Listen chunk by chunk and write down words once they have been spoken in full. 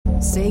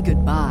Say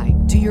goodbye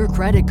to your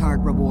credit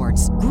card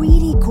rewards.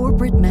 Greedy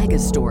corporate mega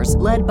stores,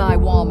 led by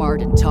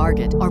Walmart and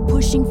Target, are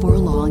pushing for a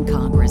law in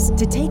Congress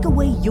to take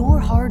away your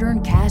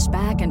hard-earned cash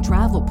back and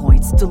travel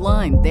points to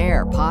line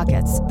their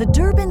pockets. The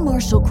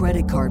Durbin-Marshall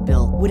credit card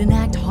bill would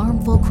enact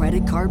harmful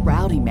credit card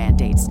routing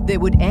mandates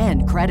that would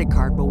end credit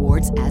card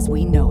rewards as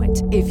we know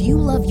it. If you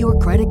love your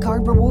credit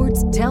card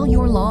rewards, tell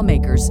your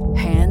lawmakers,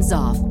 hands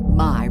off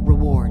my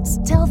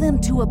rewards. Tell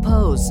them to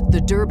oppose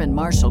the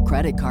Durbin-Marshall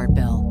credit card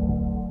bill.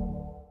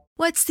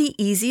 What's the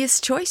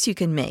easiest choice you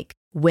can make?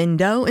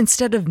 Window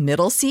instead of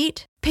middle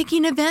seat?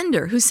 Picking a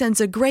vendor who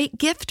sends a great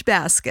gift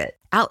basket?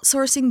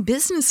 Outsourcing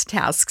business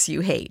tasks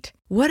you hate?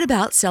 What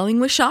about selling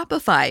with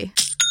Shopify?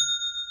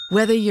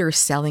 Whether you're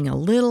selling a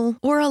little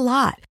or a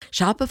lot,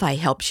 Shopify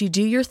helps you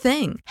do your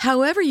thing,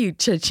 however you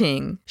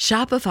cha-ching.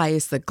 Shopify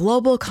is the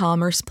global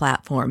commerce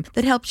platform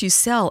that helps you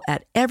sell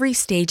at every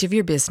stage of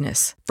your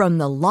business. From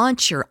the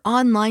launch your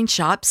online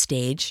shop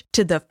stage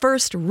to the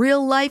first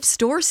real-life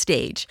store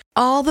stage,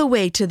 all the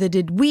way to the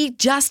did we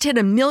just hit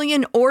 1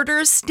 million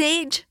orders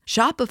stage.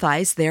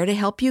 Shopify's there to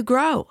help you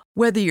grow.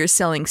 Whether you're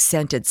selling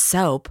scented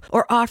soap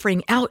or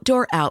offering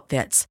outdoor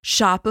outfits,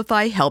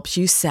 Shopify helps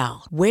you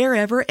sell.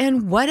 Wherever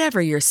and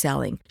whatever you're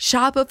selling,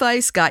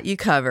 Shopify's got you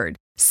covered.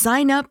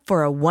 Sign up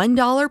for a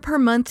 $1 per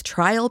month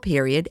trial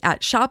period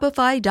at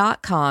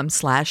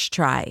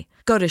shopify.com/try.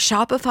 Go to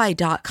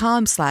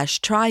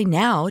shopify.com/try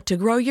now to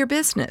grow your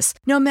business,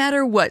 no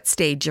matter what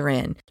stage you're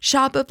in.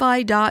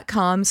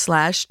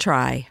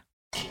 Shopify.com/try.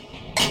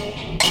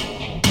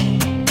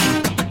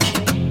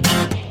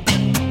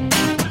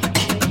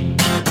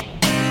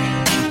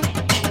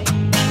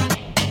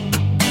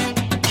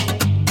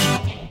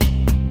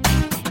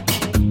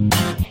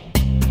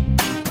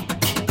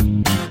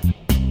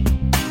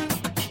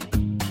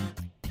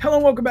 Hello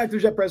and welcome back to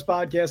the Jet Press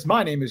Podcast.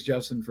 My name is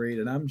Justin Freed,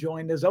 and I'm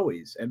joined as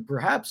always, and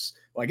perhaps,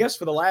 well, I guess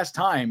for the last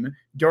time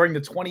during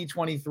the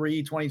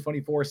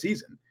 2023-2024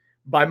 season,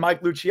 by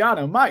Mike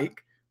Luciano.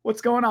 Mike,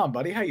 what's going on,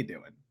 buddy? How you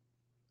doing?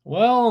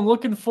 Well, I'm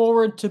looking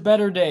forward to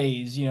better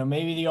days. You know,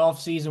 maybe the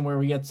offseason where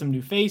we get some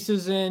new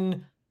faces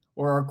in,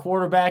 where our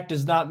quarterback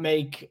does not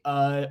make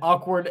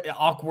awkward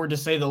to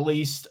say the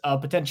least,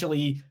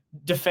 potentially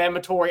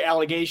defamatory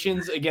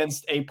allegations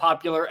against a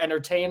popular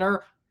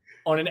entertainer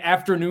on an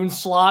afternoon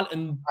slot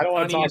and I don't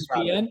want to talk ESPN.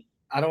 about it.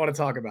 I don't want to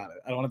talk about it.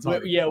 I don't want to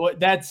talk. Yeah, well,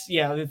 that's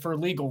for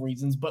legal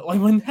reasons. But like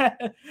when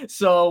that,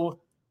 so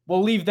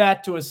we'll leave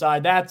that to a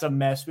side. That's a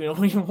mess. We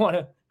don't want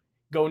to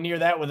go near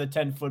that with a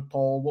 10-foot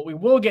pole. What we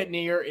will get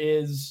near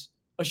is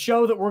a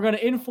show that we're going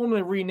to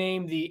informally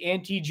rename the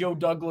Anti-Joe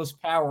Douglas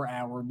Power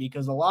Hour,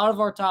 because a lot of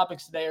our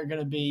topics today are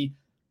going to be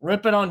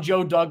ripping on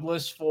Joe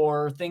Douglas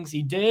for things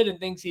he did and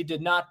things he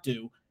did not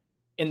do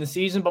in the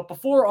season. But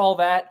before all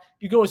that,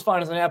 you can always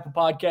find us on Apple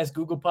Podcasts,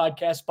 Google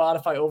Podcasts,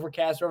 Spotify,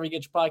 Overcast, wherever you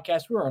get your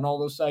podcasts. We're on all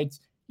those sites,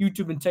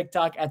 YouTube and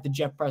TikTok at the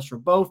Jet Press for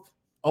both.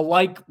 A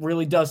like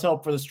really does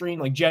help for the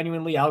stream, like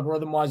genuinely,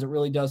 algorithm-wise, it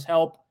really does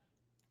help.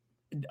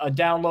 A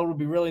download would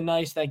be really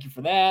nice. Thank you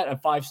for that. A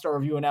 5-star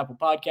review on Apple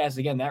Podcasts.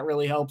 Again, that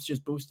really helps,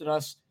 just boosting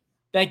us.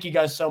 Thank you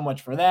guys so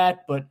much for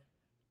that. But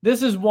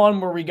this is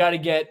one where we got to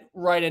get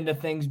right into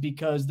things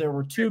because there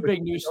were two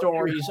big news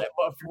stories. First,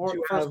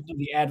 we'll do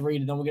the ad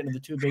read, and then we'll get into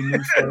the two big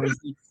news stories.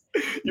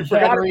 The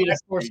ad read, of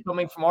course,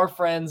 coming from our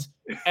friends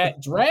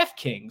at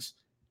DraftKings.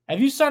 Have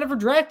you signed up for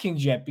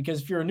DraftKings yet?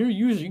 Because if you're a new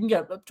user, you can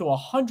get up to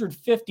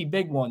 150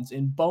 big ones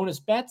in bonus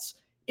bets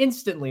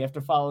instantly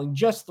after following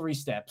just 3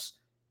 steps.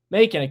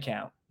 Make an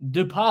account,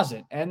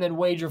 deposit, and then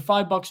wager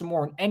 $5 or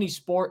more in any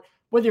sport.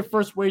 Whether your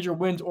first wager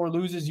wins or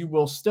loses, you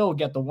will still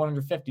get the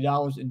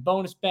 $150 in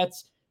bonus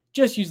bets.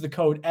 Just use the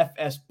code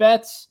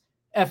FSBETS,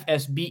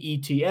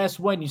 FSBETS,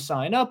 when you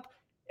sign up.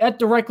 That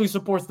directly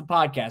supports the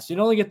podcast. You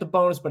don't only get the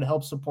bonus, but it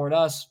helps support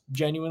us,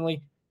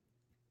 genuinely.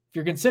 If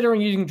you're considering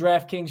using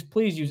DraftKings,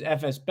 please use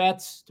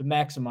FSBETS to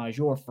maximize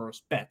your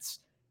first bets.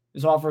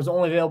 This offer is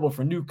only available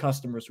for new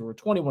customers who are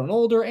 21 and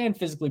older and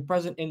physically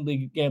present in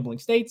legal gambling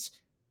states.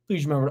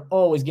 Please remember to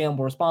always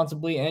gamble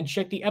responsibly and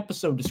check the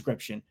episode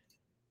description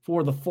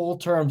for the full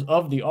terms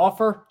of the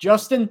offer.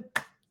 Justin,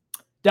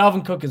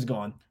 Dalvin Cook is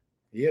gone.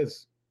 He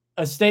is.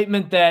 A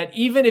statement that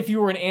even if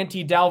you were an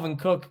anti-Dalvin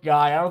Cook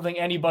guy, I don't think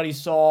anybody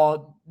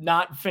saw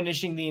not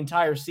finishing the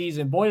entire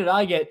season. Boy, did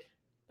I get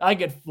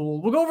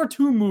fooled. We'll go over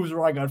 2 moves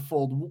where I got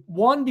fooled.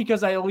 One,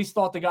 because I at least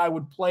thought the guy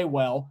would play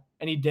well,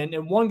 and he didn't.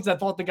 And one, because I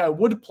thought the guy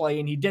would play,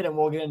 and he didn't.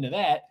 We'll get into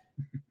that.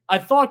 I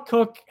thought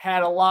Cook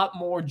had a lot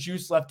more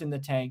juice left in the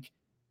tank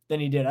than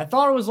he did. I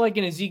thought it was like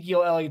an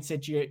Ezekiel Elliott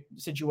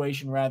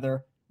situation,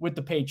 rather, with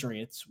the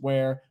Patriots,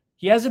 where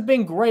he hasn't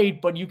been great,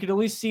 but you could at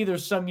least see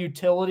there's some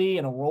utility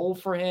and a role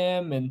for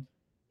him. And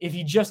if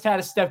he just had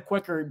a step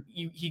quicker,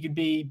 he could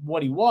be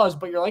what he was.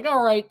 But you're like,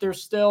 all right,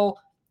 he's still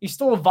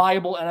a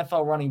viable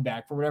NFL running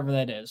back for whatever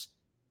that is.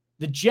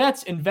 The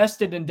Jets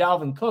invested in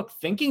Dalvin Cook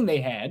thinking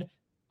they had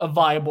a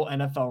viable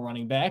NFL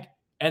running back,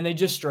 and they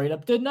just straight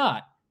up did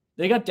not.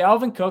 They got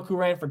Dalvin Cook, who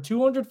ran for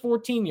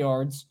 214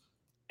 yards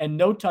and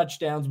no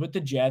touchdowns with the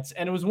Jets.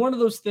 And it was one of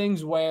those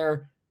things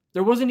where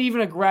there wasn't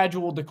even a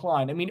gradual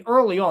decline. I mean,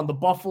 early on, the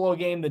Buffalo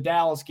game, the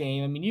Dallas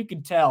game, I mean, you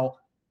could tell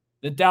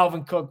that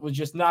Dalvin Cook was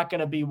just not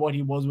going to be what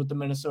he was with the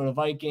Minnesota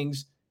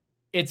Vikings.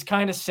 It's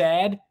kind of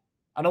sad.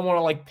 I don't want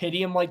to like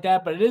pity him like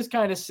that, but it is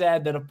kind of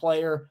sad that a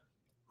player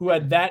who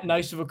had that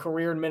nice of a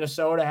career in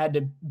Minnesota had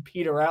to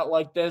peter out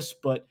like this,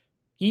 but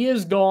he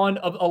is gone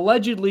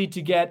allegedly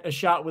to get a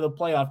shot with a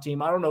playoff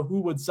team. I don't know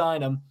who would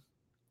sign him.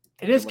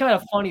 It is kind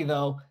of funny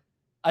though.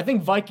 I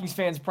think Vikings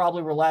fans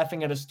probably were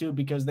laughing at us too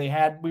because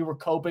we were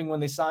coping when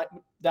they signed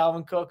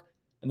Dalvin Cook,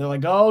 and they're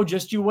like, "Oh,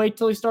 just you wait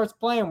till he starts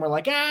playing." We're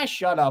like,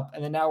 shut up.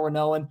 And then now we're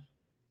knowing.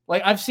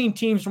 Like, I've seen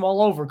teams from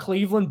all over,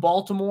 Cleveland,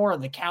 Baltimore,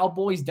 the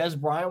Cowboys, Des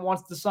Bryant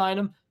wants to sign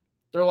him.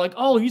 They're like,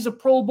 "Oh, he's a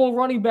Pro Bowl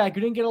running back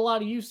who didn't get a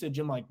lot of usage."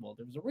 I'm like, well,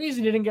 there's a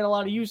reason he didn't get a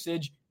lot of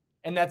usage,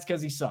 and that's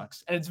because he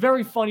sucks. And it's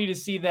very funny to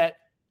see that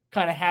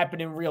kind of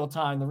happen in real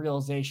time, the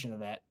realization of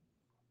that.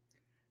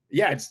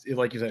 Yeah, it's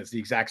like you said, it's the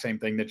exact same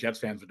thing that Jets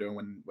fans were doing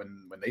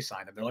when they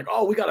signed him. They're like,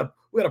 "Oh, we got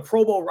a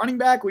Pro Bowl running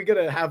back. We got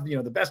to have,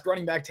 the best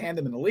running back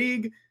tandem in the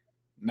league."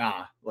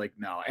 Nah, like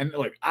no. And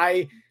look,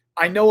 I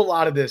know a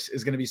lot of this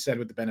is going to be said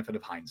with the benefit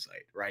of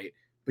hindsight, right?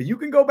 But you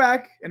can go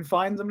back and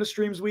find some of the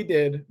streams we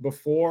did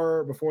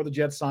before the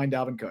Jets signed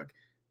Dalvin Cook.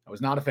 I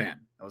was not a fan.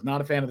 I was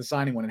not a fan of the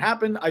signing when it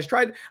happened. I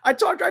tried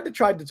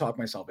to talk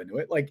myself into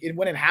it. Like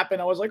when it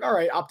happened, I was like, all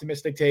right,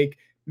 optimistic take.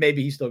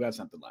 Maybe he still got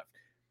something left.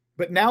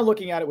 But now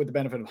looking at it with the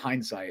benefit of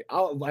hindsight,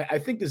 I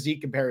think the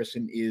Zeke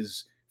comparison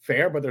is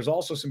fair, but there's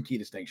also some key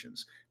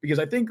distinctions. Because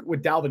I think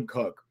with Dalvin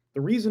Cook,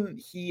 the reason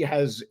he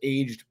has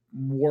aged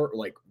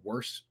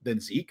worse than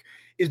Zeke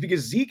is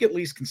because Zeke at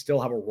least can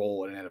still have a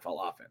role in an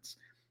NFL offense.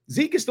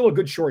 Zeke is still a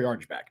good short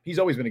yardage back. He's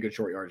always been a good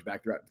short yardage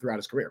back throughout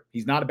his career.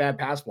 He's not a bad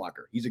pass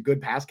blocker. He's a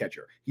good pass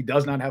catcher. He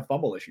does not have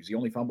fumble issues. He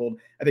only fumbled,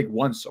 I think,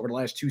 once over the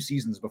last 2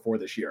 seasons before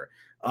this year.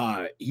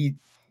 Guys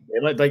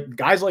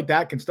like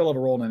that can still have a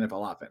role in an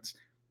NFL offense.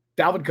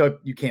 Dalvin Cook,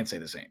 you can't say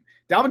the same.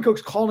 Dalvin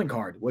Cook's calling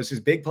card was his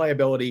big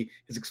playability,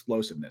 his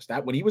explosiveness.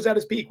 That when he was at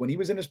his peak, when he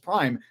was in his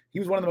prime, he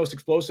was one of the most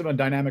explosive and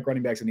dynamic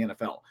running backs in the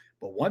NFL.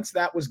 But once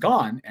that was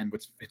gone, and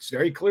it's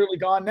very clearly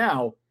gone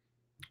now,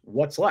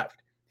 what's left?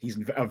 He's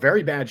a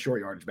very bad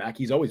short yardage back.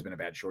 He's always been a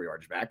bad short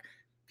yardage back.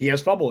 He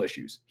has fumble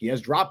issues. He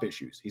has drop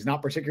issues. He's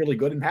not particularly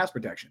good in pass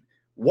protection.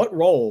 What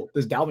role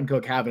does Dalvin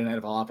Cook have in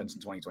an NFL offense in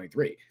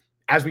 2023?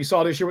 As we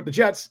saw this year with the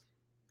Jets,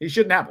 he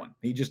shouldn't have one.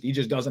 He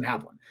just doesn't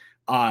have one.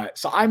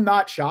 So I'm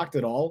not shocked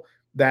at all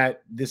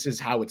that this is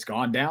how it's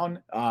gone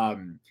down.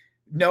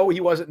 No, he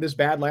wasn't this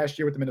bad last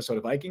year with the Minnesota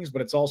Vikings,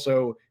 but it's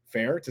also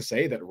fair to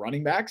say that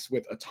running backs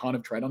with a ton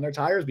of tread on their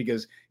tires,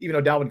 because even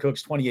though Dalvin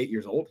Cook's 28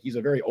 years old, he's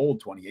a very old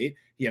 28.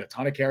 He had a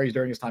ton of carries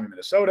during his time in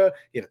Minnesota.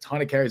 He had a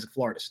ton of carries at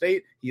Florida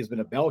State. He has been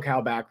a bell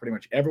cow back pretty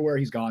much everywhere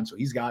he's gone. So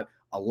he's got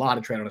a lot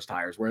of tread on his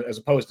tires, where as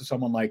opposed to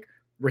someone like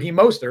Raheem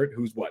Mostert,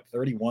 who's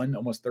 31,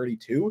 almost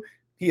 32,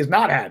 he has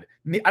not had,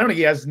 I don't think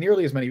he has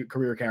nearly as many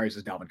career carries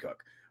as Dalvin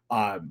Cook.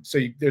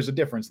 There's a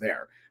difference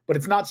there. But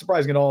it's not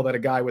surprising at all that a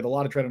guy with a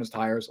lot of tread on his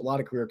tires, a lot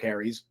of career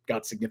carries,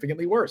 got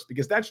significantly worse,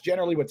 because that's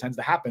generally what tends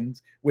to happen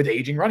with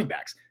aging running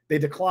backs. They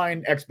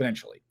decline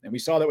exponentially. And we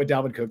saw that with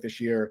Dalvin Cook this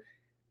year.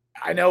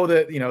 I know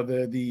that,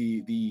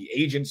 the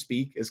agent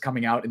speak is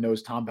coming out in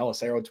those Tom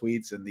Pelissero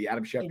tweets and the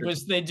Adam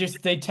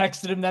Schefter. They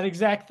texted him that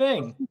exact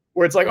thing.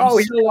 Where it's like,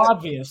 he's so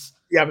obvious.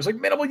 Yeah, it was like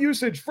minimal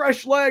usage,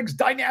 fresh legs,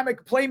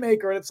 dynamic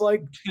playmaker. And it's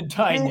like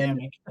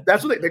dynamic.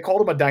 That's what they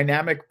called him, a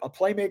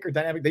playmaker,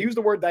 dynamic. They used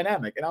the word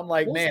dynamic. And I'm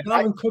like,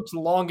 Dalvin Cook's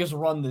longest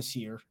run this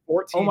year?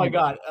 14. Oh my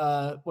God.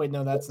 Wait,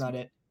 no, that's not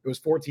it. It was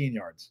 14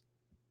 yards.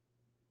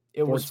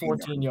 It was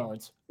 14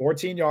 yards.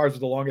 14 yards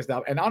was the longest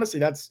out. And honestly,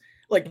 that's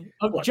like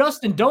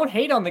Justin, don't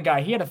hate on the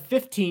guy. He had a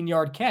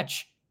 15-yard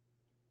catch.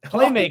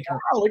 Playmaker.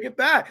 Oh, look at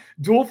that.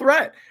 Dual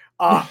threat.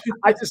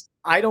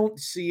 I don't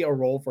see a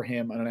role for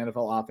him on an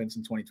NFL offense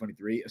in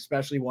 2023,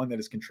 especially one that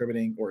is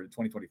contributing, or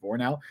 2024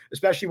 now,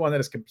 especially one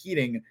that is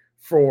competing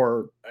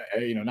for,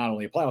 not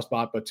only a playoff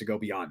spot, but to go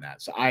beyond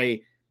that. So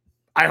I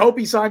hope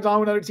he signs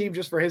on with another team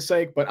just for his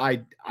sake, but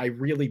I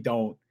really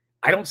don't.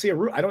 I don't see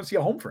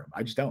a home for him.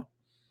 I just don't.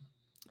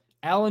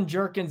 Alan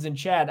Jerkins and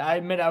Chad, I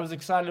admit I was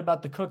excited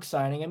about the Cook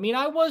signing. I mean,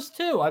 I was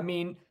too. I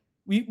mean,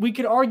 we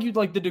could argue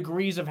like the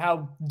degrees of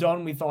how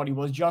done we thought he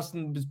was.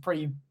 Justin was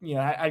pretty,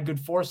 had good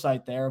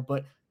foresight there.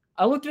 But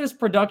I looked at his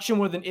production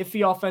with an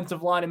iffy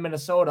offensive line in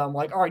Minnesota. I'm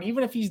like, all right,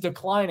 even if he's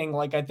declining,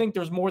 like I think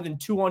there's more than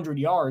 200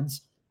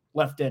 yards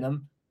left in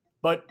him.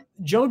 But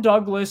Joe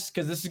Douglas,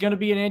 because this is going to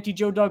be an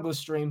anti-Joe Douglas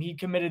stream, he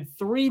committed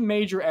 3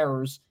 major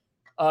errors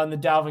on the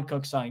Dalvin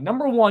Cook signing.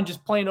 Number one,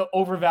 just plain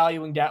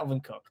overvaluing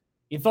Dalvin Cook.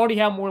 He thought he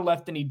had more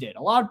left than he did.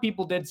 A lot of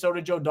people did. So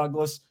did Joe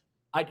Douglas.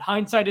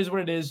 Hindsight is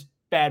what it is.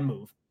 Bad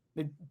move.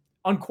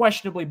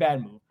 Unquestionably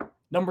bad move.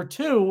 Number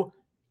two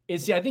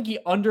is I think he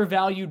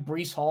undervalued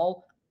Breece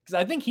Hall, because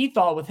I think he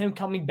thought with him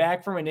coming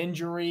back from an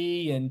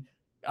injury, and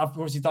of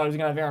course he thought he was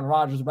going to have Aaron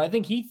Rodgers, but I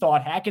think he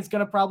thought Hackett's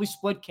going to probably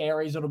split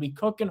carries. It'll be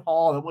Cook and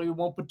Hall. That way we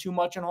won't put too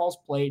much on Hall's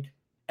plate.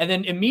 And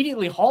then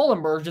immediately Hall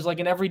emerged as like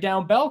an every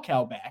down bell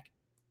cow back.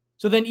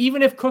 So then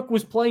even if Cook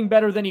was playing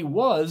better than he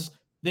was,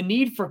 the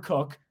need for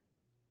Cook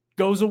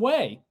goes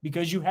away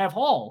because you have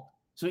Hall.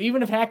 So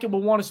even if Hackett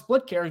would want to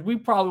split carries, we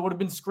probably would have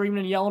been screaming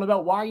and yelling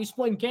about, why are you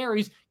splitting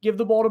carries? Give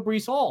the ball to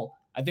Breece Hall.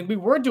 I think we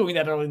were doing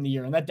that early in the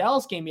year. And that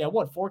Dallas game, he had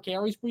 4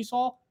 carries, Breece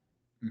Hall?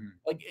 Mm-hmm.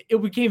 Like,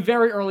 it became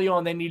very early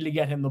on they needed to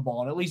get him the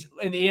ball. And at least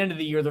in the end of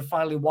the year, they're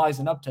finally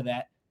wising up to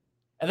that.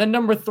 And then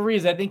number 3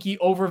 is I think he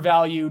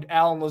overvalued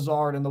Allen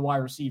Lazard in the wide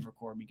receiver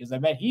core, because I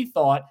bet he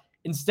thought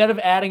instead of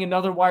adding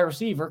another wide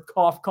receiver,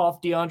 cough,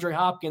 cough, DeAndre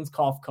Hopkins,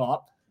 cough,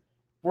 cough,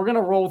 we're going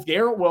to roll with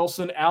Garrett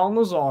Wilson, Allen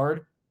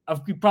Lazard.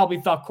 We probably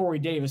thought Corey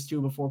Davis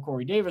too before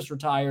Corey Davis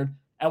retired.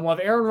 And we'll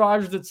have Aaron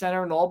Rodgers at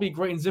center, and it'll all be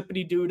great and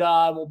zippity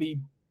doo-dah. We'll be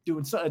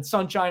doing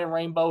sunshine and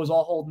rainbows,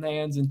 all holding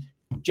hands, and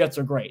Jets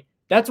are great.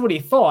 That's what he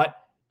thought.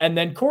 And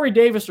then Corey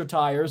Davis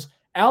retires.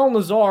 Allen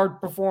Lazard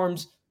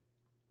performs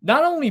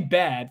not only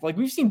bad, like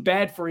we've seen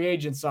bad free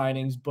agent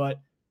signings,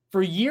 but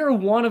for year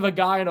 1 of a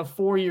guy in a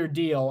 4-year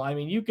deal, I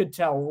mean, you could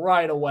tell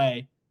right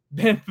away,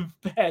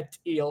 bad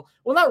deal.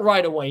 Well, not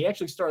right away. He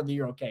actually started the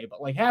year okay,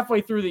 but like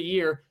halfway through the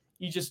year,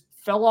 he just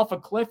fell off a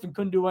cliff and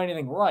couldn't do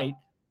anything right.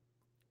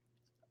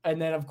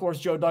 And then, of course,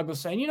 Joe Douglas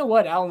saying, you know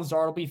what, Allen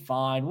Lazard will be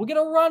fine. We'll get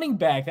a running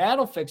back.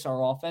 That'll fix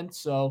our offense.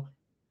 So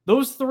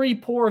those 3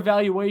 poor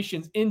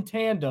evaluations in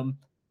tandem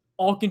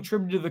all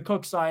contributed to the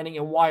Cook signing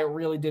and why it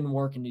really didn't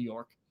work in New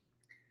York.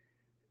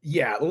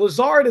 Yeah,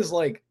 Lazard is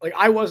like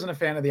I wasn't a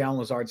fan of the Allen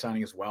Lazard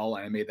signing as well,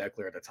 and I made that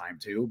clear at the time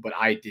too, but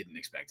I didn't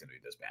expect him to be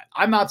this bad.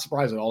 I'm not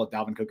surprised at all that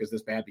Dalvin Cook is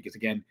this bad because,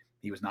 again,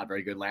 he was not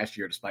very good last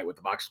year despite what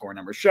the box score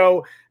numbers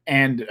show,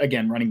 and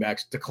again, running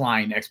backs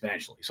decline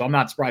exponentially. So I'm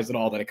not surprised at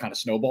all that it kind of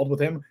snowballed with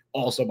him,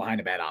 also behind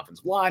a bad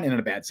offensive line and in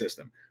a bad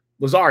system.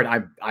 Lazard,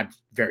 I'm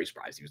very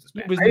surprised he was this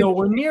bad. He was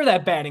nowhere near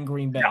that bad in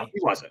Green Bay. No, he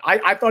wasn't.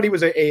 I thought he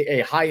was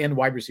a high-end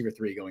wide receiver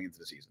 3 going into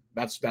the season.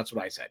 That's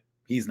what I said.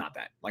 He's not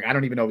that. Like, I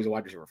don't even know if he's a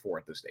wide receiver 4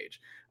 at this stage.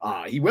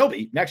 He will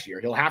be next year.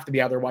 He'll have to be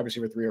either wide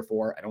receiver 3 or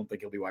 4. I don't think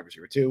he'll be wide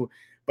receiver 2,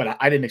 but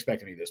I didn't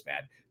expect him to be this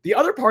bad. The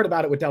other part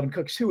about it with Dalvin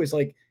Cook too is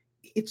like,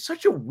 it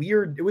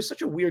was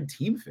such a weird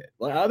team fit.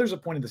 Like, others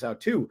have pointed this out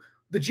too.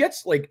 The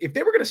Jets, like, if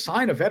they were going to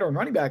sign a veteran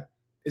running back,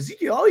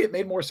 Ezekiel Elliott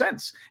made more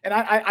sense. And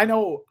I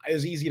know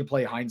it's easy to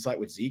play hindsight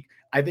with Zeke.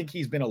 I think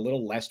he's been a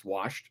little less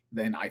washed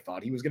than I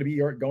thought he was going to be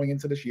going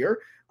into this year.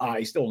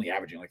 He's still only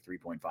averaging like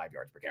 3.5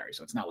 yards per carry.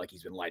 So it's not like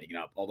he's been lighting it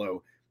up.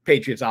 Although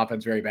Patriots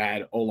offense very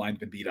bad. O-line's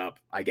been beat up.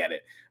 I get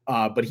it.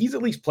 But he's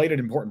at least played an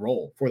important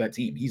role for that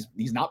team.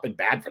 He's not been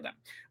bad for them.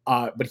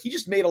 But he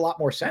just made a lot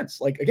more sense.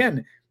 Like,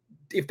 again,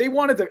 if they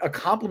wanted a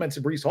compliment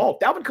to Breece Hall,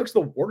 Dalvin Cook's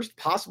the worst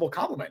possible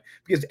compliment,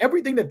 because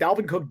everything that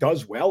Dalvin Cook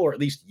does well, or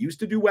at least used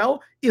to do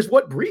well, is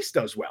what Breece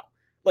does well.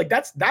 Like,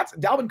 that's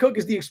Dalvin Cook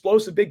is the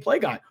explosive big play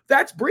guy.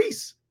 That's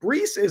Breece.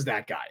 Breece is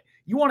that guy.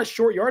 You want a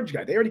short yardage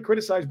guy. They already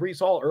criticized Breece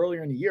Hall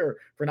earlier in the year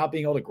for not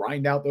being able to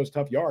grind out those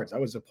tough yards. That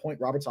was a point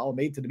Robert Saleh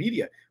made to the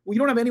media. Well, you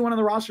don't have anyone on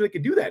the roster that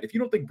could do that. If you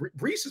don't think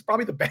Breece is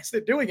probably the best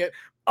at doing it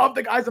of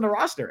the guys on the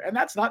roster, and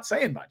that's not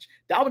saying much.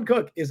 Dalvin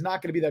Cook is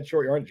not going to be that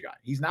short yardage guy.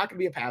 He's not going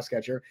to be a pass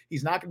catcher.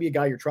 He's not going to be a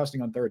guy you're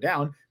trusting on third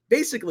down.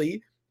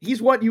 Basically,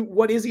 he's what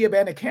Izzy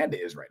Abanikanda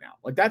is right now.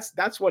 Like,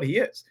 that's what he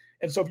is.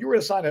 And so if you were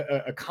to sign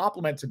a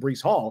compliment to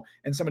Breece Hall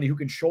and somebody who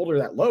can shoulder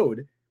that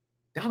load,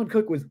 Dalvin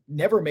Cook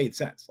never made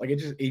sense. Like,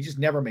 it just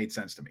never made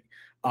sense to me.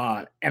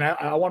 And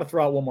I want to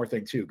throw out one more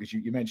thing too, because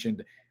you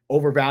mentioned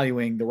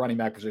overvaluing the running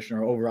back position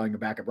or overvaluing the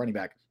backup running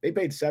back. They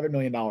paid $7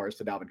 million to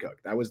Dalvin Cook.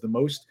 That was the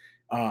most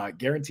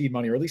guaranteed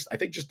money, or at least I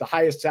think just the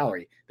highest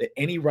salary that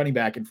any running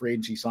back in free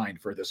agency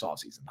signed for this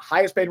offseason. The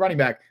highest paid running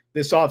back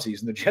this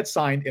offseason, the Jets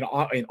signed in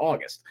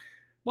August.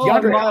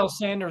 Well, Miles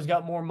Sanders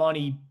got more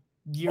money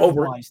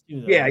year-wise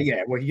too, though.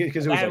 Yeah. Well,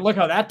 because it was look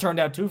how that turned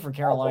out too for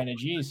Carolina.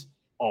 Jeez.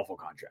 Awful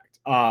contract.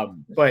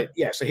 But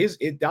yeah, so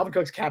Dalvin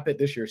Cook's cap hit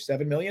this year,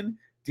 $7 million.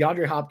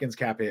 DeAndre Hopkins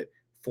cap hit,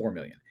 $4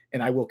 million.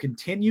 And I will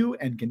continue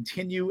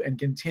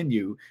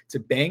to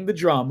bang the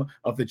drum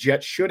of the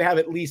Jets should have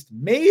at least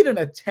made an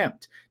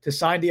attempt to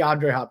sign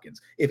DeAndre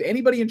Hopkins. If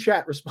anybody in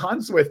chat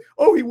responds with,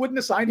 oh, he wouldn't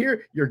have signed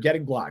here, you're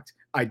getting blocked.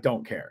 I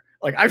don't care.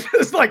 Like,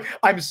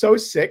 I'm so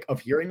sick of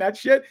hearing that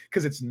shit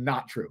because it's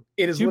not true.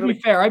 It is. To be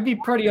fair, I'd be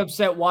pretty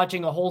upset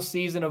watching a whole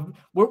season of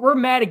we're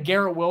mad at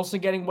Garrett Wilson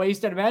getting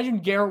wasted. Imagine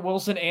Garrett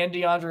Wilson and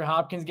DeAndre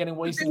Hopkins getting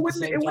wasted at the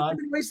same time. It wouldn't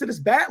be wasted as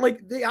bad.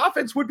 Like, the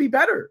offense would be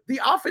better. The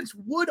offense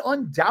would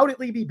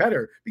undoubtedly be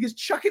better because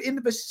chuck it in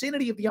the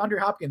vicinity of DeAndre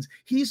Hopkins.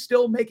 He's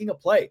still making a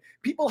play.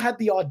 People had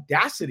the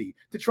audacity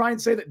to try and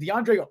say that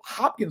DeAndre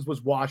Hopkins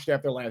was washed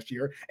after last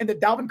year and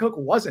that Dalvin Cook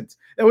wasn't.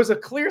 That was a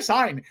clear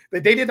sign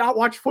that they did not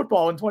watch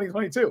football in 2022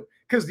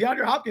 because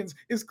DeAndre Hopkins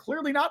is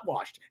clearly not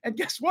washed. And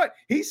guess what?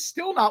 He's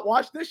still not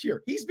washed this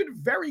year. He's been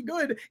very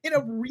good in a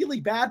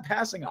really bad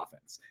passing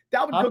offense.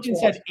 Dalvin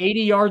Hopkins had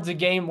 80 yards a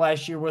game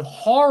last year with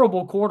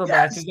horrible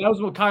quarterbacks. Yes. That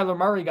was when Kyler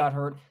Murray got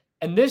hurt.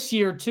 And this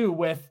year, too,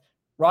 with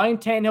Ryan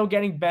Tannehill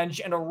getting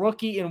benched and a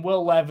rookie in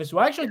Will Levis, who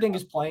I actually think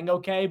is playing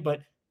okay, but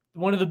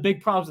one of the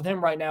big problems with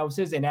him right now is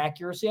his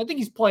inaccuracy. I think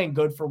he's playing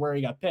good for where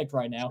he got picked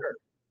right now. Sure.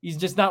 He's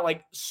just not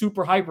like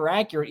super hyper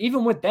accurate.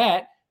 Even with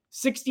that,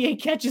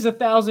 68 catches,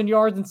 1,000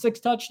 yards, and 6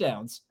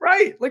 touchdowns.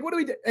 Right. Like, what do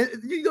we do?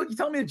 You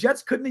tell me the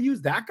Jets couldn't have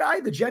used that guy?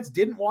 The Jets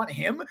didn't want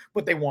him,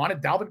 but they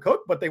wanted Dalvin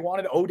Cook, but they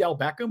wanted Odell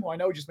Beckham, who I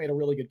know just made a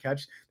really good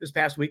catch this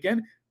past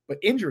weekend. But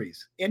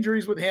injuries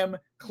with him,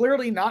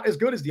 clearly not as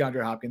good as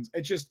DeAndre Hopkins.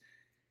 It's just,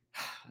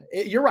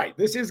 you're right.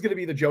 This is going to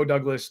be the Joe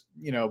Douglas,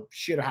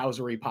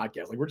 shithousery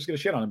podcast. Like, we're just going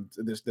to shit on him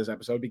this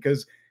episode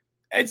because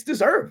it's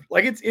deserved.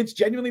 Like, it's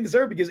genuinely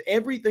deserved because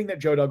everything that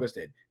Joe Douglas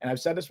did, and I've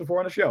said this before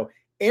on the show,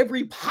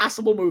 every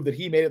possible move that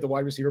he made at the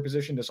wide receiver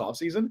position this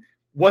offseason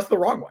was the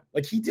wrong one.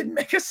 Like, he didn't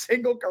make a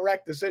single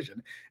correct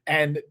decision.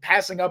 And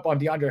passing up on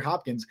DeAndre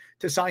Hopkins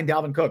to sign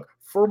Dalvin Cook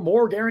for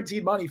more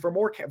guaranteed money,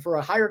 for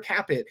a higher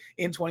cap hit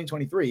in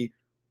 2023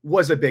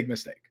 was a big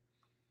mistake.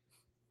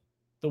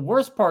 The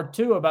worst part,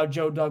 too, about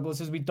Joe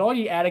Douglas is we thought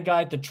he had a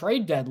guy at the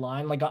trade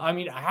deadline. Like, I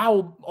mean,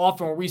 how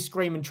often were we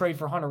screaming trade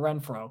for Hunter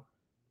Renfrow?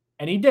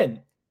 And he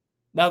didn't.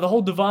 Now, the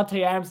whole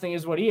Devontae Adams thing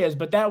is what he is,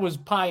 but that was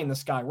pie in the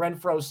sky.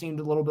 Renfrow seemed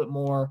a little bit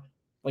more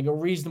like a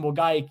reasonable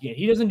guy to get.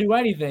 He doesn't do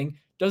anything,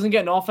 doesn't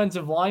get an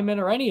offensive lineman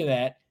or any of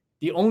that.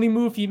 The only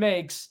move he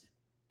makes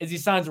is he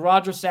signs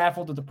Rodger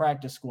Saffold to the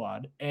practice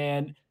squad.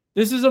 And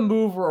this is a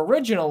move where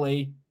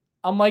originally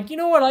I'm like, you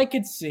know what? I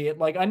could see it.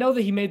 Like, I know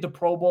that he made the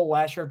Pro Bowl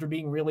last year after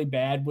being really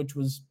bad, which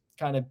was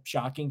kind of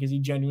shocking because he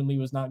genuinely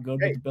was not good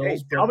with the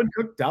Bills.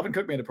 Dalvin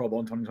Cook made a Pro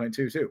Bowl in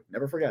 2022 too.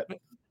 Never forget.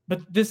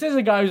 But this is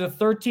a guy who's a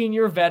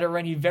 13-year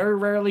veteran. He very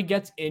rarely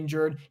gets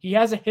injured. He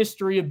has a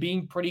history of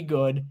being pretty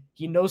good.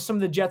 He knows some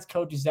of the Jets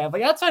coaching staff.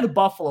 Like, outside of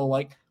Buffalo,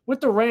 like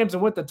with the Rams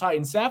and with the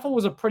Titans, Saffold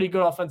was a pretty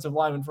good offensive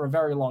lineman for a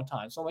very long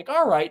time. So I'm like,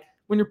 all right,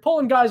 when you're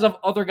pulling guys off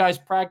other guys'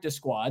 practice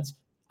squads,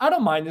 I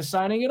don't mind this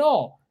signing at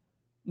all.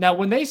 Now,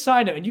 when they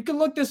signed him, and you can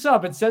look this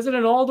up, it says it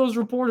in all those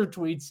reporter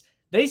tweets,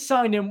 they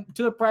signed him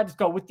to the practice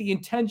squad with the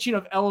intention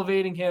of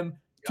elevating him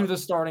to the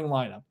starting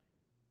lineup.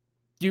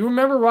 Do you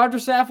remember Rodger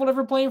Saffold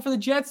ever playing for the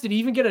Jets? Did he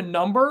even get a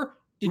number?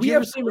 Did you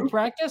ever see him in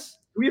practice?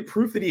 Do we have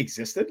proof that he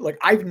existed? Like,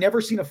 I've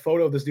never seen a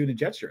photo of this dude in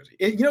Jets jersey.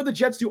 The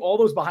Jets do all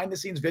those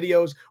behind-the-scenes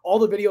videos, all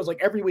the videos, like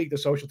every week the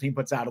social team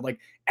puts out of like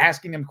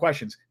asking him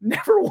questions.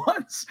 Never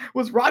once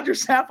was Rodger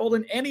Saffold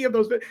in any of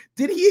those.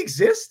 Did he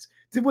exist?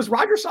 Was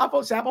Rodger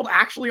Saffold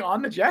actually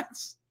on the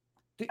Jets?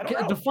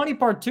 The funny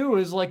part, too,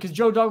 is like because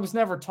Joe Douglas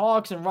never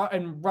talks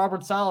and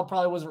Robert Saleh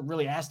probably wasn't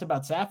really asked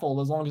about Saffold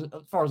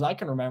as far as I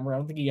can remember. I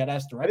don't think he got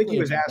asked directly. I think he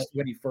was asked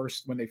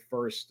when they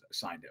first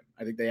signed him.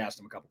 I think they asked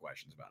him a couple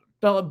questions about him.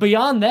 But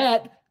beyond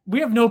that, we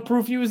have no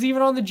proof he was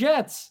even on the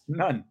Jets.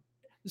 None.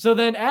 So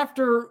then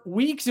after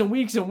weeks and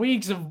weeks and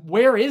weeks of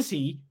where is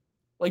he,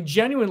 like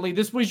genuinely,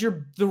 this was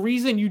the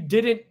reason you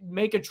didn't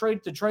make the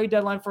trade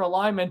deadline for a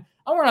lineman.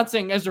 And we're not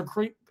saying Ezra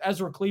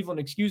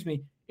Cleveland,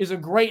 is a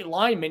great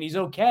lineman. He's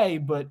okay,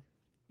 but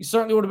he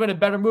certainly would have been a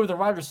better move than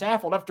Rodger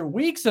Saffold. After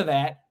weeks of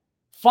that,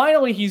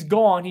 finally he's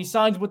gone. He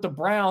signs with the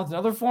Browns,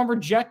 another former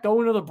Jet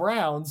going to the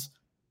Browns.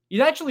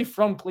 He's actually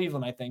from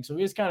Cleveland, I think, so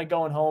he is kind of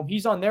going home.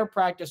 He's on their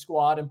practice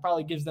squad and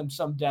probably gives them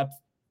some depth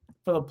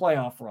for the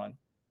playoff run.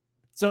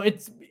 So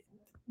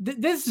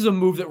this is a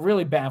move that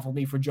really baffled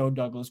me for Joe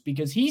Douglas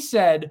because he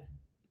said,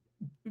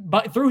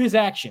 through his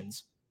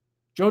actions,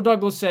 Joe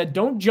Douglas said,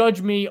 don't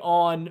judge me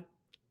on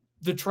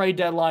the trade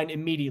deadline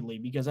immediately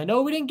because I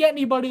know we didn't get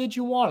anybody that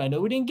you want. I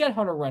know we didn't get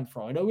Hunter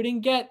Renfrow. I know we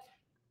didn't get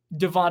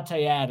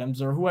Devontae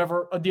Adams or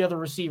whoever the other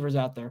receivers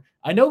out there.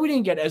 I know we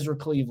didn't get Ezra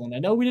Cleveland. I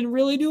know we didn't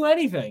really do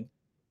anything,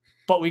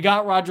 but we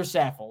got Rodger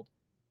Saffold,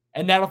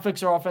 and that'll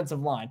fix our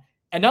offensive line.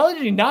 And not only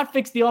did he not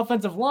fix the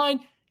offensive line,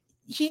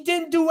 he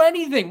didn't do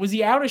anything. Was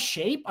he out of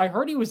shape? I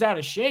heard he was out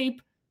of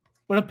shape,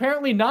 but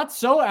apparently not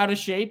so out of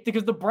shape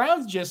because the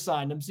Browns just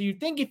signed him. So you'd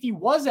think if he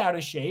was out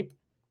of shape,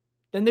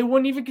 then they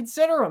wouldn't even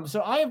consider him.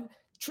 So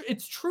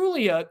it's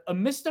truly a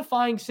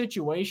mystifying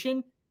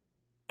situation,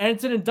 and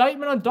it's an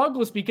indictment on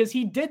Douglas because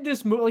he did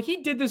this move. Like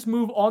he did this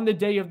move on the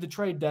day of the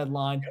trade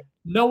deadline,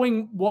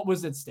 knowing what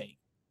was at stake,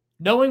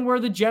 knowing where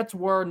the Jets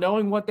were,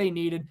 knowing what they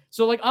needed.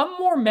 So like I'm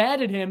more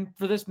mad at him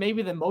for this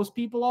maybe than most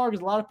people are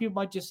because a lot of people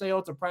might just say, "Oh,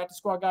 it's a practice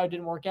squad guy who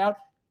didn't work out."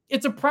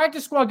 It's a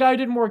practice squad guy who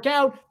didn't work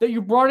out that you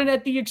brought in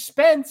at the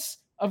expense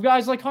of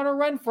guys like Hunter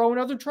Renfrow and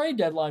other trade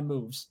deadline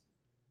moves.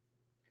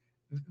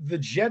 The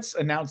Jets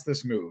announced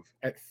this move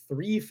at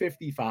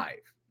 3:55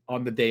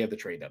 on the day of the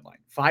trade deadline.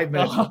 5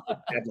 minutes before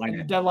the deadline.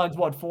 The deadline's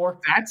what, 4?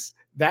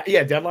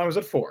 Deadline was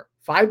at 4.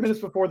 5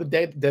 minutes before the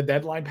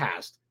deadline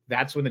passed.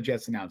 That's when the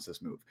Jets announced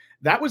this move.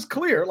 That was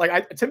clear.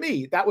 To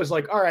me, that was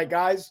like, all right,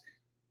 guys,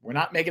 we're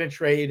not making a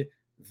trade.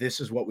 This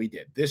is what we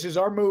did. This is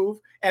our move.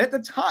 And at the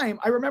time,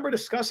 I remember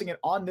discussing it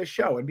on this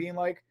show and being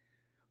like,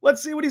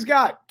 let's see what he's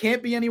got.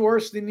 Can't be any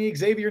worse than the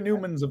Xavier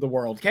Newmans of the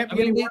world.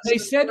 They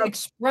said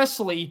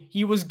expressly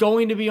he was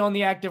going to be on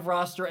the active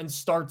roster and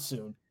start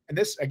soon. And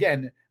this,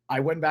 again, I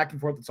went back and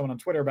forth with someone on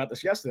Twitter about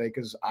this yesterday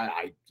because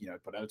I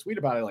put out a tweet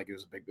about it like it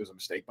was a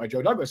mistake by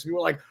Joe Douglas. People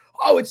were like,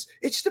 oh, it's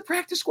just a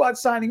practice squad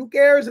signing. Who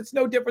cares? It's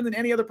no different than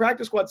any other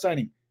practice squad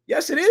signing.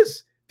 Yes, it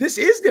is. This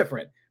is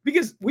different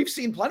Because we've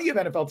seen plenty of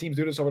NFL teams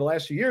do this over the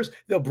last few years.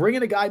 They'll bring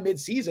in a guy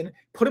mid-season,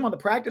 put him on the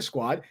practice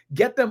squad,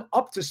 get them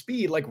up to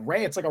speed.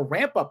 It's like a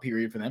ramp-up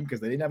period for them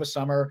because they didn't have a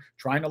summer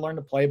trying to learn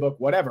the playbook,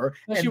 whatever.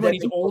 Especially when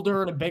he's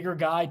older and a bigger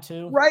guy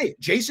too. Right.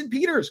 Jason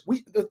Peters.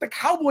 The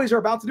Cowboys are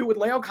about to do it with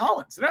Leo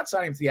Collins. They're not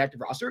signing him to the active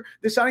roster.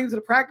 They're signing him to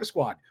the practice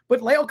squad.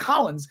 But Leo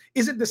Collins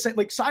isn't the same.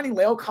 Like signing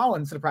Leo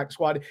Collins to the practice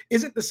squad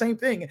isn't the same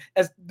thing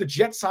as the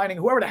Jets signing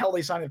whoever the hell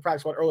they signed in the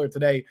practice squad earlier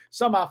today.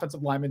 Some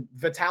offensive lineman,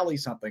 Vitaly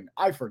something.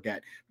 I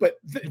forget. But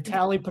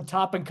Vitaly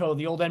Potapenko,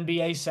 the old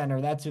NBA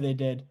center. That's who they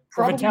did.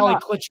 Or Probably Vitaly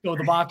not. Klitschko,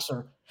 the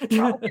boxer.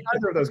 Probably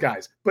neither of those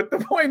guys. But the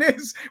point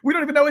is, we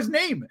don't even know his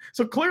name.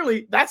 So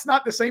clearly, that's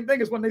not the same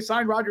thing as when they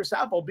signed Rodger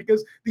Saffold,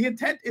 because the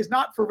intent is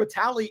not for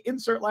Vitaly,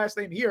 insert last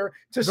name here,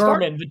 to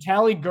start.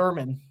 Vitaly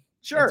Gurman.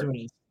 Sure.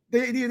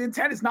 The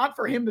intent is not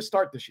for him to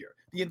start this year.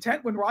 The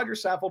intent when Rodger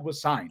Saffold was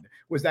signed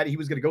was that he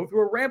was going to go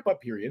through a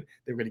ramp-up period.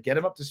 They were going to get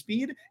him up to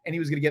speed, and he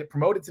was going to get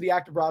promoted to the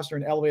active roster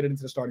and elevated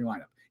into the starting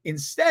lineup.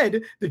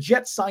 Instead, the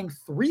Jets signed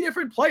 3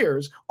 different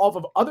players off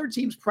of other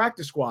teams'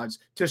 practice squads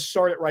to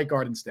start at right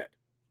guard instead.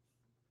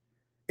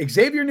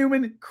 Xavier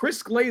Newman,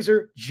 Chris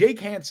Glazer, Jake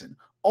Hansen.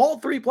 All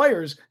 3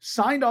 players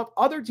signed off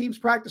other teams'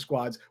 practice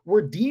squads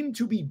were deemed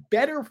to be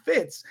better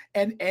fits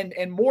and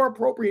more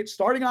appropriate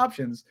starting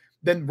options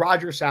than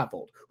Rodger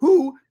Saffold,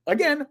 who,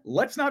 again,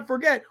 let's not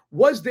forget,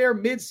 was their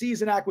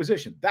midseason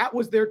acquisition. That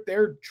was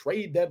their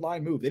trade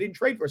deadline move. They didn't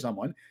trade for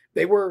someone.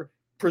 They were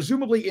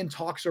presumably in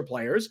talks for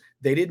players.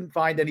 They didn't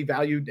find any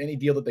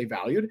deal that they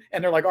valued.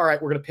 And they're like, all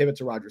right, we're going to pivot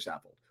to Rodger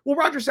Saffold. Well,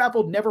 Rodger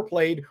Saffold never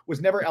played, was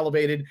never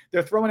elevated.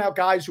 They're throwing out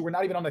guys who were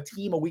not even on the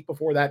team a week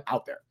before that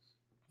out there.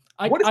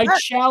 I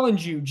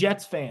challenge you,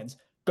 Jets fans.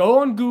 Go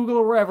on Google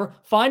or wherever.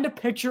 Find a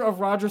picture of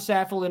Rodger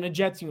Saffold in a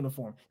Jets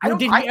uniform.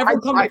 Did he ever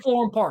come to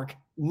Florham Park?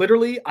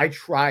 Literally, I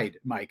tried,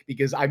 Mike,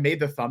 because I made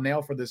the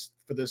thumbnail for this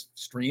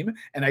stream,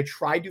 and I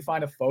tried to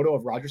find a photo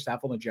of Rodger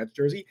Saffold in a Jets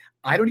jersey.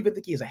 I don't even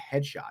think he has a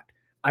headshot.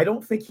 I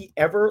don't think he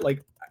ever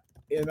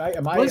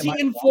Was he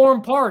in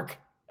Florham Park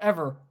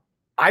ever?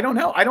 I don't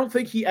know. I don't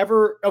think he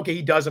ever. Okay,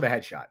 he does have a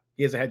headshot.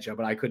 He has a headshot,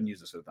 but I couldn't use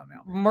this as a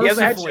thumbnail.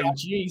 Mercifully,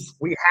 jeez.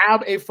 We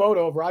have a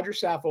photo of Rodger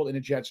Saffold in a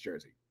Jets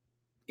jersey.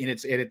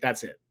 That's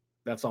it.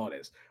 That's all it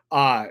is.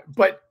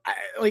 But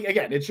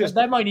again, it's just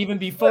that might even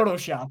be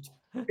photoshopped.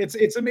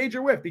 It's a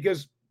major whiff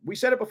because we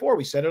said it before.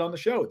 We said it on the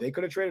show. They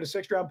could have traded a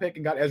 6th-round pick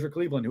and got Ezra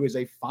Cleveland, who is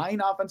a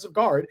fine offensive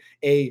guard,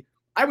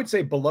 I would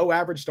say below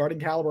average starting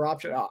caliber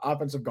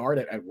offensive guard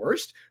at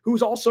worst,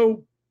 who's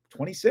also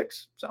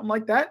 26, something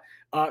like that.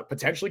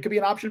 Potentially could be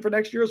an option for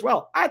next year as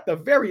well. At the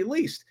very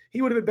least,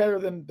 he would have been better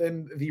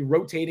than the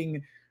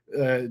rotating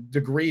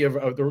degree of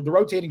the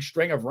rotating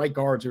string of right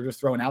guards who are just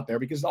thrown out there,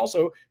 because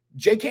also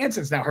Jake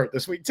Hansen's now hurt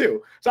this week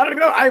too. So I don't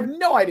even know. I have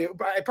no idea.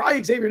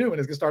 Probably Xavier Newman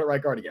is going to start at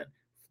right guard again.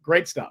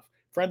 Great stuff.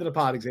 Friend of the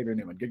pod, Xavier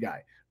Newman. Good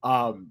guy.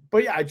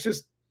 But yeah,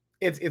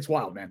 it's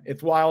wild, man.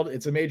 It's wild.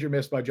 It's a major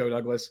miss by Joe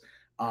Douglas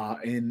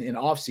in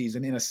off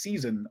season, in a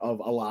season of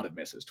a lot of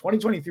misses.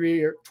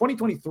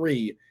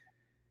 2023.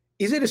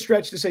 Is it a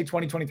stretch to say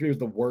 2023 was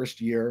the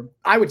worst year?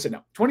 I would say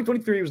no.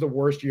 2023 was the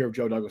worst year of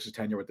Joe Douglas's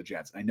tenure with the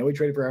Jets. I know he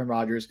traded for Aaron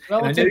Rodgers.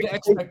 Relative to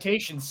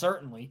expectations,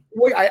 certainly.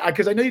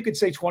 Because I know you could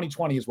say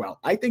 2020 as well.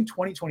 I think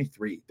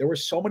 2023, there were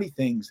so many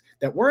things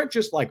that weren't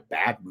just like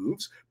bad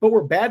moves, but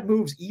were bad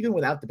moves even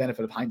without the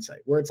benefit of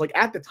hindsight, where it's like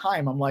at the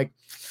time, I'm like,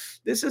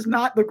 this is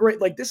not a great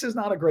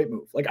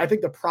move. Like, I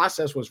think the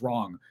process was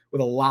wrong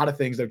with a lot of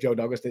things that Joe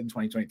Douglas did in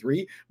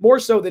 2023, more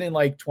so than in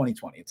like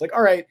 2020. It's like,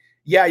 all right,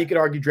 yeah, you could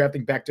argue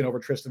drafting Becton over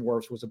Tristan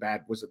Wirfs was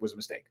a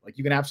mistake. Like,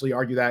 you can absolutely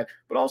argue that,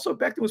 but also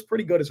Becton was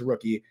pretty good as a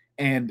rookie,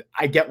 and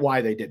I get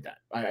why they did that.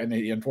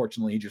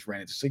 Unfortunately, he just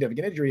ran into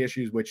significant injury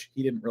issues, which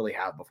he didn't really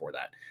have before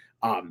that.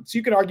 So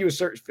you can argue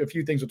a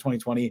few things with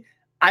 2020.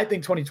 I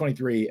think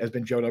 2023 has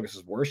been Joe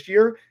Douglas's worst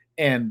year.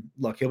 And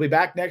look, he'll be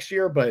back next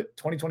year, but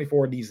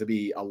 2024 needs to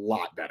be a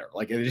lot better.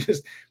 Like,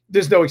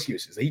 there's no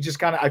excuses. He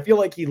just I feel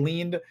like he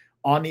leaned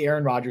on the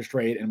Aaron Rodgers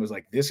trade and was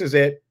like, this is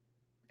it.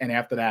 And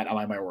after that,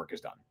 my work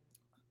is done.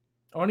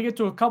 I want to get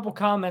to a couple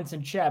comments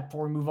in chat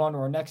before we move on to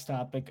our next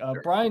topic.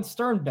 Brian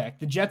Sternbeck,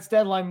 the Jets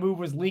deadline move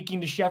was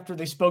leaking to Schefter.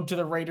 They spoke to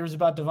the Raiders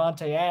about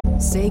Devontae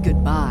Adams. Say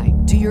goodbye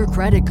to your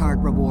credit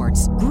card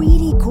rewards.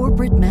 Greedy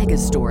corporate mega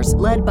stores,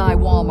 led by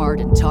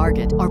Walmart and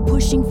Target, are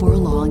pushing for a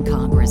law in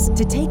Congress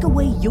to take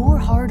away your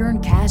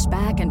hard-earned cash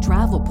back and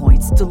travel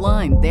points to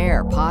line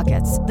their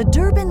pockets. The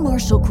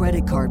Durbin-Marshall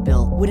credit card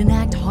bill would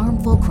enact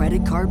harmful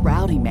credit card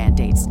routing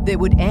mandates that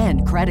would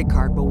end credit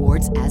card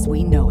rewards as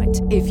we know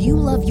it. If you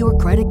love your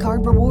credit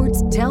card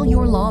rewards, tell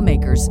your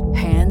lawmakers,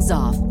 hands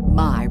off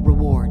my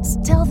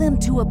rewards. Tell them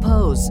to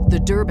oppose the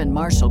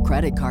Durbin-Marshall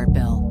credit card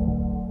bill.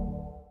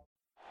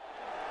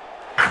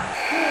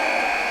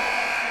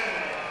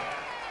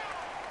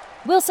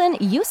 Wilson,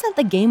 you sent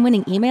the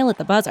game-winning email at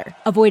the buzzer,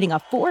 avoiding a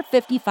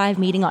 4:55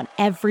 meeting on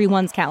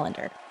everyone's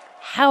calendar.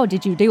 How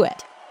did you do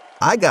it?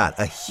 I got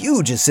a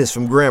huge assist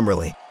from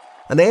Grammarly,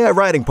 an AI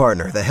writing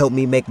partner that helped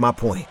me make my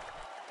point.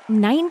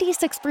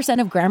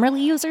 96% of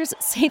Grammarly users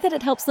say that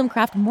it helps them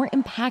craft more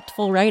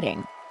impactful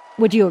writing.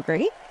 Would you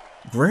agree?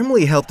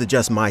 Grammarly helped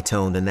adjust my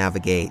tone to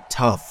navigate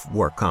tough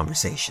work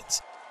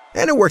conversations.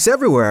 And it works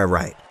everywhere I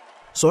write,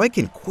 so I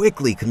can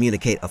quickly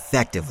communicate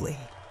effectively.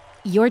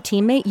 Your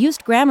teammate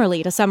used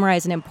Grammarly to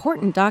summarize an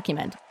important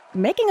document,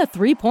 making a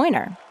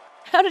 3-pointer.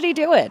 How did he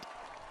do it?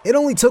 It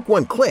only took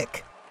one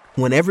click.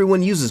 When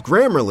everyone uses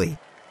Grammarly,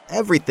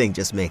 everything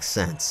just makes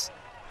sense.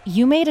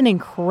 You made an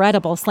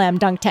incredible slam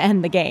dunk to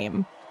end the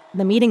game.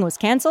 The meeting was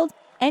canceled,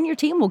 and your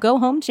team will go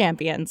home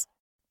champions.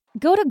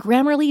 Go to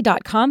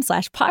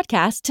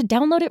Grammarly.com/podcast to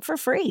download it for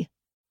free.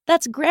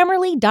 That's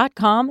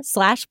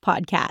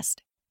Grammarly.com/podcast.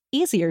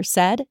 Easier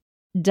said,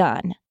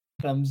 done.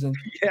 Comes in.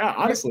 Yeah,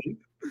 honestly.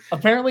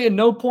 Apparently, at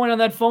no point on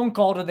that phone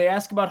call did they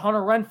ask about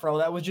Hunter Renfrow.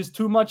 That was just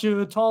too much of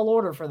a tall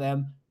order for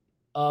them.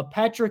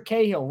 Patrick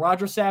Cahill,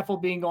 Rodger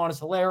Saffold being gone is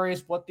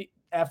hilarious. What the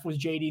F was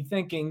JD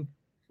thinking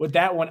with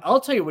that one? I'll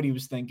tell you what he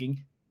was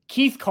thinking.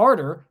 Keith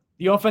Carter,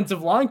 the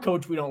offensive line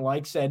coach we don't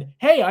like, said,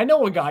 "Hey, I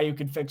know a guy who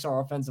could fix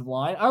our offensive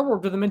line. I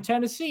worked with him in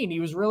Tennessee, and he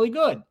was really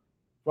good.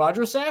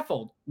 Rodger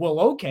Saffold." Well,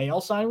 okay,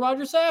 I'll sign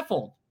Rodger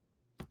Saffold.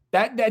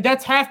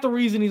 That's half the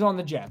reason he's on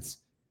the Jets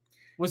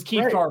was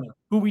Keith Carter,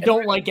 who we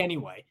don't like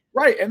anyway.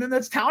 Right, and then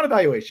that's talent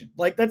evaluation.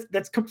 Like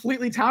that's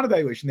completely talent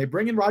evaluation. They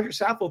bring in Rodger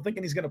Saffold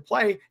thinking he's going to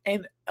play,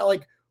 and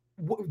like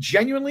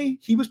genuinely,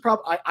 he was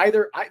probably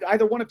either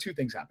one of two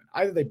things happened.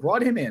 Either they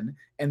brought him in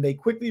and they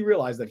quickly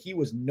realized that he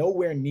was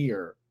nowhere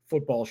near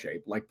football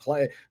shape,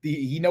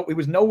 he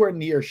was nowhere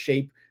near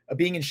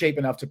being in shape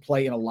enough to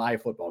play in a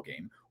live football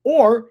game,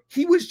 or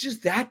he was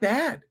just that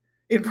bad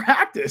in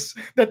practice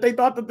that they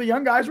thought that the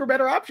young guys were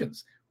better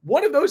options.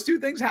 One of those two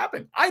things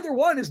happened. Either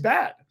one is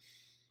bad.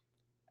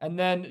 And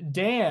then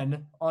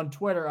Dan on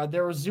Twitter,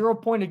 there was 0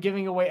 point of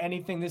giving away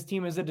anything. This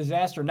team is a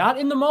disaster. Not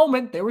in the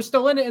moment. They were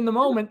still in it in the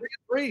moment.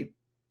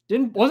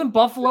 Wasn't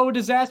Buffalo a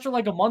disaster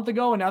like a month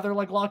ago, and now they're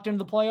like locked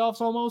into the playoffs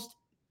almost?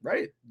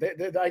 Right.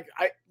 I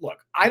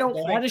don't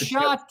think they had a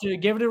shot to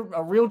give it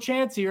a real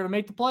chance here to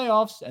make the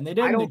playoffs, and they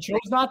didn't. They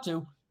chose not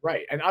to.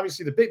 Right. And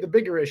obviously the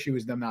bigger issue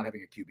is them not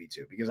having a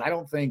QB2, because I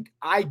don't think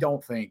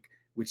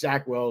with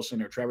Zach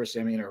Wilson or Trevor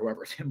Siemian or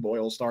whoever, Tim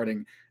Boyle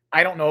starting,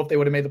 I don't know if they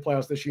would have made the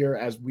playoffs this year.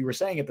 As we were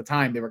saying at the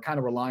time, they were kind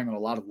of relying on a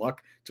lot of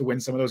luck to win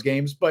some of those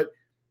games, but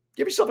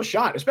give yourself a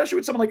shot, especially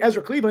with someone like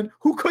Ezra Cleveland,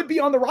 who could be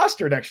on the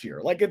roster next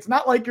year. Like, it's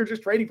not like you're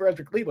just trading for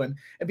Ezra Cleveland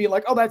and being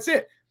like, oh, that's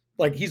it.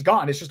 Like, he's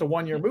gone. It's just a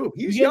one-year move.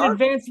 You get an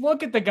advanced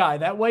look at the guy.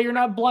 That way you're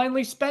not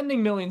blindly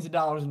spending millions of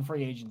dollars in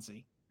free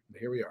agency.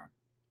 Here we are.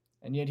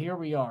 And yet here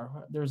we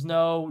are. There's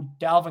no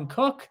Dalvin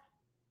Cook.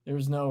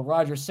 There's no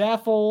Rodger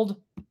Saffold.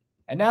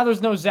 And now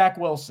there's no Zach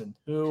Wilson,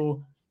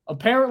 who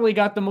apparently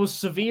got the most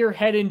severe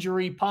head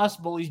injury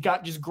possible. He's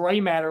got just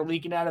gray matter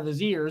leaking out of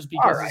his ears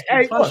because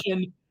his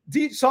concussion.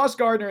 Sauce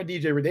Gardner and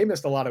DJ Reed, they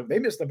missed the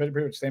pretty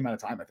much the same amount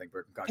of time, I think,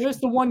 for concussion. They missed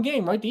the one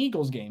game, right? The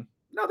Eagles game.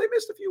 No, they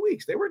missed a few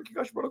weeks. They were in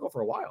concussion protocol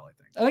for a while, I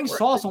think. I think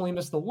Sauce only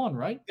missed the one,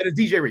 right? And it's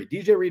DJ Reed.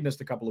 DJ Reed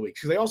missed a couple of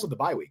weeks because they also had the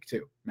bye week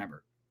too,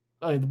 remember?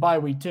 The bye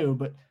week too.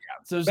 But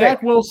so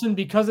Zach Wilson,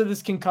 because of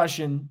this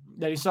concussion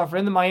that he suffered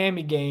in the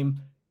Miami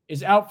game,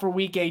 is out for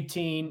week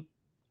 18.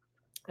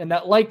 And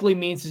that likely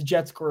means his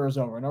Jets career is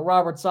over. Now,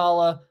 Robert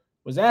Saleh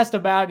was asked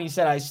about it, and he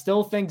said, I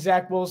still think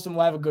Zach Wilson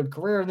will have a good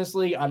career in this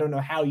league. I don't know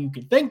how you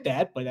could think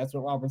that, but that's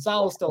what Robert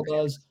Saleh still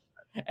does.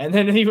 And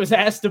then he was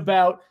asked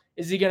about,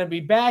 is he going to be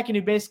back? And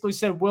he basically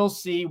said, we'll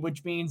see,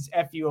 which means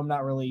F you, I'm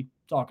not really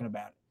talking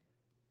about it.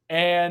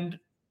 And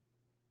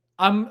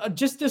I'm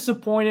just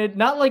disappointed,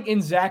 not like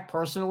in Zach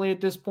personally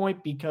at this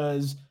point,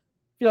 because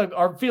I feel like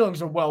our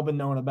feelings are well been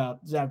known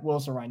about Zach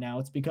Wilson right now.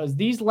 It's because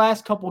these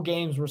last couple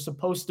games were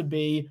supposed to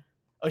be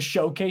a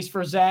showcase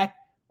for Zach.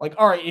 Like,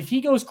 all right, if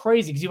he goes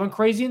crazy, because he went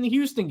crazy in the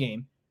Houston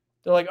game,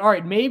 they're like, all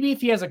right, maybe if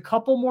he has a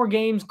couple more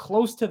games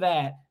close to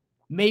that,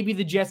 maybe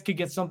the Jets could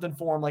get something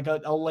for him, like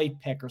a late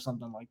pick or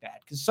something like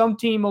that. Because some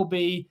team will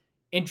be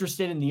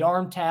interested in the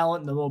arm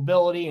talent and the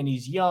mobility, and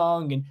he's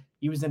young, and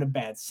he was in a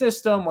bad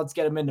system. Let's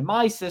get him into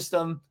my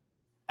system,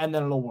 and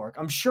then it'll work.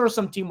 I'm sure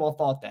some team will have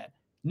thought that.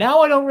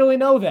 Now I don't really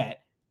know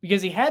that,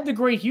 because he had the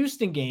great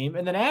Houston game,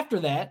 and then after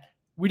that,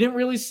 we didn't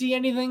really see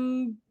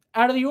anything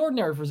out of the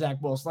ordinary for Zach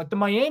Wilson. Like the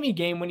Miami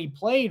game when he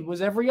played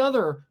was every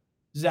other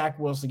Zach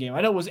Wilson game.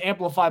 I know it was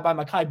amplified by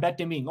Mekhi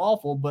Becton being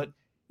awful, but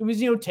it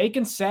was,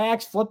 taking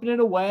sacks, flipping it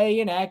away,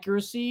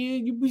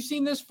 inaccuracy. We've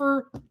seen this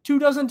for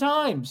 24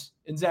 times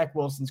in Zach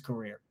Wilson's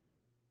career.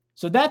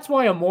 So that's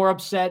why I'm more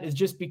upset, is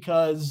just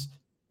because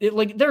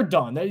they're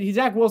done.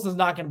 Zach Wilson's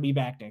not going to be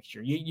back next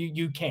year.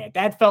 You can't.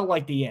 That felt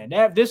like the end.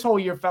 This whole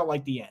year felt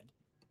like the end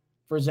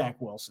for Zach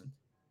Wilson.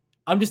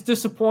 I'm just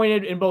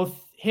disappointed in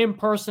both him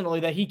personally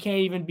that he can't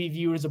even be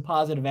viewed as a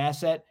positive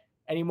asset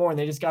anymore, and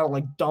they just got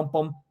to dump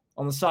him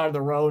on the side of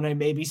the road, and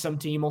maybe some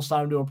team will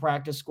sign him to a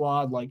practice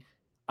squad.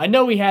 I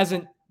know he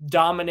hasn't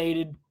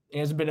dominated, he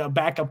hasn't been a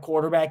backup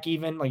quarterback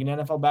even, like an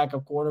NFL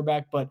backup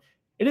quarterback, but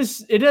it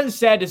is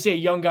sad to see a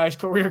young guy's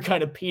career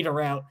kind of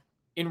peter out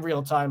in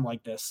real time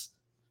like this.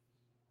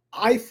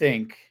 I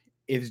think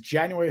it's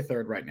January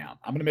 3rd right now.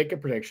 I'm going to make a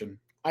prediction.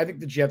 I think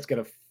the Jets get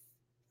a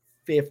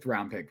 5th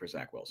round pick for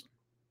Zach Wilson.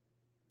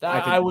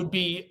 I would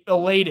be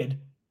elated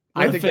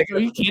I think are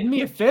you kidding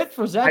me? A fifth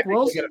for Zach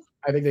Wilson?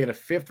 I think they get a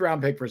 5th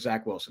round pick for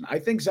Zach Wilson. I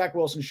think Zach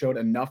Wilson showed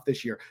enough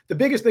this year. The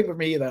biggest thing for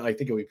me that I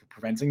think will be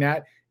preventing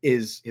that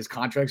is his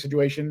contract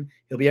situation.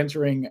 He'll be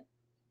entering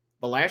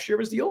the last year of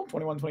his deal,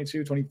 21,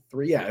 22,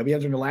 23. Yeah, he'll be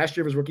entering the last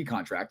year of his rookie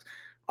contract.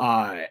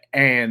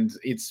 And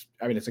it's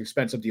an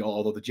expensive deal,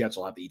 although the Jets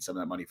will have to eat some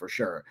of that money for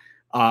sure.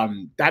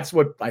 That's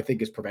what I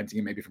think is preventing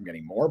him maybe from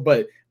getting more.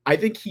 But I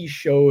think he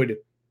showed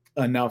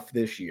enough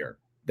this year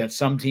that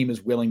some team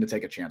is willing to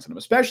take a chance on him,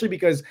 especially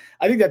because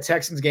I think that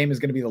Texans game is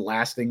going to be the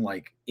lasting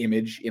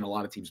image in a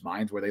lot of teams'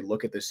 minds where they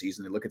look at this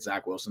season, they look at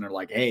Zach Wilson, they're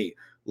like, hey,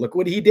 look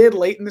what he did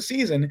late in the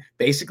season,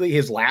 basically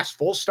his last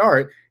full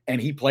start,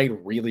 and he played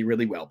really,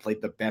 really well,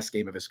 played the best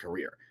game of his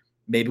career.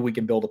 Maybe we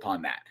can build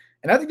upon that.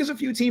 And I think there's a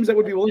few teams that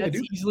would be willing to do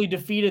that. Easily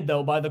defeated,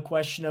 though, by the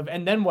question of,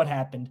 and then what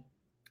happened?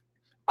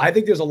 I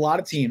think there's a lot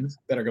of teams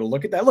that are going to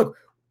look at that. Look,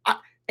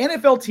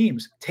 NFL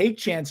teams take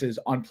chances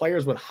on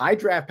players with high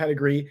draft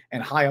pedigree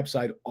and high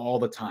upside all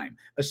the time,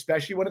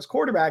 especially when it's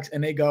quarterbacks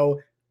and they go,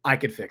 I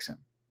could fix him.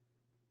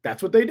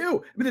 That's what they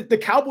do. I mean, the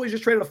Cowboys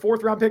just traded a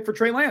 4th round pick for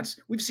Trey Lance.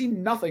 We've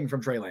seen nothing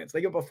from Trey Lance. They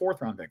give up a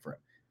 4th round pick for him.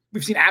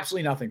 We've seen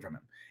absolutely nothing from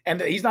him.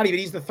 And he's the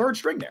 3rd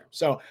string there.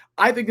 So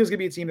I think there's going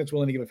to be a team that's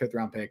willing to give a 5th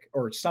round pick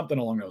or something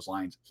along those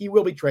lines. He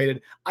will be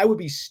traded. I would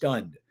be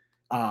stunned.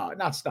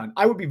 Not stunned.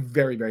 I would be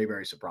very, very,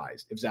 very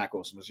surprised if Zach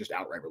Wilson was just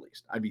outright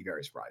released. I'd be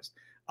very surprised.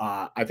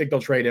 I think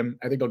they'll trade him.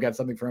 I think they'll get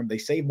something for him. They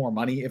save more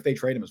money if they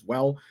trade him as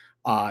well.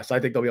 So I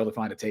think they'll be able to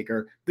find a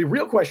taker. The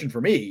real question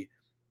for me,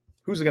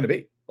 who's it going to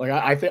be?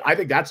 I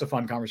think that's a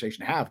fun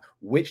conversation to have.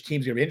 Which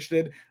team's going to be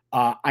interested?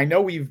 I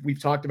know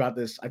we've talked about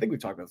this. I think we've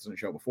talked about this in the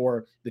show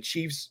before. The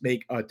Chiefs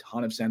make a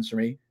ton of sense for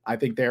me. I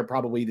think they're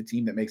probably the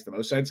team that makes the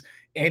most sense.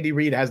 Andy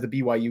Reid has the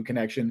BYU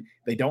connection.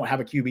 They don't have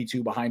a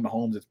QB2 behind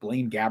Mahomes. It's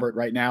Blaine Gabbert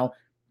right now.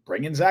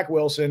 Bring in Zach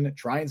Wilson,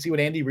 try and see what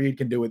Andy Reid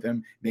can do with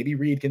him. Maybe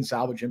Reid can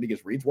salvage him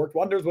because Reid's worked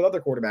wonders with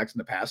other quarterbacks in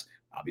the past.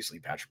 Obviously,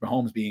 Patrick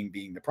Mahomes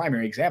being the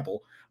primary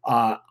example.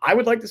 I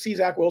would like to see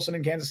Zach Wilson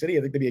in Kansas City.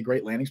 I think that'd be a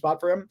great landing spot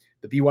for him.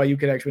 The BYU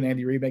connection with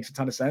Andy Reid makes a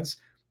ton of sense.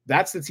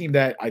 That's the team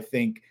that I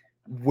think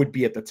would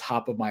be at the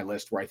top of my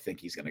list where I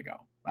think he's going to go.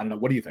 I don't know.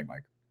 What do you think,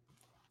 Mike?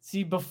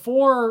 See,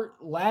 before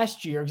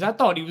last year, because I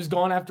thought he was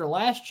gone after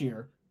last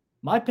year,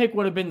 my pick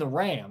would have been the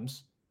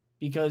Rams.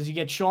 Because you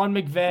get Sean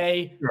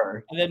McVay,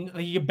 sure, and then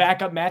you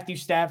back up Matthew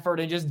Stafford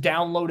and just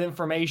download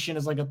information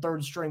as a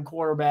 3rd string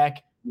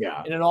quarterback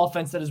in an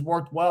offense that has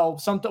worked well.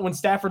 When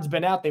Stafford's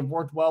been out, they've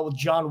worked well with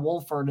John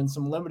Wolford and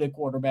some limited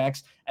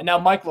quarterbacks. And now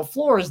Mike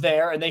LaFleur is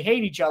there, and they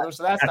hate each other,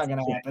 so that's not going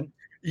to happen.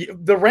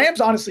 The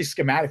Rams, honestly,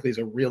 schematically is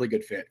a really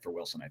good fit for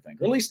Wilson, I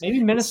think. Or at least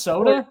maybe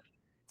Minnesota.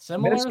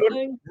 Similar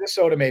thing?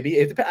 Minnesota, maybe.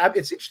 It's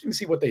interesting to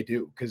see what they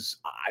do because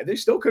they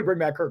still could bring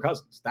back Kirk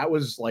Cousins. That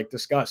was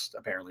discussed,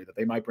 apparently, that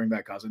they might bring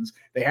back Cousins.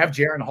 They have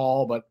Jaron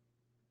Hall, but,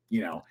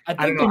 I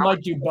think they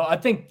might do both. I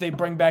think they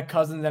bring back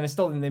Cousins, and I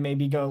still think they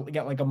maybe get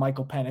a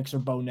Michael Penix or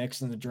Bo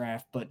Nix in the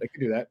draft. But they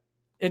could do that.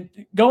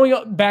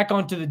 Going back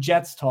onto the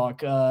Jets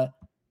talk, I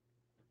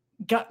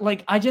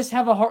just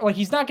have a heart.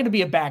 He's not going to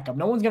be a backup.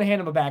 No one's going to hand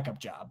him a backup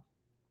job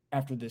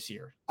after this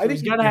year. So I think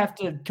he's going to have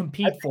to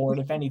compete for it,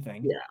 if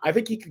anything. Yeah, I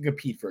think he can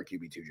compete for a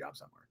QB2 job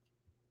somewhere.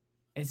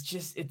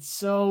 It's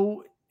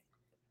so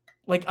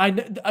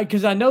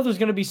because I know there's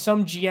going to be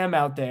some GM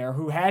out there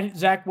who had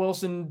Zach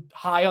Wilson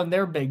high on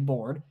their big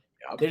board.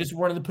 Yep. They just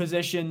weren't in the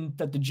position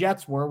that the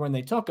Jets were when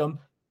they took him.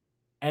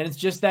 And it's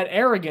just that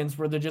arrogance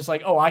where they're just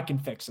like, oh, I can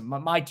fix him.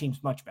 My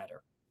team's much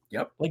better.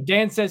 Yep. Like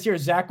Dan says here,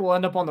 Zach will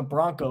end up on the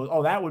Broncos.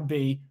 Oh, that would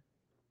be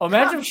 –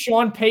 imagine if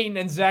Sean Payton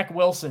and Zach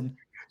Wilson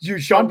 –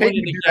 Sean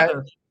Payton would do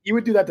that. He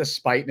would do that to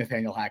spite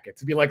Nathaniel Hackett,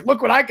 to be like,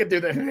 look what I could do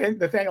that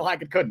Nathaniel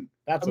Hackett couldn't.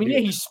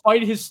 He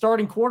spited his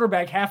starting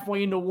quarterback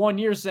halfway into 1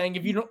 year saying,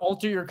 if you don't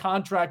alter your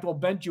contract, we'll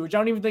bench you, which I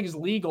don't even think is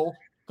legal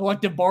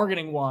collective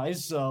bargaining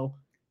wise. So,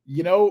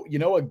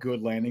 a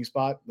good landing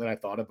spot that I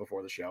thought of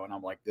before the show. And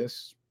I'm like,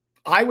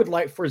 I would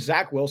like for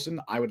Zach Wilson.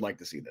 I would like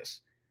to see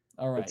this.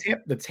 All right.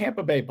 The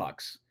Tampa Bay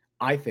Bucks,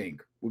 I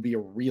think, would be a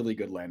really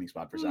good landing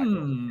spot for Zach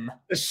Wilson.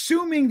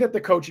 Assuming that the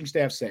coaching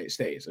staff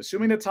stays,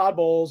 assuming that Todd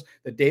Bowles,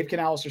 that Dave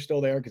Canales are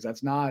still there, because I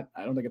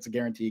don't think it's a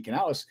guarantee.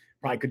 Canales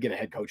probably could get a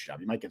head coach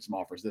job. He might get some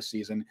offers this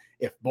season.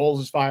 If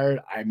Bowles is fired,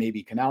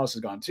 maybe Canales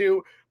is gone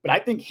too. But I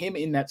think him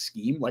in that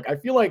scheme, I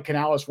feel like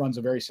Canales runs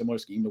a very similar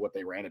scheme to what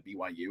they ran at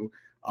BYU.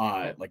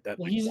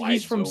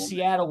 He's from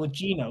Seattle with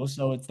Geno,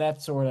 so it's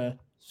that sort of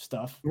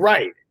stuff.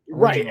 Right.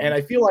 And I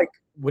feel like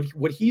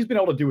what he's been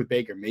able to do with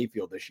Baker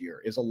Mayfield this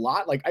year is a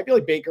lot. I feel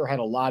like Baker had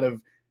a lot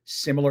of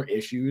similar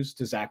issues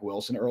to Zach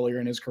Wilson earlier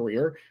in his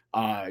career,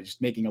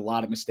 just making a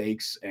lot of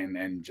mistakes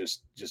and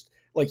just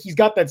he's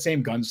got that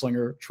same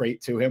gunslinger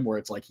trait to him where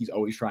it's he's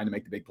always trying to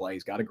make the big play.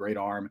 He's got a great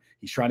arm.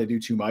 He's trying to do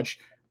too much.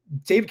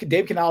 Dave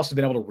Canales has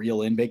been able to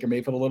reel in Baker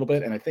Mayfield a little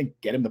bit and I think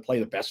get him to play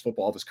the best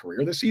football of his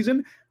career this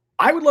season.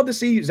 I would love to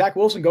see Zach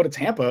Wilson go to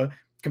Tampa,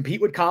 compete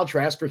with Kyle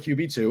Trask for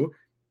QB2,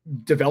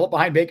 develop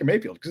behind Baker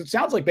Mayfield, because it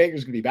sounds like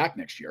Baker's going to be back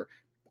next year.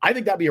 I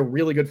think that'd be a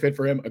really good fit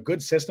for him, a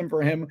good system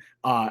for him.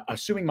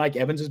 Assuming Mike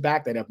Evans is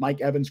back, they'd have Mike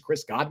Evans,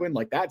 Chris Godwin.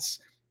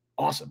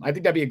 awesome. I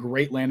think that'd be a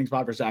great landing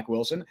spot for Zach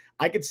Wilson.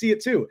 I could see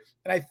it too.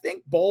 And I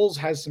think Bowles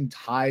has some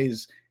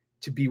ties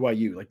to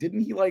BYU. Like,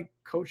 didn't he like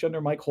coach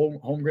under Mike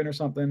Holmgren or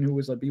something, who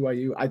was at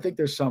BYU? I think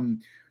there's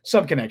some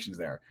connections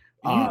there.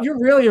 You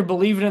really are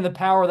believing in the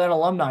power of that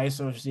alumni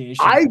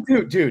association. I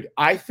do, dude.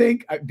 I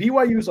think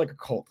BYU is like a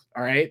cult.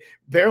 All right,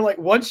 they're like,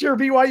 once you're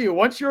BYU,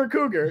 once you're a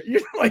Cougar,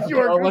 you're like, you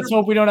are. Well, let's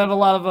hope we don't have a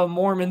lot of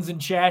Mormons in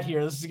chat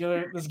here. This is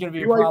gonna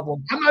be BYU, a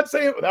problem. I'm not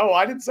saying no.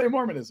 I didn't say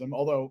Mormonism,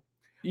 although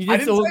you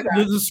did. So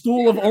the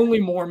school of only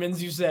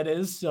Mormons, you said,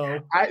 is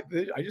so. I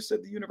just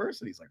said the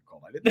university's like a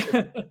cult. I didn't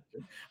say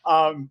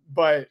that.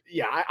 But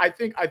yeah, I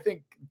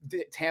think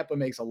Tampa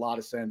makes a lot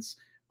of sense.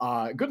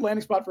 Good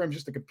landing spot for him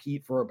just to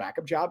compete for a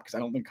backup job, because I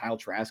don't think Kyle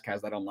Trask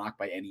has that unlocked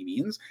by any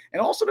means.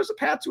 And also there's a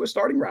path to a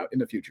starting route in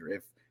the future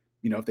if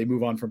they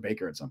move on from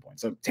Baker at some point.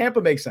 So Tampa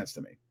makes sense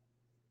to me.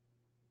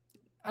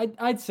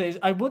 I'd say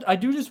I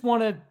do just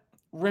want to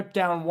rip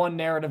down one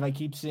narrative I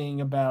keep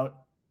seeing about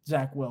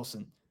Zach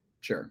Wilson.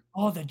 Sure.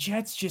 Oh, the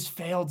Jets just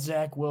failed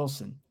Zach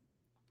Wilson.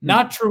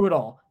 Not true at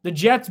all. The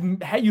Jets,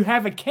 you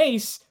have a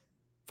case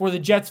for the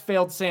Jets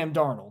failed Sam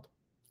Darnold.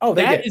 Oh,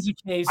 that is a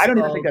case. I don't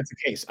even think that's the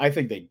case. I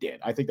think they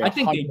did. I think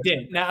they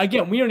did. Now,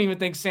 again, we don't even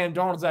think Sam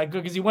Darnold's that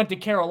good because he went to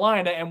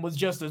Carolina and was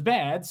just as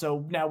bad.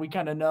 So now we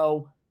kind of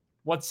know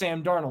what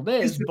Sam Darnold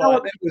is. His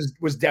development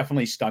was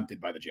definitely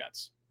stunted by the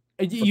Jets.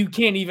 You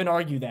can't even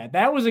argue that.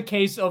 That was a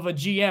case of a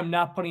GM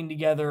not putting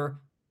together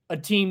a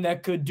team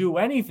that could do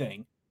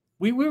anything.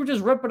 We were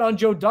just ripping on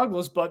Joe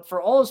Douglas, but for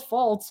all his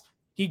faults,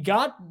 he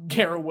got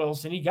Garrett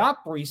Wilson. He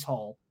got Breece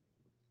Hall.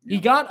 He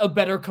got a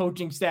better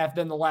coaching staff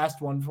than the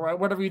last one. For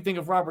whatever you think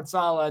of Robert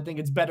Saleh, I think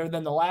it's better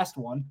than the last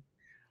one.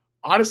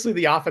 Honestly,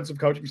 the offensive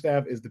coaching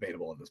staff is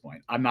debatable at this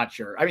point. I'm not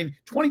sure. I mean,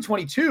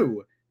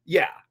 2022,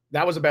 yeah,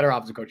 that was a better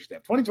offensive coaching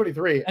staff.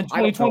 2023 and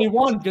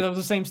 2021, because it was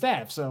the same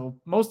staff. So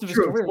most of his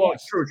career,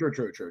 yes. True.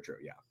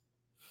 Yeah.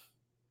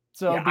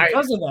 So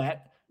because of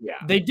that,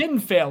 they didn't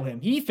fail him.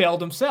 He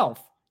failed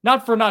himself,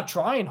 not for not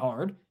trying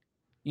hard.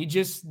 It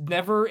just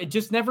never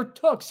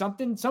took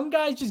something. Some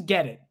guys just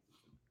get it.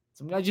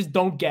 Some guys just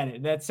don't get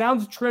it. That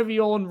sounds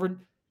trivial and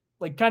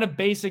like kind of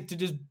basic to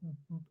just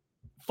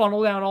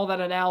funnel down all that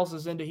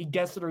analysis into he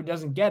gets it or he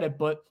doesn't get it,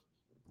 but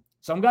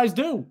some guys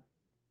do.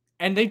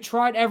 And they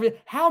tried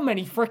how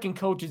many freaking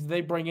coaches did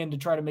they bring in to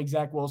try to make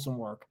Zach Wilson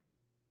work?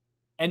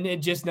 And it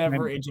just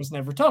never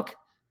took.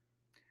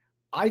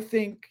 I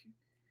think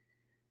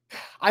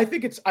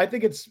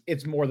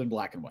it's more than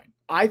black and white.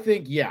 I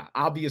think,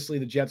 obviously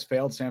the Jets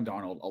failed Sam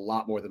Darnold a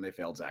lot more than they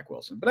failed Zach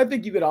Wilson. But I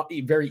think you could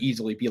very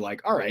easily be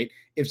like, all right,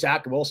 if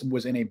Zach Wilson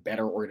was in a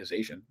better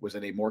organization, was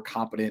in a more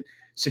competent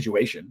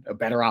situation, a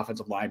better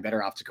offensive line,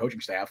 better offensive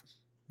coaching staff,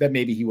 that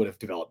maybe he would have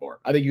developed more.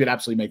 I think you could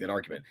absolutely make that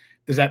argument.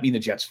 Does that mean the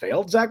Jets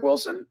failed Zach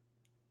Wilson?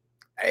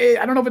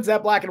 I don't know if it's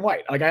that black and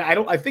white. Like,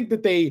 I think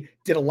that they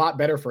did a lot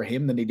better for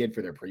him than they did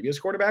for their previous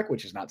quarterback,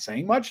 which is not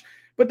saying much,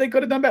 but they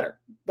could have done better.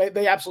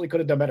 They absolutely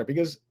could have done better,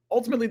 because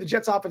ultimately the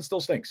Jets offense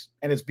still stinks,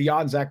 and it's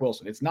beyond Zach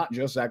Wilson. It's not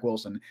just Zach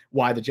Wilson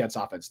why the Jets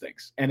offense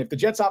stinks. And if the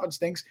Jets offense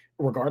stinks,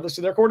 regardless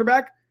of their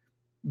quarterback,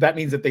 that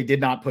means that they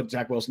did not put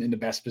Zach Wilson in the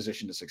best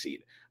position to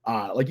succeed.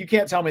 Like, you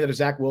can't tell me that if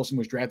Zach Wilson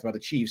was drafted by the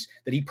Chiefs,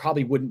 that he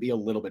probably wouldn't be a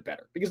little bit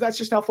better, because that's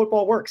just how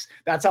football works.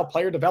 That's how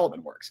player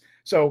development works.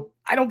 So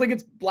I don't think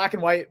it's black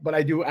and white, but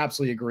I do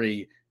absolutely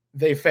agree.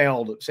 They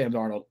failed Sam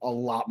Darnold a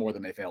lot more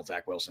than they failed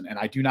Zach Wilson. And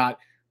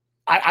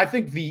I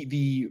think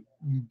the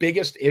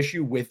biggest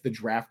issue with the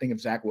drafting of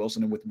Zach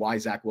Wilson and with why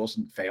Zach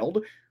Wilson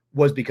failed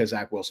was because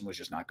Zach Wilson was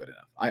just not good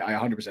enough. I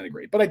 100%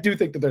 agree. But I do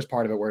think that there's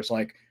part of it where it's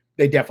like,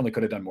 they definitely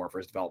could have done more for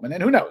his development.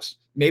 And who knows,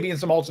 maybe in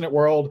some alternate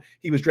world,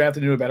 he was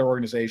drafted into a better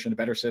organization, a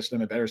better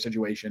system, a better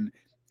situation,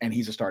 and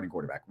he's a starting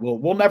quarterback.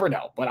 We'll never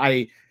know. But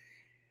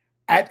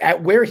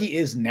at where he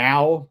is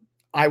now,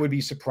 I would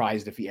be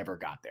surprised if he ever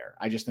got there.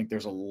 I just think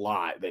there's a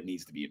lot that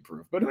needs to be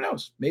improved. But who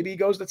knows? Maybe he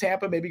goes to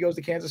Tampa. Maybe he goes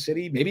to Kansas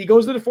City. Maybe he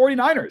goes to the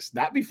 49ers.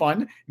 That'd be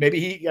fun.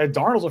 Maybe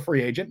Darnold's a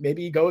free agent.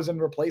 Maybe he goes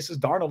and replaces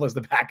Darnold as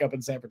the backup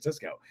in San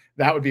Francisco.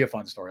 That would be a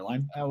fun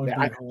storyline.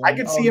 I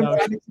could see him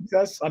having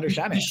success under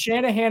Shanahan. The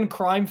Shanahan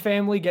crime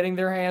family getting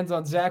their hands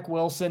on Zach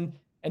Wilson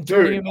and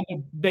turning him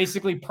into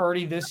basically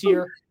Purdy this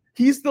year.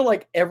 He's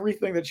the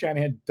everything that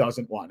Shanahan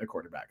doesn't want in a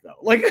quarterback, though.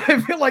 Like, I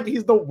feel like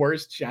he's the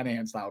worst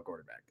Shanahan style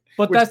quarterback.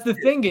 But that's the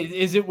thing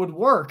is it would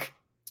work.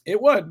 It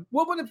would.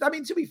 Well, but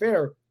to be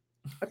fair,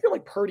 I feel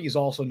like Purdy's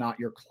also not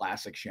your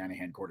classic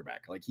Shanahan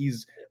quarterback. Like,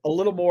 he's a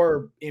little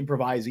more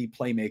improvisey,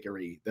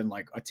 playmakery than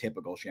like a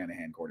typical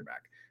Shanahan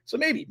quarterback. So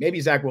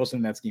maybe Zach Wilson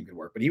in that scheme could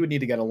work, but he would need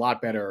to get a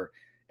lot better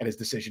at his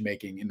decision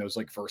making in those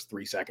first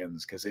 3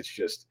 seconds, because it's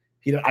just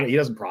he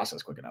doesn't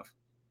process quick enough.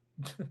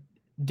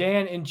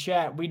 Dan in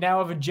chat, we now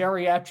have a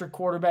geriatric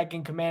quarterback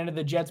in command of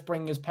the Jets,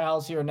 bringing his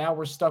pals here. Now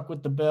we're stuck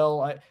with the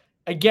bill.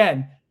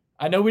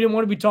 I know we didn't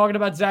want to be talking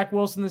about Zach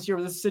Wilson this year,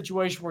 but this is a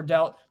situation we're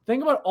dealt.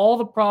 Think about all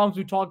the problems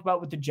we talked about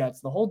with the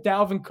Jets, the whole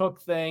Dalvin Cook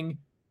thing,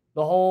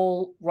 the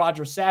whole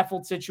Rodger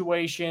Saffold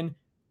situation,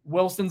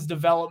 Wilson's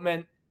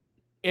development.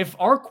 If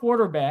our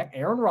quarterback,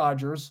 Aaron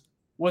Rodgers,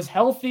 was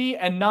healthy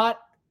and not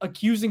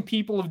accusing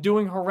people of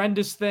doing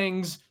horrendous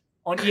things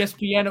on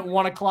ESPN at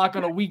 1:00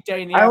 on a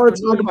weekday in the I don't want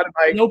to afternoon. talk about it,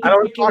 Mike. No I don't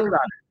want to talk particular-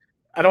 about it.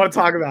 I don't want to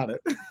talk about it.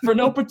 For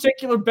no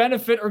particular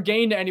benefit or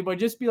gain to anybody.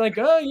 Just be like,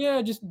 oh,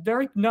 yeah, just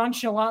very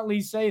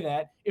nonchalantly say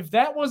that. If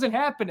that wasn't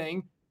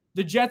happening,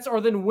 the Jets are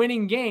then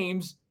winning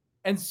games,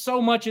 and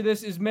so much of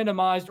this is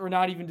minimized or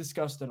not even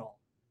discussed at all.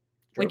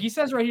 True. Like he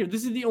says right here,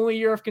 this is the only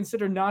year I've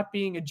considered not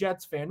being a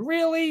Jets fan.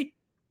 Really?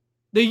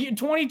 The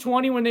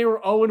 2020 when they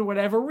were 0 and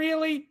whatever?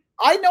 Really?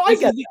 I know.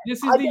 This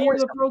is the year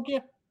that broke you?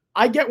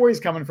 I get where he's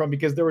coming from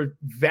because there were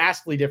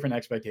vastly different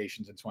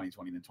expectations in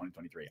 2020 than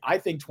 2023. I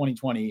think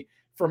 2020,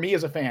 for me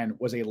as a fan,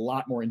 was a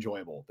lot more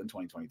enjoyable than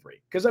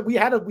 2023 because we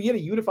had a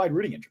unified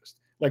rooting interest.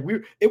 Like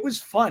it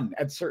was fun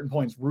at certain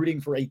points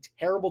rooting for a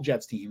terrible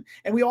Jets team,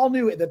 and we all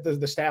knew that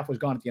the staff was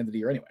gone at the end of the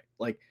year anyway.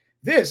 Like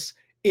this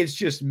is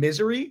just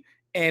misery,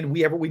 and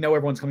we know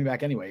everyone's coming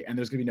back anyway, and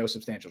there's going to be no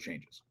substantial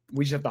changes.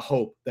 We just have to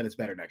hope that it's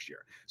better next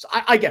year. So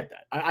I get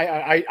that.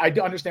 I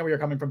understand where you're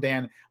coming from,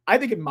 Dan. I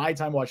think in my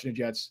time watching the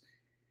Jets,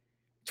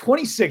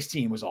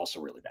 2016 was also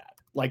really bad.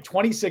 Like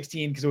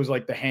 2016, because it was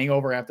like the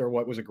hangover after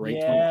what was a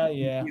great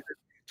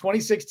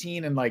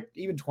 2016 and like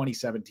even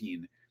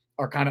 2017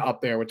 are kind of up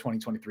there with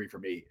 2023 for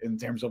me in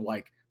terms of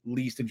like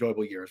least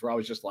enjoyable years where I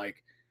was just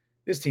like,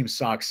 this team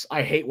sucks.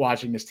 I hate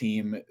watching this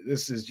team.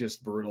 This is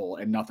just brutal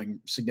and nothing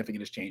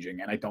significant is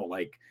changing. And I don't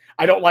like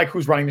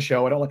who's running the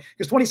show. I don't like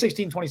because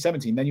 2016,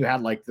 2017, then you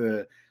had like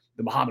the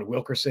Muhammad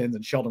Wilkersons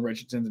and Sheldon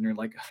Richardsons, and you're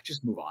like,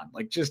 just move on.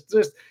 Like just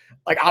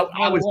like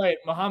I was right.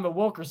 Muhammad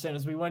Wilkerson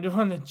as we went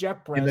on the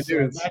jet press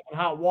back in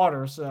hot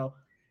water. So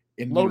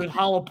loaded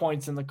hollow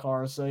points in the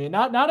car. So yeah,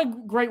 not a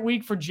great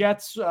week for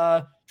Jets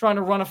trying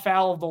to run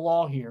afoul of the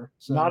law here.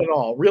 So. Not at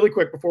all. Really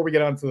quick before we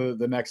get on to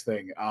the next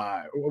thing,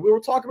 we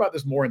will talk about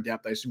this more in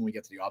depth, I assume, when we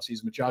get to the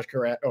offseason. But Josh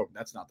Carrett, oh,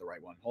 that's not the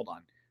right one. Hold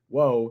on.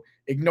 Whoa,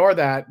 ignore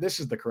that. This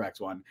is the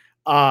correct one.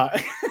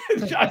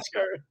 Josh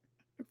Carrett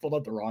pulled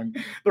up the wrong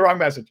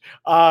message.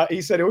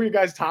 He said, who are your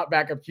guys' top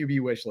backup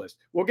QB wish list?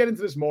 We'll get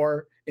into this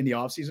more in the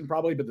offseason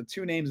probably, but the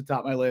two names at the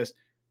top of my list,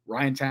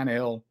 Ryan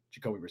Tannehill,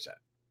 Jacoby Brissett.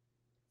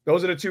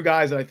 Those are the two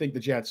guys that I think the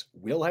Jets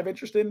will have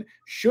interest in,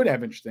 should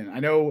have interest in. I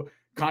know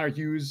Connor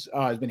Hughes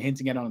has been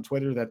hinting it on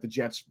Twitter that the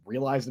Jets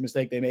realized the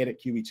mistake they made at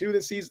QB2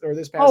 this season or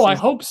this past season. I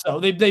hope so.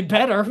 They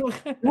better.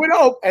 Would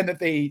hope, and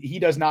that he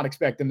does not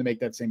expect them to make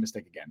that same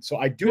mistake again. So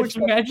I do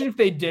expect. Imagine if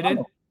they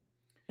didn't.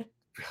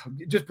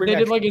 Just bring they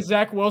did like a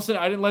Zach Wilson.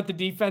 I didn't let the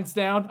defense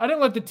down. I didn't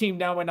let the team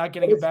down by not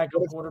getting a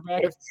backup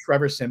quarterback. What if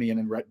Trevor Siemian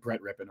and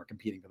Brett Rippon are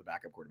competing for the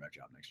backup quarterback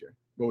job next year?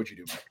 What would you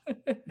do,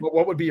 Mike?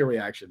 What would be your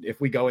reaction if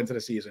we go into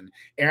the season?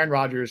 Aaron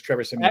Rodgers,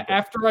 Trevor Siemian.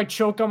 After I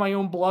choke on my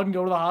own blood and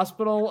go to the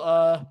hospital,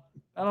 I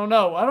don't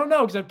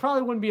know because I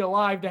probably wouldn't be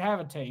alive to have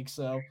a take.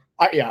 So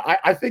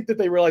I think that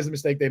they realize the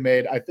mistake they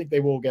made. I think they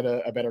will get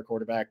a better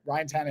quarterback.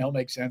 Ryan Tannehill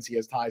makes sense. He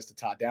has ties to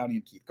Todd Downey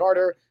and Keith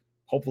Carter.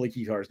 Hopefully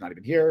Keith Carter's not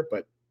even here,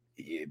 but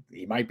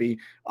he might be.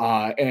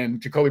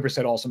 And Jacoby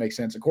Brissett also makes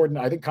sense.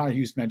 I think Connor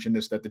Hughes mentioned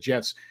this, that the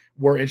Jets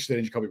were interested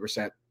in Jacoby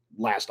Brissett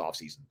last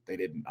offseason. They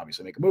didn't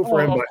obviously make a move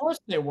for him. Of course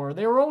they were.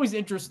 They were always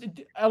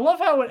interested. I love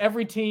how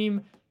every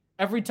time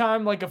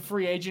like a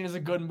free agent is a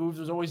good move,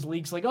 there's always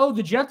leaks like, oh,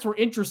 the Jets were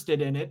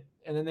interested in it.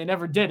 And then they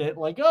never did it.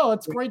 Like, oh,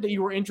 it's great that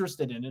you were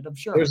interested in it. I'm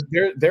sure.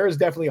 There is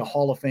definitely a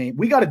Hall of Fame.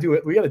 We got to do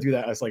it. We got to do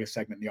that as like a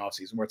segment in the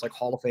offseason where it's like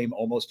Hall of Fame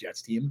almost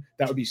Jets team.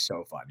 That would be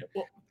so fun.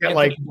 Well,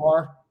 like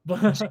Barr.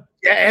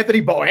 Anthony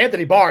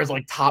Barr is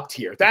like top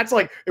tier. That's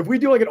like if we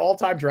do like an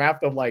all-time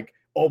draft of like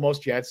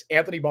almost Jets,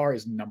 Anthony Barr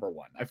is number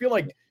one. I feel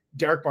like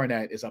Derek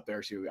Barnett is up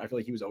there too. I feel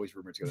like he was always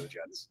rumored to go to the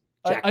Jets.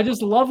 I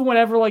just love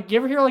whenever, like, you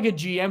ever hear like a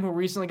GM who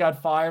recently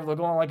got fired, like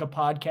on like a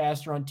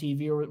podcast or on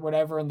TV or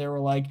whatever, and they were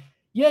like,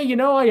 yeah,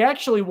 I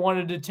actually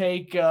wanted to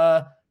take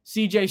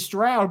CJ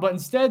Stroud, but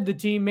instead the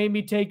team made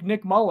me take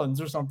Nick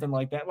Mullins or something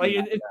like that. Like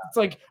it's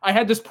like I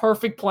had this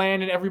perfect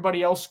plan and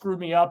everybody else screwed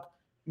me up.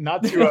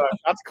 Not to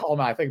call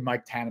him out. I think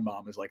Mike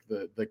Tannenbaum is like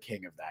the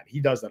king of that. He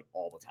does that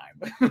all the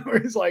time. Where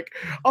he's like,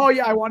 oh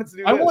yeah, I wanted to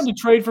do this. I wanted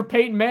to trade for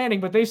Peyton Manning,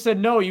 but they said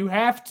no, you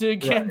have to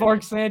get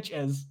Mark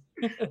Sanchez.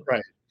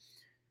 Right.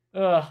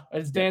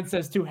 As Dan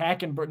says to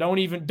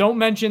Hackenberg, don't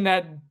mention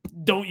that.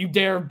 Don't you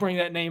dare bring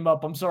that name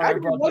up. I'm sorry I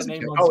brought that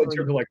name up. In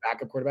terms of like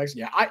backup quarterbacks.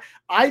 Yeah,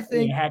 I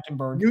think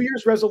Hackenberg. New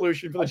Year's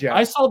resolution for the Jets.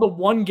 I saw the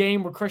one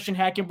game where Christian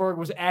Hackenberg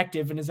was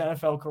active in his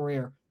NFL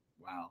career.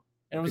 Wow.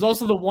 And it was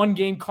also the one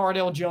game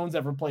Cardale Jones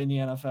ever played in the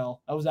NFL.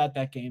 I was at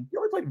that game. You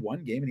only played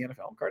one game in the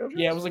NFL, Cardale Jones?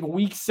 Yeah, it was like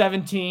week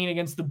 17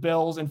 against the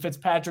Bills, and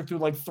Fitzpatrick threw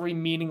like 3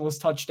 meaningless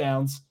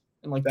touchdowns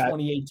in like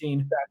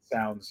 2018. That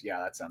sounds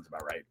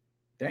about right.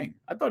 Dang,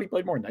 I thought he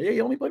played more than that. Yeah, he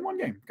only played one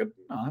game. Good.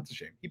 No, that's a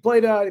shame. He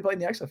played in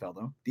the XFL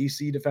though.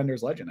 DC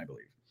Defenders legend, I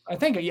believe. I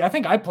think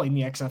I played in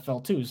the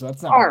XFL too, so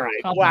that's not all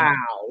right.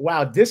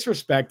 Wow,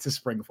 disrespect to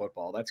spring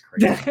football. That's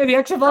crazy. The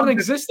XFL doesn't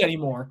exist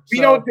anymore. We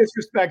don't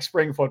disrespect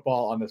spring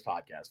football on this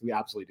podcast. We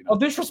absolutely do not. I'll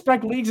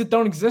disrespect leagues that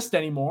don't exist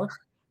anymore.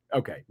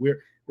 Okay,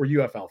 we're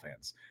UFL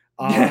fans.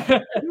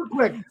 Real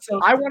quick,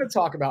 I want to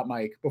talk about,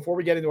 Mike, before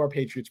we get into our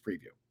Patriots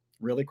preview.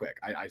 Really quick.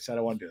 I said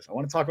I want to do this. I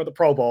want to talk about the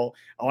Pro Bowl.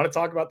 I want to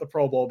talk about the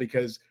Pro Bowl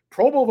because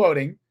Pro Bowl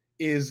voting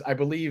is, I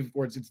believe,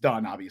 or it's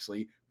done,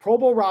 obviously. Pro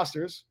Bowl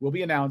rosters will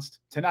be announced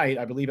tonight,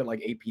 I believe, at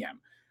like 8 p.m.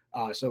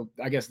 So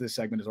I guess this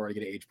segment is already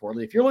going to age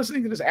poorly. If you're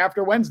listening to this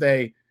after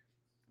Wednesday,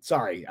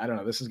 sorry, I don't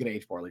know. This is going to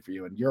age poorly for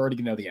you, and you're already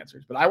going to know the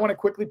answers. But I want to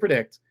quickly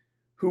predict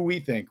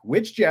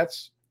which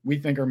Jets we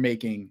think are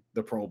making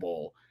the Pro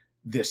Bowl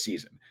this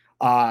season.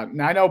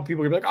 Now, I know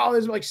people are going to be like, oh,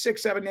 there's like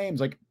 6-7 names.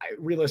 Like,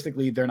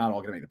 realistically, they're not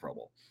all going to make the Pro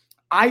Bowl.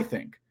 I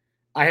think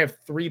I have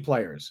 3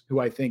 players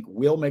who I think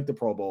will make the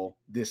Pro Bowl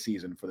this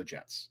season for the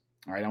Jets.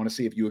 All right, I want to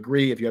see if you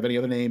agree, if you have any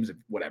other names,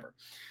 whatever.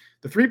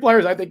 The 3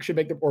 players I think should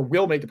make or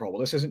will make the Pro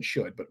Bowl. This isn't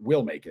should, but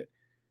will make it.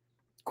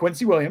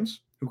 Quincy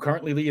Williams, who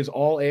currently leads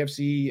all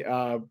AFC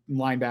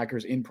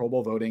linebackers in Pro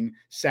Bowl voting.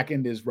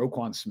 Second is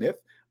Roquan Smith.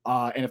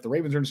 And if the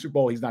Ravens are in the Super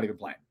Bowl, he's not even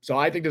playing. So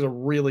I think there's a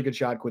really good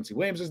shot Quincy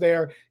Williams is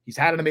there. He's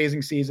had an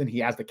amazing season. He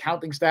has the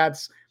counting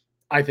stats.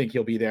 I think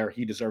he'll be there.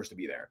 He deserves to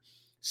be there.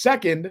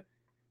 Second,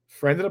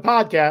 friend of the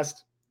podcast,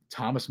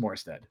 Thomas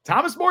Morstead.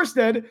 Thomas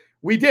Morstead,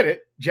 we did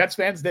it. Jets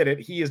fans did it.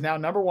 He is now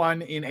number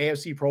 1 in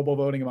AFC Pro Bowl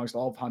voting amongst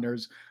all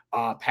punters,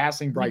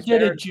 passing Bryce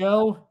Barron. We did it,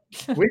 Joe.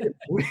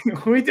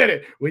 we did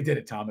it. We did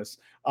it, Thomas.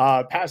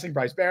 Passing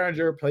Bryce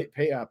Barringer,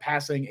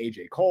 passing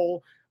AJ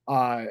Cole.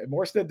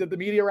 Morstead did the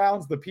media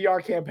rounds. The PR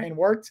campaign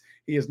worked.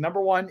 He is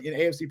number 1 in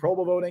AFC Pro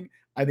Bowl voting.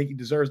 I think he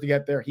deserves to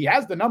get there. He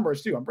has the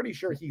numbers too. I'm pretty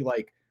sure he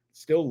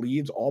still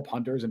leads all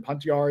punters and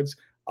punt yards.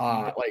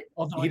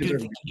 Although I do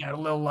think he got a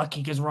little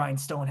lucky because Ryan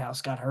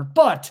Stonehouse got hurt,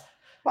 but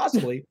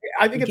possibly.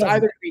 I think it's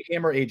either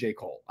him or AJ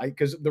Cole.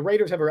 Because the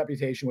Raiders have a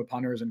reputation with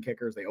punters and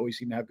kickers. They always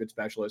seem to have good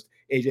specialists.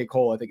 AJ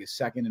Cole, I think, is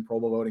second in Pro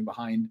Bowl voting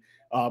behind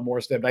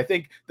Morstead. But I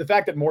think the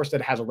fact that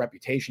Morstead has a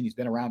reputation, he's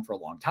been around for a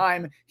long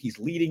time. He's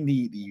leading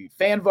the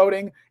fan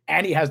voting,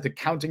 and he has the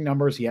counting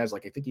numbers. He has I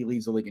think he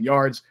leads the league in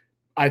yards.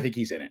 I think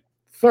he's in it.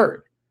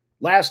 Third,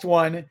 last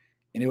one,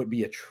 and it would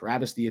be a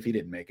travesty if he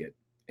didn't make it.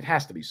 It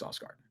has to be Sauce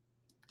Gardner.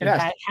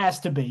 It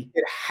has to be.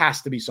 It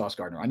has to be Sauce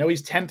Gardner. I know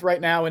he's 10th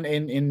right now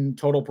in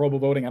total Pro Bowl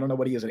voting. I don't know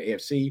what he is at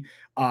AFC.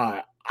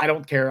 I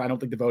don't care. I don't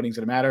think the voting's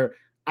going to matter.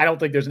 I don't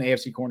think there's an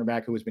AFC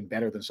cornerback who has been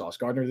better than Sauce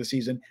Gardner this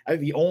season. I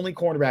think the only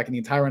cornerback in the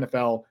entire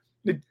NFL,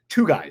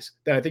 2 guys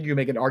that I think you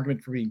make an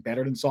argument for being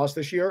better than Sauce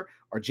this year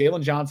are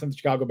Jalen Johnson of the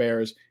Chicago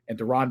Bears and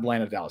Deron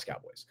Bland of the Dallas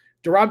Cowboys.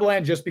 Deron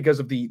Bland, just because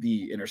of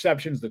the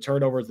interceptions, the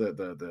turnovers,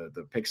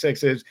 the pick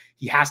sixes,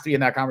 he has to be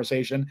in that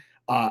conversation.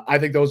 I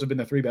think those have been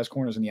the 3 best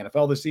corners in the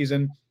NFL this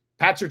season.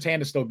 Pat Surtain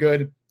is still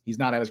good. He's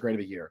not had as great of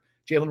a year.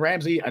 Jalen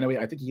Ramsey,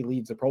 I think he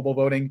leads the Pro Bowl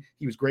voting.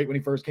 He was great when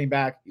he first came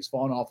back. He's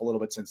fallen off a little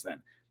bit since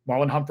then.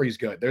 Marlon Humphrey's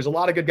good. There's a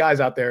lot of good guys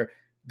out there.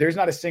 There's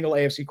not a single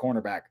AFC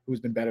cornerback who's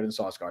been better than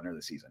Sauce Gardner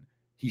this season.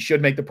 He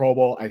should make the Pro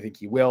Bowl. I think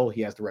he will.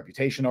 He has the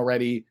reputation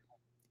already.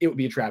 It would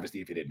be a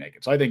travesty if he didn't make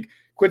it. So I think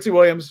Quincy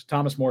Williams,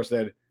 Thomas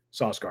Morstead,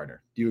 Sauce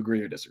Gardner. Do you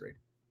agree or disagree?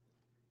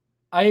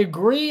 I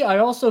agree. I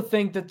also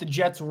think that the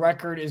Jets'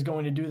 record is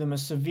going to do them a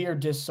severe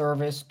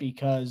disservice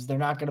because they're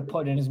not going to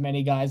put in as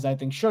many guys I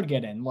think should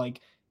get in.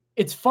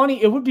 It's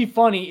funny. It would be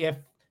funny if,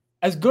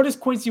 as good as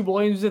Quincy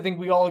Williams, I think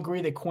we all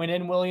agree that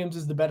Quinnen Williams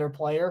is the better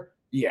player.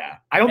 Yeah.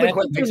 I think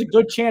there's a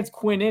good chance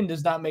Quinnen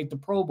does not make the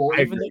Pro Bowl,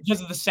 even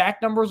because of the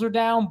sack numbers are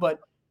down.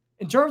 But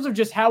in terms of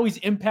just how he's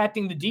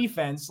impacting the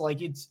defense,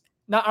 it's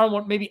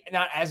not, maybe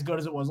not as good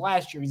as it was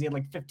last year. He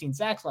had 15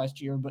 sacks last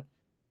year, but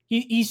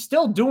he's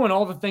still doing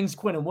all the things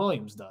Quinnen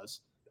Williams does.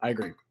 I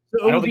agree.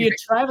 So it would be a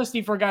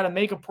travesty for a guy to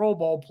make a Pro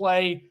Bowl,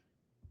 play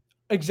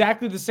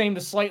exactly the same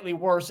to slightly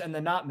worse, and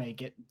then not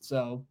make it.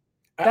 So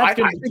that's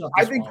going to be tough.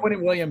 I think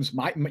Quinnen Williams,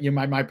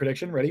 my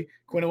prediction, ready?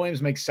 Quinnen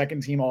Williams makes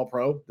second team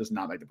All-Pro, does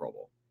not make the Pro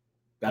Bowl.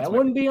 That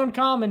wouldn't be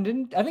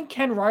uncommon. I think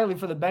Ken Riley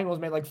for the Bengals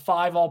made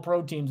 5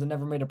 All-Pro teams and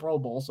never made a Pro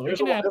Bowl. So there's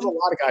a lot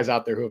of guys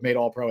out there who have made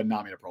All-Pro and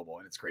not made a Pro Bowl,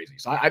 and it's crazy.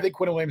 So I think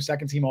Quinnen Williams,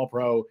 second team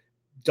All-Pro,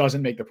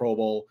 doesn't make the Pro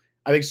Bowl.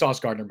 I think Sauce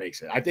Gardner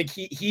makes it. I think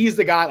he's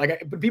the guy.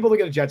 When people look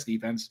at a Jets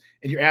defense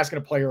and you're asking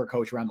a player or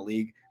coach around the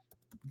league,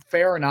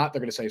 fair or not, they're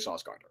going to say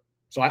Sauce Gardner.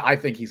 So I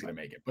think he's going to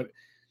make it. But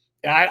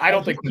I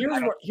don't think.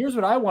 Here's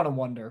what I want to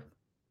wonder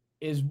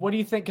is, what do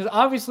you think? Because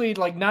obviously,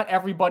 not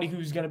everybody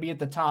who's going to be at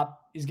the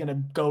top is going to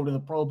go to the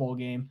Pro Bowl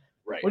game.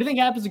 Right. What do you think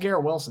happens to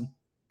Garrett Wilson?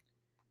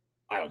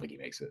 I don't think he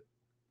makes it.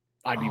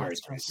 I'd be very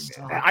surprised.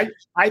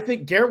 I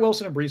think Garrett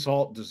Wilson and Breece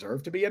Hall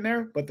deserve to be in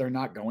there, but they're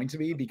not going to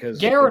be because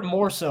Garrett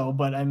more so.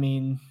 But I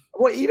mean,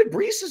 well, even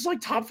Breece is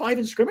top 5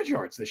 in scrimmage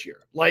yards this year.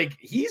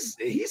 He's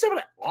having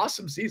an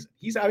awesome season.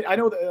 I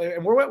know that,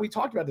 and we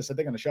talked about this I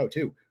think on the show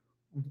too.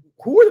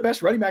 Who are the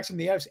best running backs in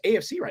the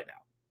AFC right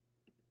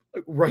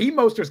now? Raheem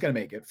Mostert's going to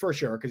make it for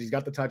sure because he's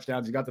got the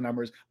touchdowns, he's got the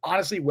numbers.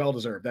 Honestly, well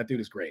deserved. That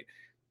dude is great.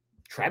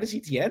 Travis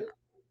Etienne.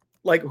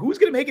 Who's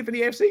going to make it for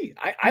the AFC?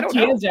 I don't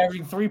know. Etienne's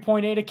averaging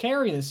 3.8 a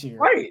carry this year.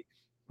 Right.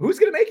 Who's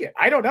going to make it?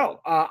 I don't know.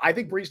 I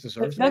think Breece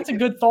deserves it. That's a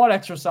good thought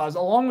exercise,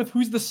 along with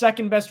who's the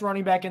second best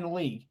running back in the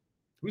league.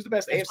 Who's the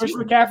best AFC? Chris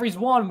McCaffrey's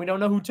 1. We don't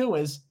know who 2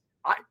 is.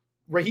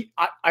 Raheem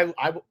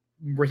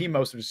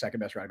Mostert is second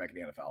best running back in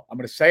the NFL. I'm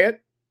going to say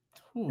it,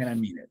 and I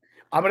mean it.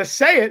 I'm going to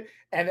say it,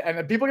 and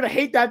people are going to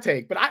hate that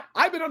take. But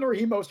I've been on the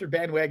Raheem Mostert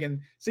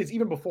bandwagon since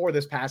even before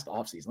this past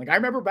offseason. I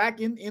remember back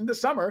in the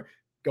summer,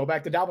 go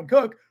back to Dalvin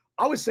Cook.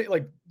 I would say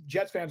like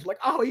Jets fans are like,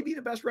 oh, he'd be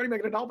the best running back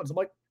in the Dolphins. I'm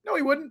like, no,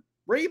 he wouldn't.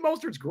 Raheem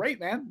Mostert's great,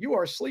 man. You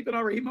are sleeping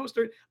on Raheem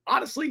Mostert.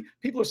 Honestly,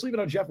 people are sleeping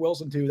on Jeff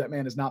Wilson too. That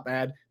man is not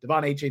bad.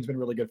 Devon Achane's been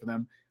really good for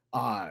them.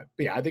 But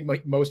yeah, I think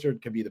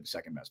Mostert could be the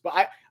second best.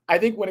 But I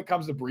think when it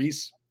comes to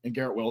Breece and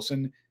Garrett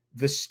Wilson,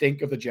 the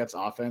stink of the Jets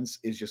offense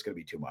is just going to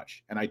be too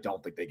much. And I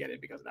don't think they get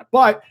it because of that.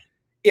 But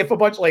if a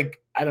bunch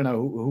like, I don't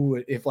know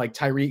who if like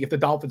Tyreek, if the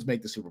Dolphins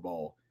make the Super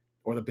Bowl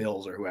or the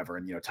Bills or whoever,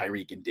 and,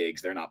 Tyreek and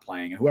Diggs, they're not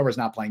playing, and whoever's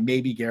not playing,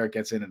 maybe Garrett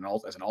gets in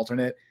as an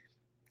alternate.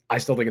 I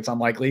still think it's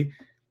unlikely.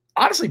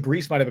 Honestly,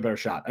 Breece might have a better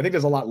shot. I think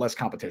there's a lot less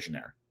competition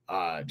there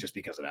just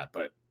because of that.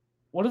 But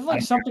what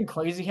if something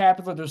crazy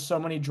happens? Like there's so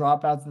many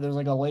dropouts that there's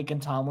like a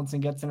Laken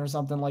Tomlinson gets in or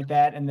something like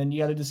that. And then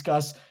you got to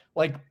discuss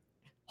like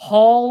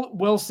Hall,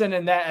 Wilson,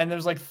 and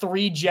there's like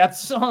 3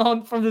 Jets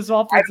on from this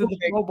offense in the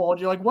Pro Bowl.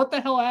 And you're like, what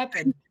the hell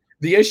happened?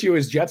 The issue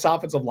is Jets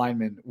offensitive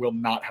linemen will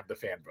not have the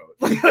fan vote.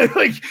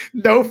 like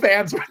no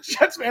fans,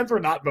 Jets fans were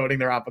not voting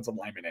their offensive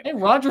linemen in. Hey,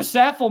 Rodger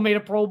Saffold made a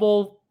Pro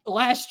Bowl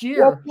last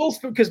year. Well,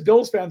 because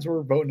Bills fans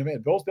were voting him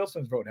in. Bills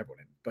fans voting everyone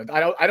in. But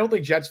I don't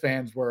think Jets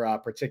fans were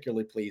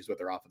particularly pleased with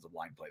their offensive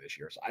line play this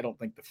year. So I don't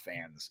think the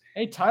fans.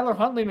 Hey, Tyler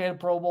Huntley made a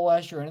Pro Bowl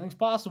last year. Anything's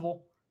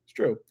possible. It's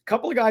true. A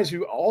couple of guys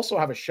who also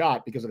have a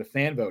shot because of the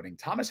fan voting.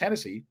 Thomas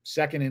Hennessy,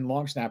 second in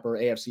long snapper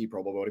AFC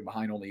Pro Bowl voting,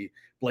 behind only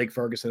Blake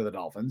Ferguson of the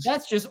Dolphins.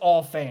 That's just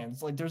all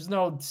fans. Like there's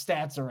no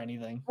stats or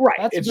anything. Right.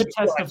 That's a good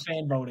test of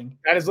fan voting.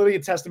 That is literally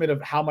a testament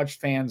of how much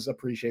fans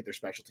appreciate their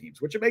special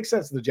teams, which it makes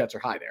sense that the Jets are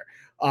high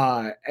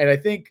there. And I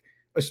think,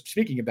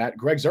 speaking of that,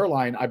 Greg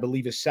Zuerlein, I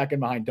believe, is second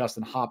behind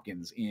Dustin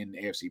Hopkins in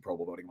AFC Pro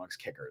Bowl voting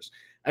amongst kickers.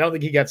 I don't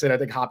think he gets it. I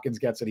think Hopkins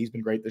gets it. He's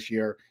been great this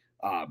year.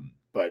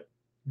 But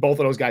both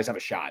of those guys have a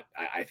shot,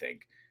 I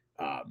think.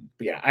 But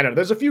yeah, I don't know.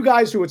 There's a few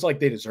guys who it's like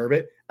they deserve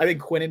it. I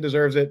think Quinnen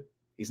deserves it.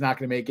 He's not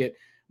going to make it.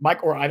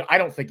 I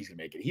don't think he's going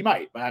to make it. He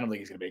might, but I don't think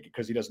he's going to make it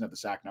because he doesn't have the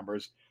sack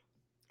numbers.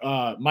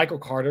 Michael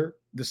Carter,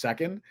 the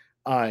second.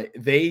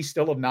 They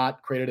still have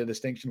not created a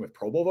distinction with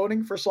Pro Bowl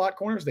voting for slot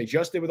corners. They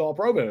just did with all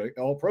pro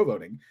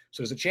voting.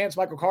 So there's a chance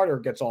Michael Carter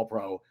gets all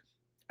pro.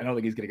 I don't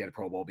think he's going to get a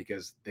Pro Bowl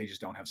because they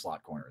just don't have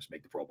slot corners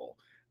make the Pro Bowl.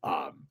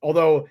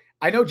 Although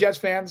I know Jets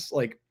fans,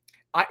 like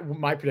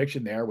my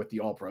prediction there with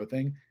the all pro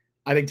thing,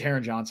 I think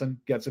Taron Johnson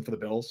gets it for the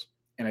Bills.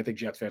 And I think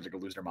Jets fans are going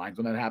to lose their minds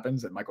when that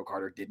happens, that Michael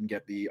Carter didn't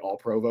get the all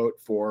pro vote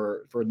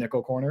for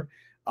nickel corner.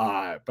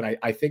 But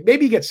I think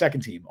maybe he gets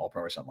second team all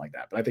pro or something like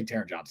that. But I think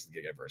Taron Johnson's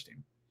going to get first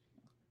team.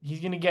 He's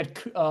going to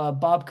get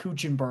Bob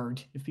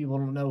Kuechenberg, if people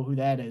don't know who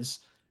that is.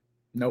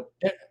 Nope.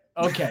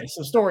 Okay,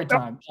 so story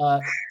time.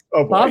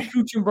 Bob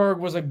Kuechenberg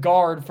was a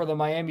guard for the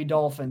Miami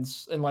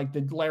Dolphins in like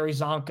the Larry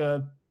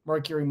Zonka,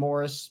 Mercury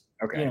Morris,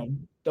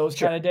 those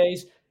kind of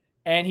days.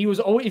 And he was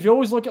always, if you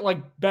always look at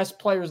like best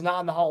players not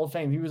in the Hall of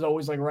Fame, he was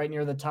always like right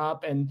near the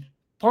top. And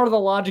part of the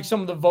logic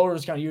some of the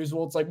voters kind of use,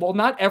 well, it's like, well,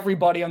 not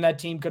everybody on that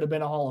team could have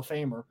been a Hall of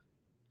Famer.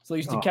 So they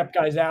used to kept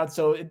guys out.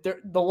 So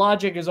the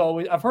logic is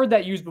always, I've heard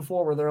that used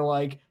before where they're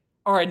like,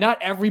 all right, not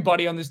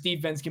everybody on this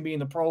defense can be in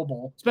the Pro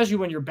Bowl, especially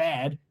when you're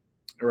bad.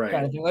 Right.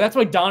 Kind of thing. Like, that's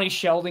why Donnie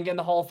Sheldon get in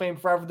the Hall of Fame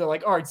forever. They're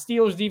like, all right,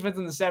 Steelers defense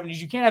in the 70s,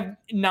 you can't have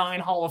 9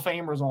 Hall of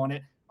Famers on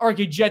it. Or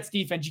Jets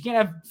defense, you can't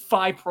have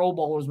 5 Pro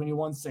Bowlers when you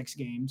won 6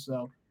 games.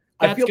 So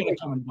that's going to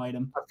come and bite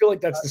him. I feel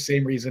like that's the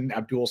same reason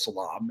Abdul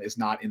Salam is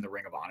not in the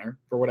Ring of Honor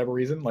for whatever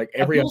reason. Like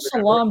Abdul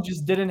Salam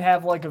just didn't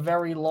have like a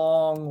very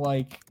long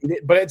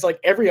but it's like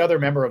every other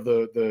member of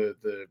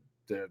the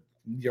New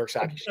York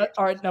Sack Exchange.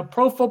 All right, now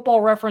Pro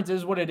Football Reference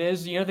is what it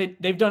is. You know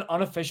they've done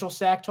unofficial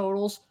sack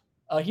totals.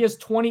 He has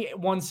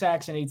 21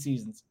 sacks in 8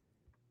 seasons.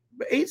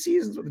 But 8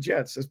 seasons with the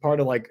Jets is part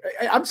of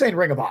I'm saying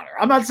Ring of Honor.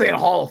 I'm not saying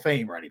Hall of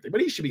Fame or anything, but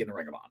he should be in the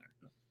Ring of Honor.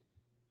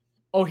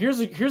 Oh, here's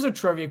a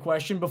trivia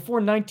question. Before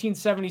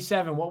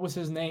 1977, what was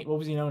his name? What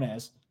was he known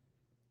as?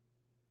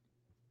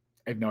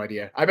 I have no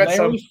idea. I bet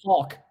Larry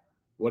Falk.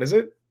 What is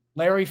it?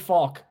 Larry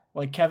Falk,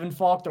 like Kevin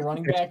Falk, the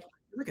running back.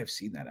 I feel like I've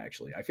seen that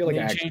actually. I feel like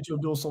changed to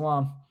Abdul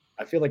Salam.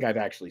 I feel like I've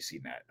actually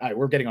seen that. All right,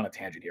 we're getting on a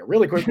tangent here.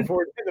 Really quick before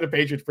we get into the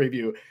Patriots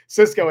preview,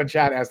 Cisco in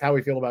chat asked how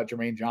we feel about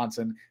Jermaine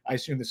Johnson. I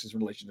assume this is in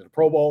relation to the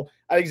Pro Bowl.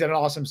 I think he's had an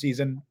awesome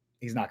season.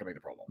 He's not going to make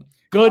the Pro Bowl.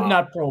 Good,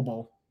 not Pro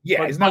Bowl.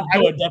 Yeah, he's not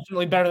good.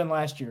 Definitely better than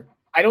last year.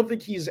 I don't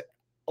think he's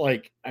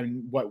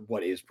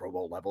what is Pro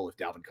Bowl level if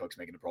Dalvin Cook's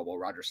making a Pro Bowl,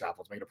 Rodger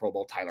Saffold's making a Pro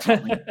Bowl, Tyler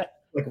Huntley.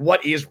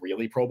 What is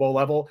really Pro Bowl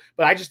level?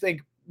 But I just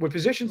think with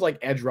positions like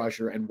edge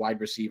rusher and wide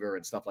receiver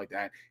and stuff like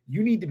that,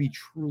 you need to be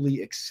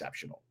truly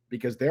exceptional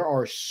because there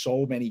are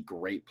so many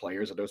great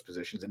players at those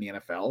positions in the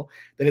NFL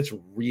that it's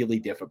really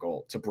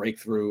difficult to break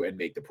through and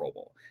make the Pro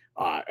Bowl.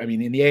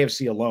 In the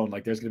AFC alone,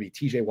 there's going to be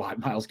TJ Watt,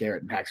 Myles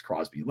Garrett, and Max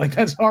Crosby.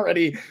 That's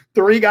already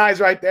 3 guys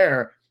right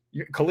there.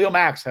 Khalil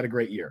Max had a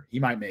great year. He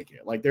might make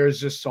it. There's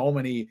just so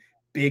many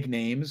big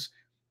names.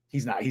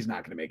 He's not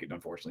going to make it,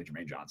 unfortunately,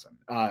 Jermaine Johnson.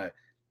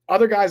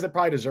 Other guys that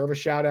probably deserve a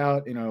shout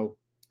out,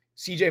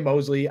 CJ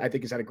Mosley, I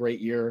think has had a great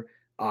year.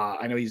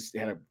 I know he's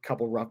had a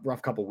couple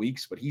rough couple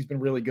weeks, but he's been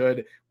really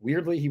good.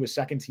 Weirdly, he was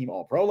second team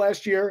All Pro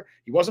last year.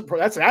 He wasn't pro.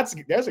 That's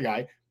a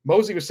guy.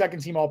 Mosley was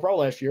second team All Pro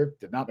last year.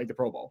 Did not make the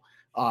Pro Bowl.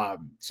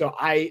 So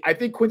I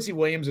think Quincy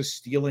Williams is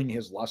stealing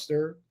his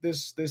luster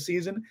this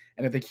season,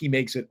 and I think he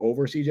makes it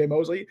over CJ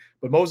Mosley.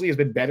 But Mosley has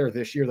been better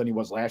this year than he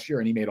was last year,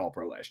 and he made All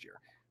Pro last year.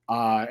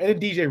 And then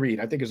DJ Reed,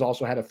 I think, has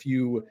also had a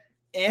few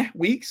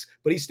weeks,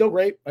 but he's still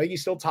great. I think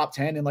he's still top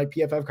 10 in like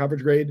PFF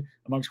coverage grade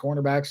amongst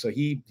cornerbacks. So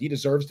he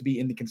deserves to be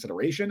in the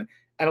consideration.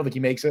 I don't think he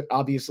makes it.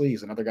 Obviously,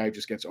 he's another guy who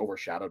just gets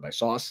overshadowed by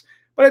Sauce,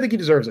 but I think he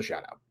deserves a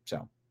shout out.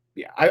 So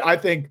yeah, I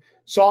think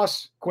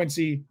Sauce,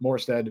 Quincy,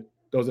 Morstead,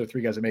 those are the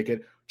three guys that make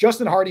it.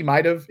 Justin Hardy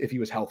might have if he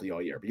was healthy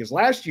all year, because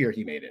last year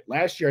he made it.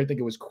 Last year, I think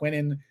it was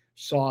Quinnen,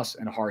 Sauce,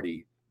 and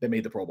Hardy that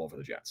made the Pro Bowl for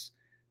the Jets.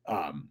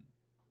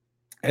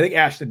 I think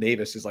Ashton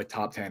Davis is like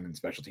top 10 in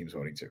special teams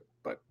voting too.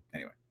 But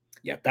anyway,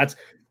 yeah, that's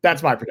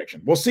my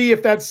prediction. We'll see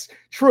if that's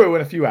true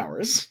in a few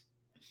hours.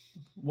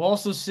 We'll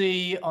also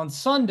see on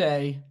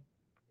Sunday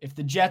if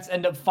the Jets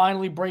end up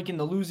finally breaking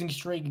the losing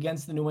streak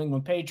against the New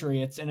England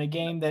Patriots in a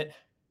game that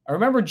I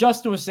remember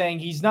Justin was saying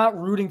he's not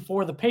rooting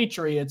for the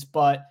Patriots,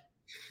 but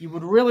he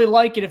would really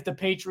like it if the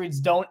Patriots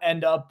don't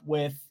end up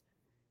with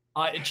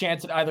a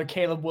chance at either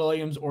Caleb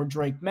Williams or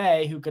Drake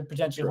May, who could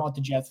potentially haunt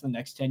the Jets for the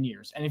next 10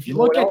 years. And if you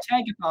look at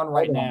Tankathon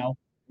right now.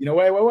 You know,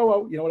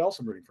 whoa. You know what else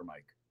I'm rooting for,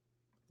 Mike?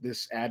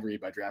 This ad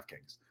read by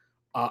DraftKings.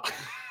 Are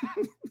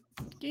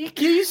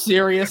you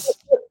serious?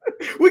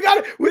 We got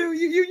it.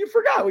 You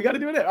forgot. We got to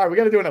do it. All right, we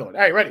got to do another one.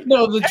 All right, ready?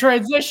 No, the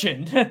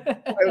transition.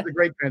 That was a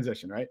great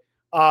transition, right?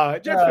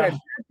 Jets fans,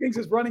 DraftKings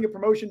is running a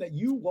promotion that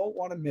you won't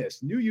want to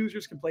miss. New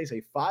users can place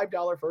a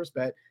 $5 first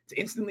bet to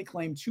instantly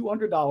claim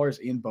 $200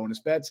 in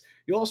bonus bets.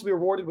 You'll also be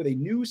rewarded with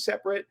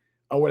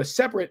a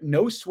separate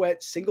no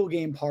sweat single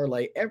game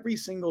parlay every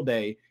single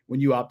day when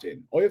you opt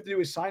in. All you have to do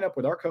is sign up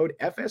with our code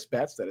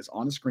FSBETS that is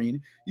on the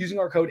screen. Using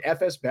our code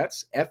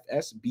FSBETS,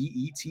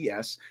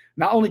 FSBETS,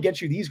 not only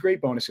gets you these great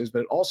bonuses,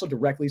 but it also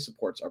directly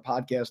supports our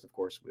podcast. Of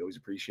course, we always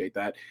appreciate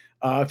that.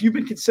 If you've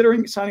been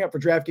considering signing up for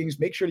DraftKings,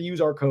 make sure to use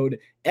our code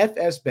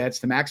FSBETS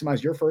to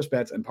maximize your first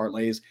bets and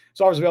parlays.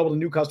 It's always available to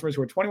new customers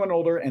who are 21 and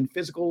older and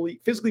physically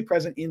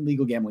present in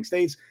legal gambling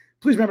states.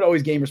 Please remember to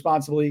always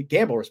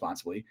gamble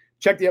responsibly.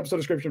 Check the episode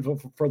description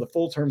for the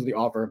full terms of the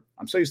offer.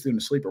 I'm so used to doing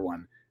the sleeper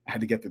one. I had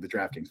to get through the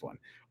DraftKings one.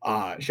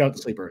 Shout out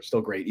to Sleeper.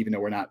 Still great, even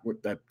though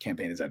that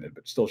campaign has ended,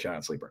 but still shout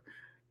out Sleeper.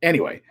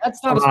 Anyway.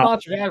 That's not a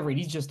sponsored ad read.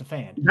 He's just a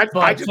fan.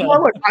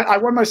 I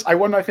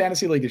won my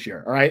fantasy league this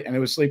year. All right. And it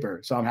was Sleeper.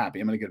 So I'm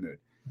happy. I'm in a good mood.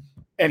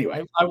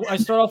 Anyway. I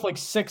started off like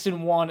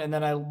 6-1, and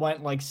then I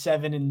went like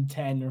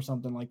 7-10 or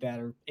something like that,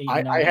 or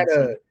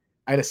 8-9.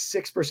 I had a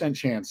 6%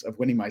 chance of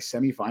winning my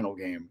semifinal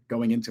game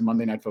going into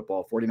Monday Night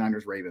Football,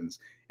 49ers Ravens,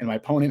 and my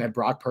opponent had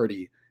Brock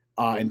Purdy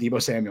and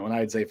Deebo Samuel, and I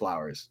had Zay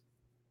Flowers.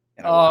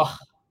 And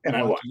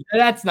I won.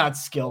 That's not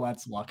skill,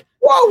 that's luck.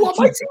 Whoa, well,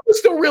 my team was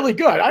still really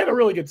good. I had a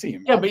really good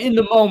team. Yeah, but in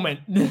the moment.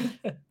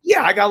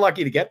 Yeah, I got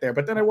lucky to get there,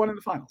 but then I won in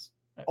the finals.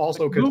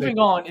 Also, moving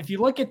on, if you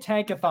look at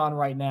Tankathon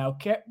right now,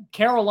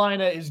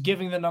 Carolina is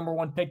giving the number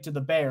 1 pick to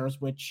the Bears,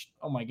 which,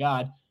 oh my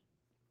God,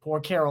 poor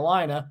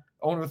Carolina.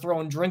 Owner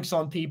throwing drinks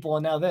on people,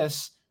 and now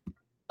this.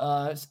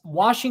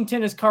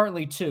 Washington is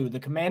currently 2. The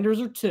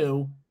Commanders are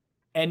 2,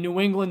 and New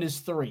England is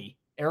 3.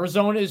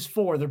 Arizona is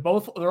 4. They're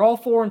all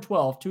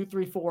 4-12. 2,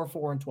 3, 4,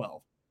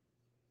 4-12.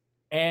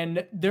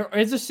 And there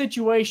is a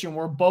situation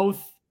where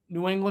both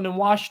New England and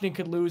Washington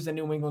could lose, and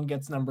New England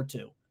gets number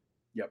 2.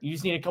 Yep. You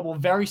just need a couple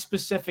of very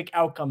specific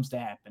outcomes to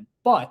happen.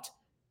 But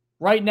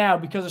right now,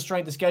 because of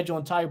strength of schedule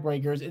and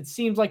tiebreakers, it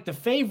seems like the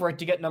favorite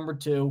to get number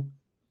 2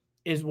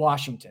 is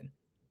Washington.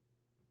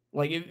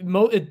 Like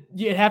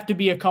it'd have to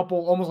be a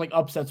couple, almost like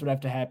upsets would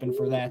have to happen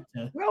for that.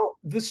 Well,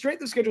 the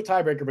strength of schedule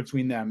tiebreaker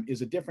between them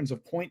is a difference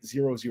of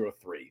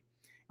 0.003.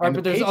 All right,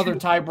 but there's other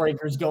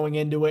tiebreakers going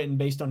into it, and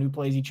based on who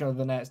plays each other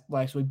the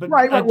last week. But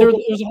right, there's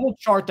a whole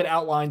chart that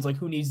outlines like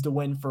who needs to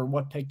win for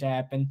what pick to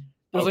happen.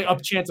 There's like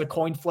a chance a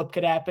coin flip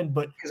could happen,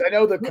 but because I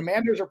know the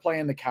Commanders are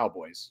playing the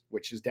Cowboys,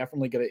 which is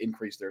definitely going to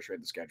increase their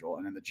strength of schedule,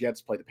 and then the Jets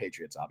play the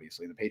Patriots,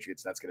 obviously. And the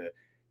Patriots, that's going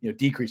to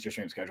decrease their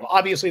strength of schedule.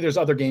 Obviously, there's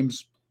other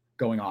games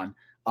going on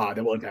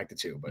that will impact it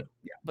too. But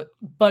yeah,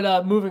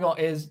 but moving on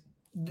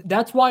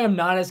that's why I'm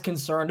not as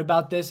concerned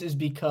about this, is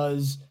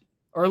because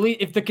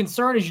if the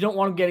concern is you don't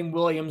want them getting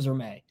Williams or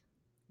May.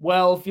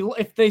 Well,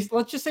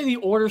 let's just say the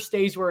order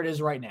stays where it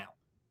is right now.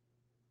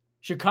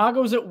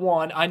 Chicago's at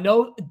 1.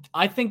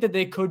 I think that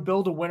they could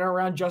build a winner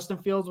around Justin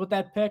Fields with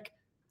that pick.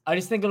 I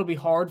just think it'll be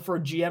hard for a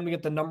GM to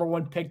get the number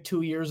 1 pick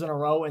 2 years in a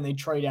row and they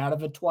trade out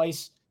of it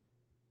twice.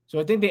 So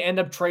I think they end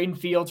up trading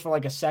Fields for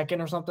like a second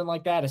or something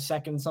like that, a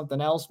second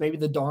something else, maybe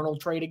the Darnold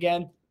trade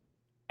again.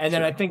 And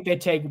then I think they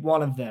take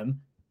one of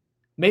them.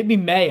 Maybe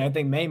May. I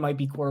think May might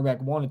be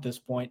quarterback 1 at this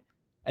point.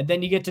 And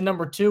then you get to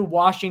number 2.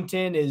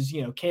 Washington is,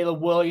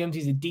 Caleb Williams.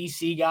 He's a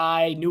DC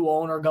guy, new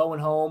owner going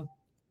home.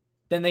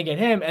 Then they get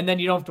him, and then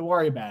you don't have to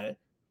worry about it.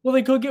 Well,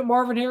 they could get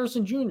Marvin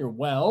Harrison Jr.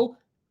 Well,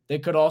 they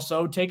could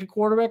also take a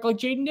quarterback like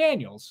Jaden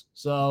Daniels.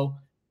 So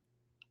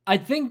I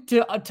think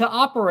to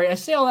operate, I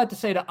say all that to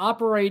say to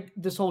operate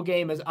this whole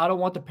game as I don't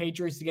want the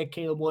Patriots to get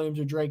Caleb Williams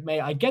or Drake May.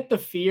 I get the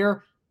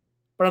fear,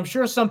 but I'm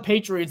sure some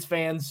Patriots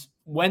fans,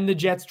 when the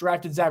Jets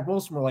drafted Zach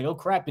Wilson, were like, oh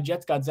crap, the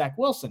Jets got Zach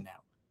Wilson now.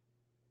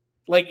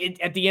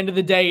 At the end of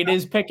the day, it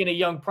is picking a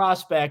young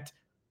prospect.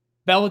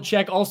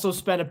 Belichick also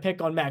spent a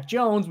pick on Mac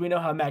Jones. We know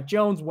how Mac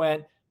Jones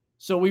went.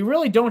 So we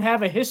really don't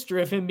have a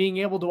history of him being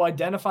able to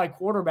identify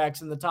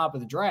quarterbacks in the top of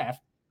the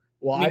draft.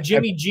 Well,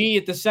 Jimmy G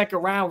at the second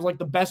round was like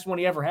the best one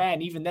he ever had.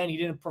 And even then, he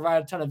didn't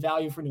provide a ton of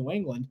value for New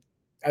England.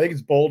 I think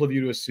it's bold of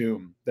you to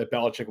assume that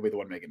Belichick will be the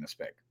one making this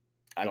pick.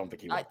 I don't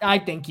think he will. I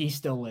think he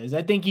still is.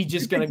 I think he's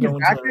just going to go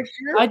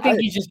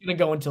he's just going to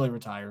go until he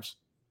retires.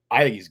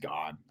 I think he's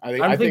gone.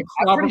 I think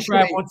Robert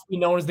Kraft wants to be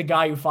known as the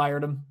guy who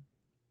fired him.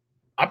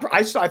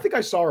 I think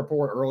I saw a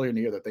report earlier in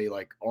the year that they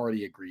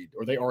already agreed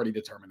or they already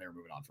determined they were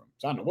moving on from him.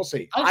 So I don't know. We'll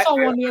see. I saw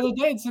one the other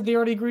day that said they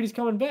already agreed he's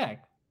coming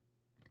back.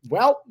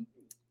 Well,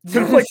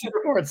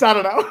 reports. I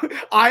don't know.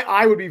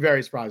 I would be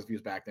very surprised if he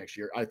was back next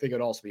year. I think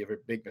it'd also be a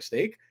big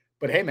mistake.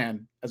 But hey,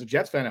 man, as a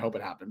Jets fan, I hope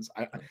it happens.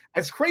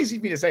 It's crazy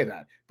for me to say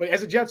that. But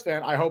as a Jets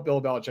fan, I hope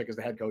Bill Belichick is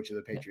the head coach of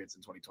the Patriots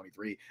in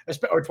 2023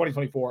 or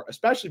 2024,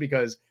 especially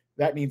because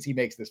that means he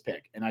makes this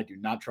pick. And I do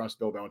not trust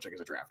Bill Belichick as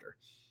a drafter.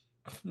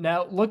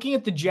 Now, looking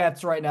at the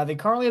Jets right now, they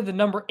currently have the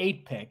number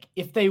 8 pick.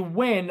 If they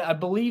win, I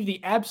believe the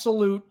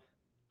absolute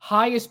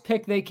highest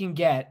pick they can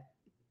get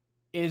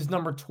is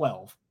number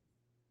 12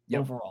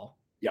 overall.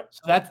 Yep.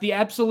 So that's the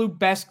absolute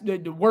best.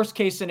 The worst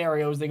case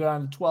scenario is they go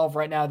down to 12.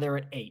 Right now, they're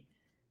at 8.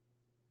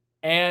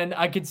 And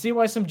I could see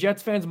why some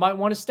Jets fans might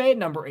want to stay at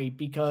number 8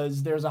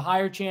 because there's a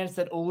higher chance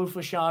that Olu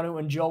Fashanu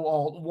and Joe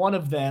Alt, one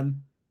of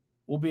them,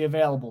 will be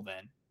available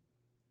then.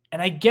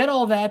 And I get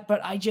all that,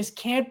 but I just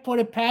can't put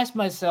it past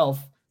myself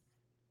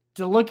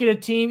to look at a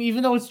team,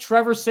 even though it's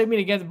Trevor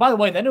Siemian against. By the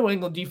way, the New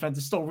England defense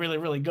is still really,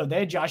 really good. They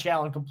had Josh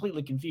Allen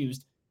completely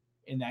confused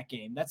in that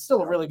game. That's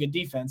still a really good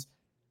defense.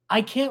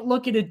 I can't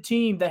look at a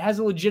team that has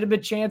a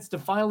legitimate chance to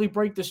finally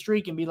break the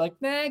streak and be like,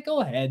 nah,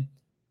 go ahead.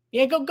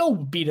 Yeah, go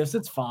beat us.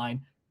 It's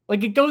fine.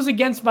 Like, it goes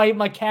against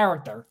my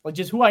character, like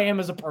just who I am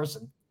as a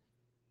person.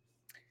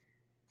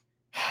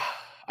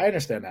 I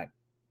understand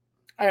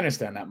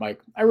that,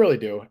 Mike. I really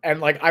do.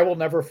 And I will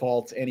never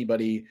fault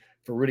anybody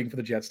for rooting for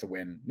the Jets to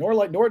win,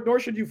 nor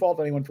should you fault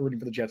anyone for rooting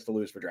for the Jets to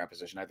lose for draft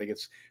position. I think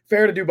it's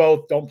fair to do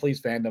both. Don't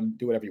please fandom.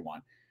 Do whatever you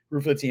want.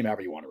 Root for the team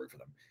however you want to root for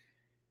them.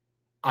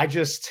 I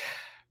just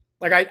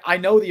I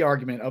know the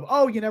argument of,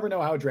 oh, you never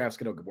know how a draft's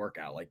going to work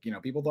out.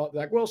 People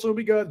thought Wilson would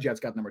be good. Jets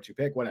got number 2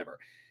 pick, whatever.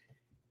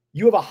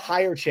 You have a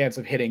higher chance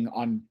of hitting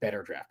on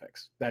better draft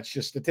picks. That's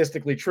just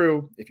statistically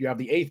true. If you have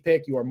the 8th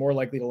pick, you are more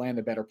likely to land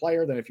a better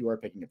player than if you are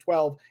picking at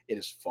 12. It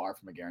is far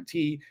from a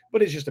guarantee,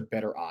 but it's just a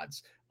better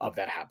odds of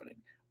that happening.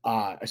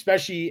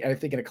 Especially, I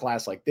think in a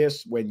class like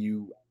this,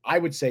 I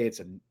would say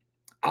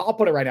I'll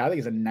put it right now. I think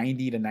it's a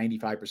 90 to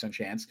 95%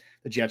 chance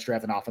the Jets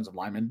draft an offensive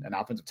lineman, an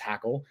offensive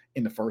tackle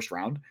in the first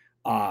round.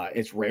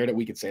 It's rare that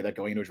we could say that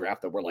going into a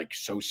draft that we're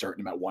so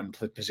certain about one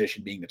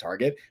position being the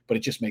target, but it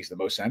just makes the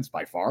most sense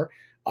by far.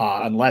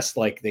 Unless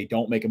they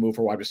don't make a move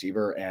for wide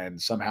receiver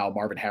and somehow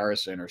Marvin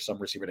Harrison or some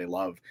receiver they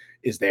love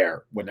is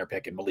there when they're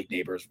picking Malik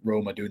Neighbors,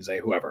 Roma Dunze,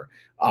 whoever,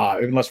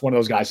 unless one of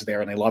those guys is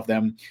there and they love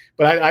them.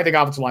 But I think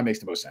offensive line makes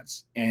the most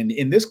sense. And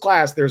in this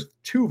class, there's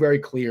 2 very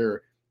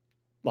clear,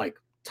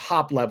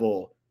 top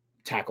level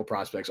tackle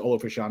prospects,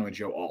 Olu Fashanu and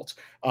Joe Alt.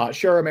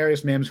 Sure,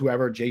 Amarius Mims,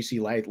 whoever, JC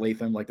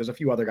Latham, there's a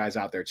few other guys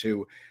out there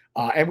too.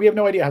 And we have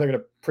no idea how they're going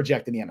to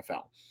project in the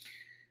NFL.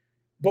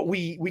 But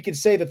we can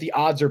say that the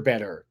odds are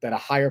better that a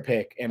higher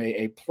pick and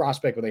a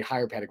prospect with a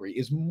higher pedigree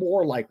is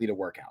more likely to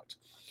work out.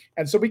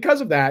 And so because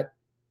of that,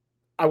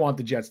 I want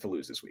the Jets to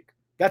lose this week.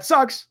 That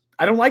sucks.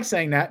 I don't like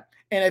saying that.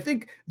 And I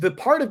think the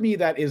part of me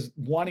that is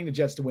wanting the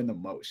Jets to win the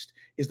most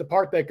is the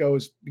part that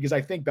goes, because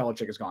I think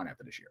Belichick is gone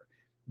after this year.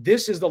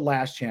 This is the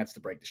last chance to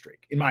break the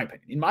streak, in my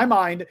opinion. In my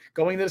mind,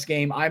 going into this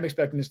game, I'm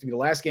expecting this to be the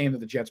last game that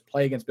the Jets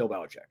play against Bill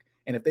Belichick.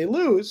 And if they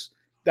lose,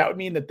 that would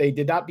mean that they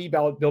did not beat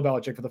Bill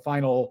Belichick for the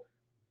final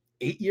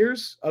 8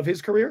 years of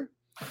his career.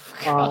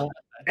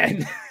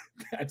 And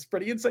that's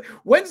pretty insane.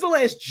 When's the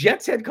last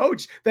Jets head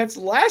coach that's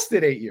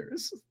lasted 8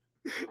 years?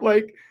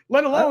 Let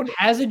alone.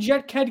 Has a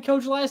Jet head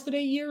coach lasted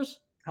 8 years?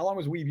 How long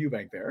was Weeb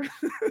Eubank there?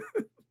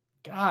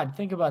 God,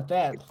 think about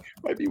that.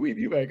 Might be Weeb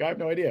Eubank. I have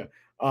no idea.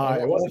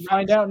 It wasn't.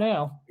 Find out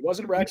now. It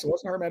wasn't Rex. It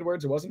wasn't Herm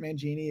Edwards. It wasn't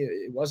Mangini.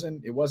 It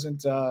wasn't.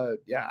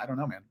 I don't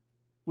know, man.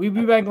 Weeb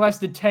Eubank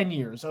lasted 10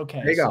 years.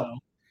 Okay. There you go.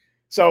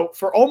 So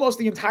for almost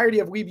the entirety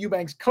of Weeb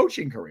Eubank's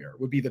coaching career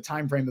would be the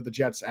time frame that the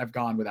Jets have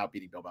gone without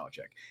beating Bill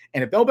Belichick.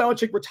 And if Bill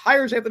Belichick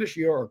retires after this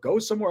year or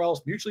goes somewhere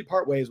else, mutually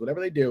part ways, whatever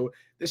they do,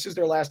 this is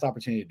their last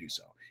opportunity to do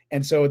so.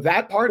 And so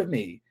that part of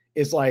me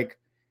is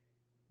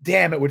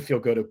damn, it would feel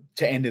good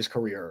to end his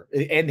career,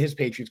 end his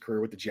Patriots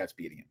career with the Jets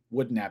beating him.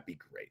 Wouldn't that be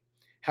great?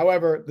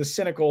 However, the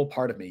cynical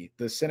part of me,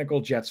 the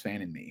cynical Jets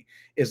fan in me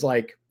is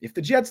if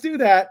the Jets do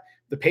that,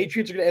 the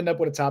Patriots are going to end up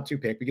with a top 2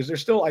 pick because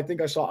there's still, I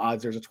think I saw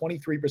odds. There's a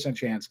 23%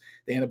 chance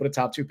they end up with a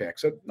top 2 pick.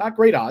 So not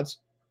great odds,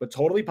 but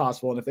totally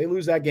possible. And if they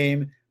lose that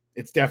game,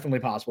 it's definitely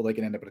possible they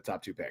can end up with a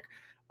top 2 pick.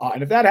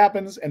 And if that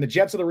happens, and the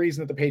Jets are the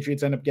reason that the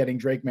Patriots end up getting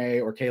Drake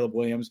May or Caleb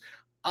Williams,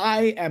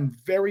 I am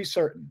very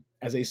certain,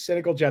 as a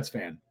cynical Jets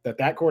fan,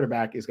 that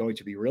quarterback is going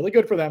to be really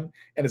good for them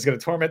and is going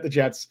to torment the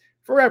Jets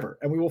forever.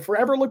 And we will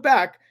forever look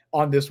back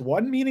on this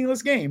one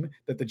meaningless game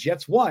that the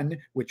Jets won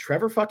with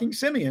Trevor fucking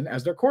Siemian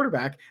as their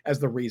quarterback as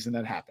the reason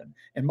that happened.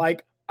 And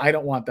Mike, I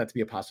don't want that to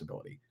be a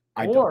possibility.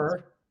 They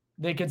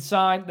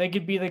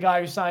could be the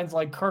guy who signs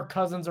like Kirk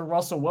Cousins or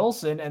Russell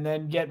Wilson and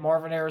then get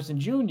Marvin Harrison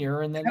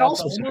Jr. And then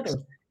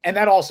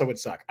that also would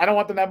suck. I don't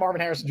want them to have Marvin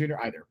Harrison Jr.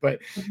 either, but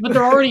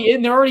they're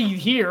already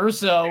here.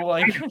 So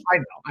like, I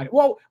know.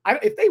 Well,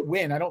 if they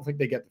win, I don't think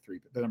they get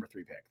the number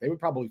 3 pick. They would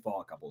probably fall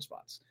a couple of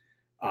spots.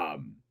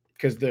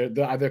 Because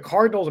the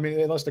Cardinals, I mean,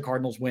 unless the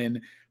Cardinals win,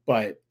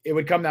 but it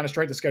would come down to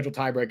strength of schedule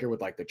tiebreaker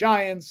with like the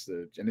Giants,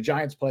 and the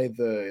Giants play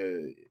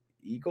the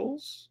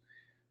Eagles.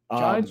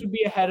 Giants would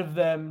be ahead of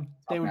them.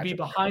 They would be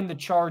behind the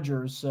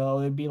Chargers, so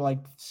it'd be like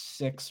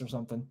 6 or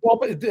something. Well,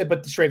 but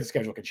the strength of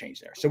schedule could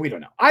change there, so we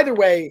don't know. Either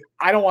way,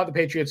 I don't want the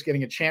Patriots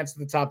getting a chance at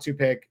the top 2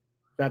 pick.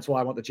 That's why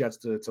I want the Jets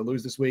to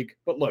lose this week.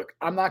 But look,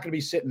 I'm not going to be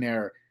sitting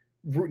there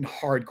rooting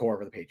hardcore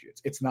for the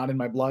Patriots. It's not in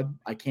my blood.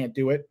 I can't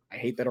do it. I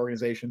hate that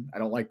organization. I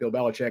don't like Bill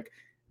Belichick.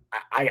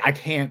 I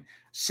can't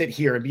sit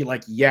here and be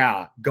like,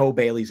 yeah, go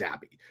Bailey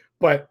Zappi.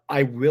 But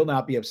I will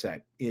not be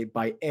upset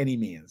by any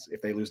means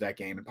if they lose that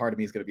game. And part of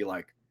me is going to be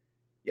like,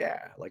 yeah,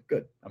 like,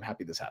 good. I'm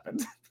happy this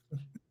happened.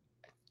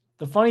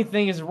 The funny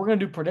thing is, we're going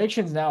to do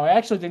predictions now. I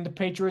actually think the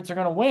Patriots are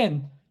going to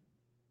win.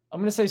 I'm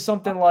going to say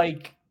something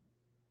like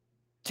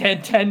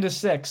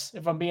 10-6,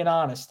 if I'm being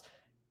honest.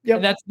 Yep.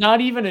 And that's not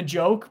even a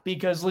joke,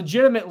 because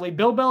legitimately,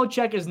 Bill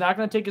Belichick is not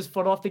going to take his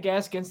foot off the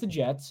gas against the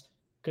Jets,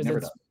 because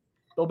it's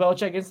Bill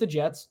Belichick against the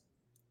Jets.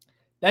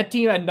 That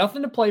team had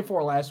nothing to play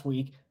for last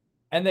week,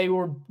 and they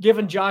were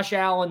giving Josh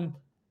Allen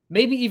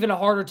maybe even a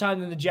harder time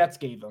than the Jets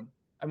gave him.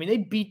 I mean, they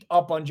beat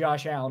up on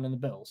Josh Allen and the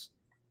Bills.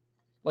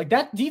 Like,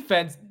 that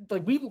defense,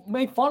 like, we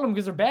made fun of them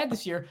because they're bad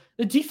this year.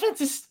 The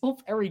defense is still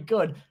very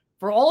good.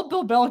 For all of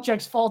Bill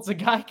Belichick's faults, a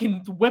guy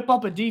can whip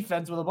up a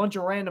defense with a bunch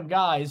of random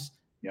guys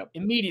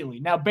immediately.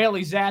 Now,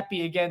 Bailey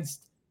Zappi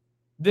against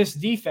this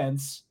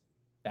defense,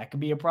 that could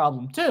be a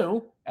problem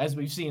too, as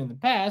we've seen in the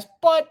past.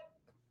 But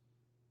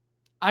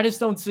I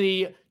just don't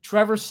see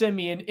Trevor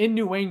Siemian in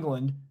New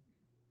England.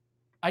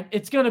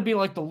 It's going to be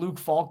like the Luke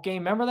Falk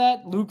game. Remember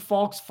that? Luke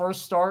Falk's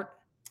first start.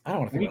 I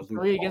don't want to think about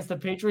Luke Falk against the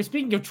Patriots.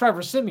 Speaking of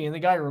Trevor Siemian, the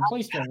guy who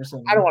replaced Trevor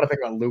Siemian. I don't want to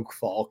think about Luke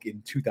Falk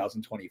in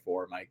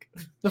 2024, Mike.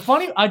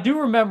 I do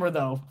remember,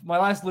 though, my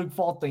last Luke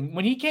Falk thing.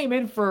 When he came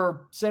in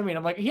for Siemian,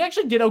 I'm like, he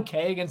actually did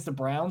okay against the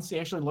Browns. He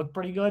actually looked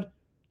pretty good.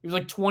 He was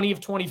like 20 of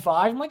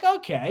 25. I'm like,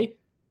 okay.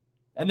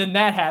 And then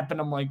that happened.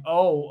 I'm like,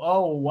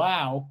 oh,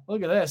 wow.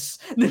 Look at this.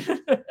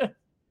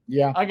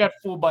 Yeah. I got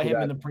fooled by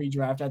him in the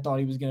pre-draft. I thought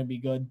he was going to be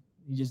good.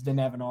 He just didn't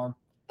have an arm.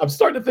 I'm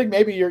starting to think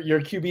maybe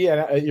your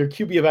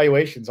QB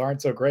evaluations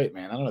aren't so great,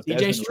 man. I don't know.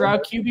 DJ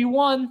Stroud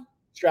QB1.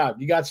 Stroud,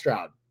 you got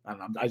Stroud. I don't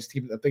know. I just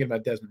keep thinking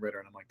about Desmond Ridder,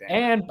 and I'm like, damn.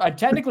 And I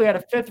technically had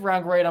a 5th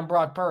round grade on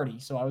Brock Purdy,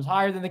 so I was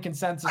higher than the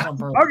consensus on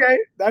Purdy. Okay,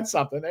 that's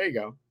something. There you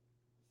go.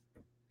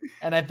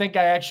 And I think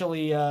I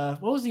actually,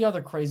 what was the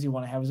other crazy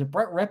one I had? Was it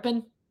Brett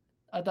Rippon?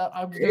 I thought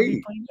I was going to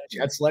be playing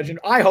Jets legend.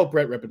 I hope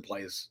Brett Rippon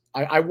plays.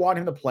 I want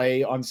him to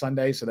play on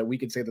Sunday so that we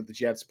could say that the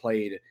Jets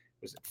played,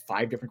 was it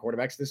 5 different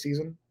quarterbacks this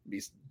season?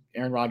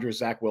 Aaron Rodgers,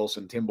 Zach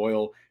Wilson, Tim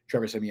Boyle,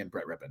 Trevor Siemian,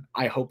 Brett Rippon.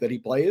 I hope that he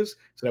plays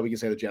so that we can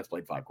say the Jets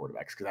played 5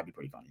 quarterbacks, because that'd be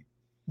pretty funny.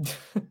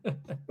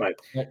 But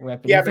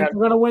yeah, you think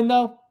we're going to win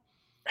though?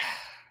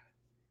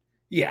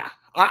 Yeah,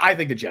 I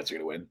think the Jets are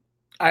going to win.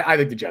 I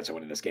think the Jets are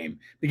winning this game,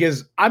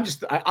 because I'm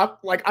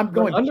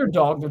going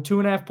underdog. They're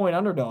 2.5-point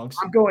underdogs.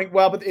 I'm going,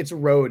 well, but it's a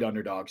road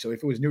underdog. So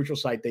if it was neutral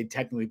site, they'd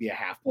technically be a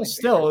half point.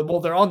 Well,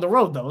 they're on the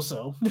road though.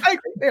 So I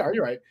agree. They are.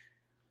 You're right.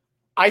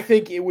 I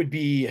think it would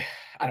be,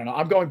 I don't know.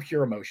 I'm going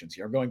pure emotions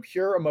here. I'm going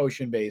pure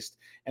emotion based.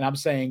 And I'm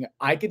saying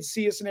I could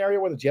see a scenario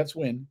where the Jets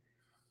win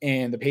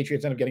and the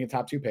Patriots end up getting a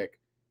top 2 pick.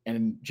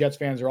 And Jets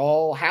fans are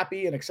all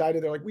happy and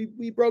excited. They're like,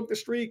 we broke the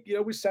streak. You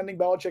know, we're sending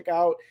Belichick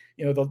out.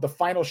 You know, the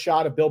final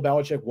shot of Bill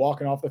Belichick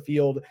walking off the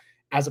field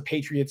as a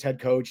Patriots head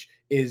coach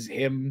is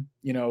him,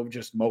 you know,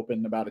 just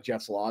moping about a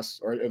Jets loss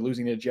or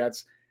losing to the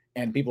Jets.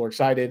 And people are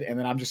excited. And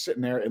then I'm just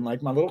sitting there in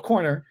like my little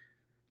corner,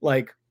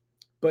 like,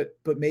 but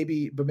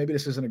maybe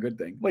this isn't a good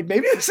thing. Like,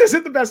 maybe this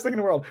isn't the best thing in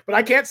the world. But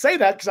I can't say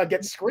that because I'd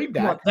get screamed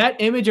at. That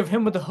image of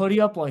him with the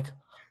hoodie up, like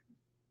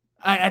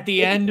at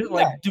the end,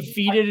 like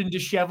defeated and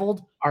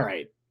disheveled. All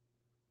right.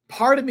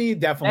 Part of me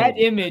definitely. That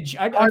image,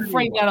 I'd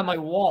frame that on my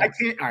wall.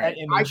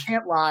 I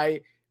can't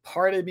lie.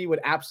 Part of me would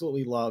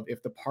absolutely love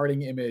if the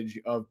parting image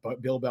of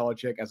Bill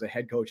Belichick as a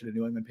head coach of the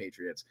New England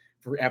Patriots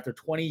after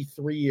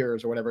 23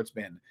 years or whatever it's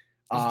been.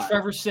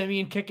 Trevor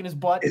Siemian kicking his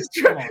butt. Is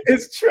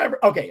Trevor?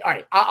 Okay, all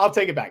right. I'll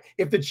take it back.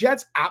 If the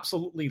Jets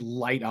absolutely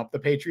light up the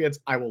Patriots,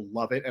 I will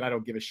love it, and I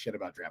don't give a shit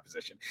about draft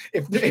position.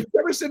 If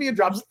Trevor Siemian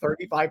drops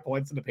 35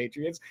 points in the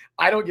Patriots,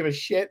 I don't give a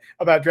shit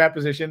about draft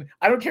position.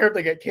 I don't care if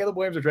they get Caleb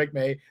Williams or Drake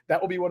May.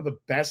 That will be one of the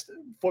best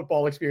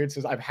football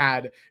experiences I've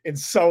had in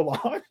so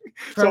long.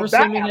 Trevor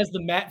Siemian has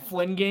the Matt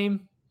Flynn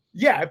game.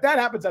 Yeah, if that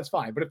happens, that's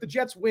fine. But if the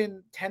Jets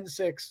win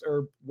 10-6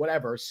 or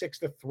whatever,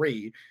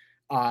 6-3,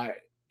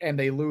 and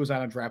they lose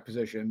on a draft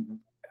position,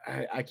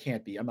 I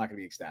can't be. I'm not going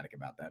to be ecstatic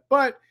about that.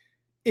 But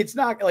it's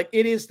not like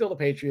it is still the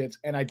Patriots,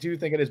 and I do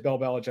think it is Bill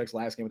Belichick's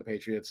last game with the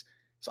Patriots.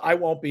 So I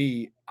won't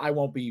be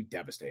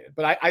devastated.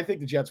 But I think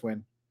the Jets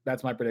win.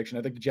 That's my prediction.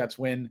 I think the Jets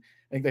win.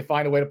 I think they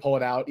find a way to pull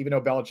it out, even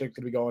though Belichick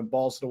could be going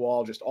balls to the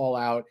wall, just all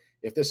out.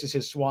 If this is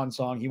his swan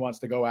song, he wants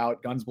to go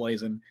out, guns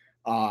blazing.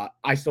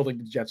 I still think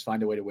the Jets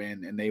find a way to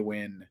win, and they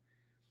win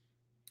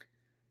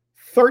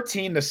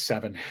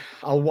 13-7.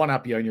 I'll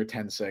one-up you on your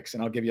 10-6,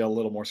 and I'll give you a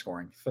little more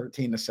scoring.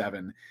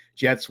 13-7.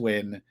 Jets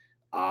win,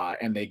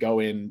 and they go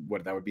in.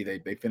 What that would be?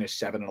 They finish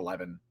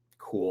 7-11.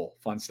 Cool,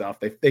 fun stuff.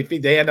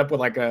 They end up with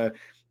like the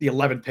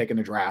 11th pick in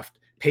the draft.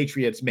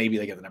 Patriots, maybe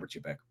they get the number 2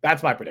 pick.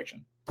 That's my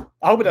prediction.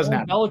 I hope it doesn't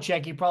happen.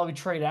 Belichick, you probably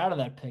trade out of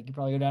that pick. You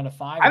probably go down to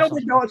 5. I don't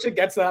think Belichick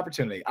gets the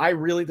opportunity. I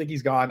really think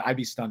he's gone. I'd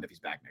be stunned if he's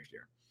back next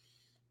year.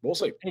 We'll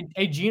see.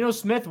 Hey, Geno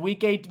Smith,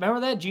 week 8.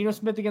 Remember that? Geno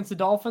Smith against the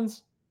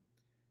Dolphins?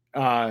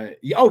 When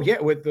he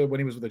was with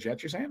the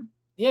Jets, you're saying?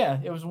 Yeah,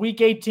 it was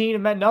week 18. It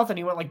meant nothing.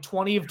 He went like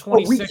 20 of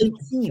 26,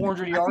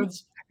 400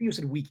 yards. I think you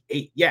said week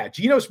 8. Yeah,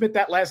 Geno Smith,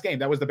 that last game,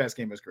 that was the best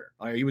game of his career.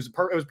 It was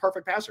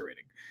perfect passer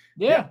rating.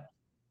 Yeah.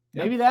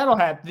 Maybe that'll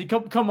happen.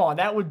 Come on,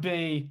 that would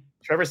be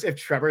if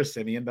Trevor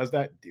Siemian does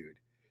that,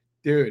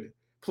 dude.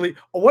 Please.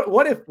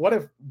 What if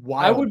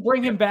Wild? I would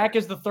bring him back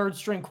as the 3rd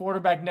string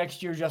quarterback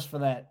next year just for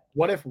that.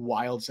 What if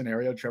wild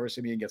scenario Trevor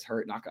Siemian gets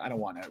hurt? I don't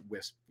want to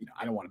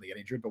I don't want him to get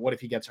injured, but what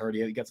if he gets hurt?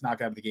 He gets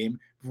knocked out of the game.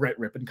 Brett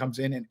Rippon comes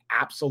in and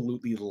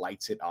absolutely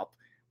lights it up.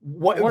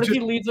 What if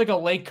he leads like a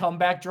late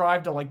comeback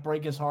drive to like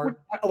break his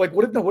heart?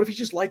 What if he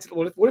just lights it?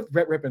 What if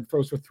Brett Rippon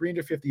throws for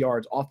 350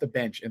 yards off the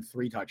bench and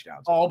 3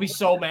 touchdowns? Oh, I'll be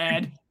so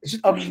mad.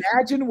 Just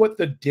imagine what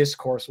the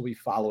discourse will be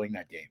following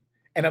that game.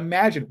 And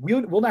imagine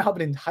we'll now have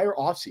an entire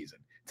offseason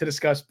to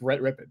discuss Brett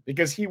Rippon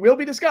because he will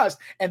be discussed.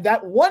 And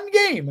that one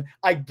game,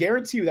 I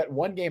guarantee you that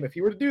one game, if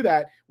he were to do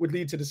that, would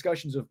lead to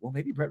discussions of, well,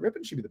 maybe Brett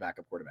Rippon should be the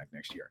backup quarterback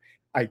next year.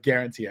 I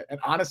guarantee it. And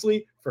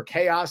honestly, for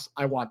chaos,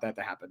 I want that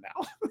to happen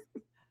now.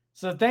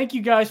 So thank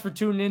you guys for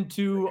tuning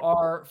into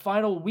our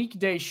final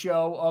weekday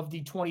show of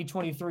the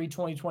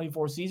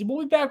 2023-2024 season. We'll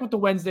be back with the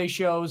Wednesday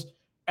shows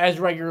as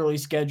regularly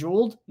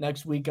scheduled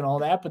next week and all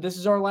that. But this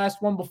is our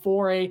last one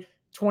before a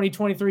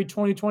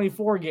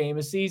 2023-2024 game,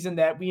 a season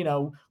that,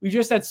 we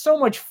just had so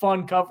much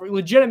fun covering,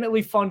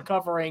 legitimately fun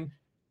covering.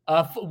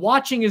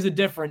 Watching is a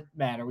different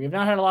matter. We have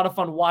not had a lot of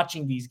fun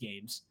watching these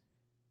games.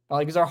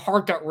 Because our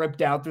heart got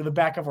ripped out through the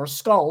back of our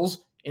skulls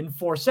in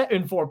 4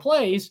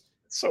 plays.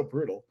 It's so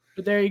brutal.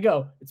 But there you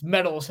go. It's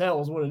metal as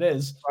hell is what it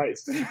is.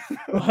 Christ.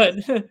 But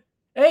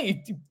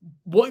hey,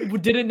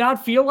 what did it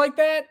not feel like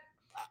that?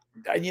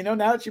 Now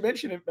that you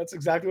mention it, that's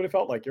exactly what it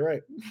felt like. You're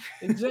right.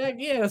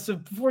 Exactly. Yeah. So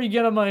before you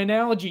get on my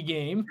analogy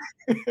game.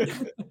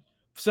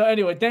 So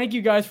anyway, thank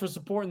you guys for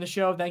supporting the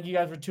show. Thank you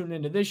guys for tuning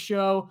into this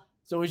show.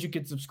 As always, you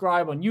can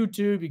subscribe on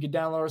YouTube. You can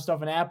download our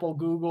stuff on Apple,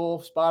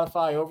 Google,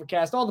 Spotify,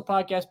 Overcast, all the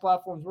podcast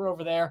platforms. We're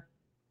over there.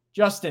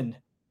 Justin,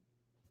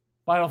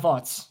 final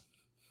thoughts.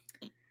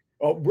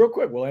 Well, real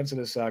quick, we'll answer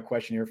this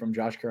question here from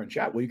Josh Kerr in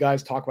chat. Will you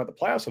guys talk about the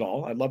playoffs at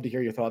all? I'd love to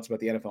hear your thoughts about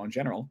the NFL in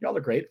general. Y'all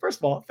are great. First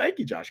of all, thank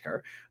you, Josh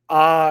Kerr.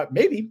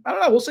 Maybe. I don't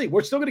know. We'll see.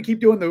 We're still going to keep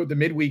doing the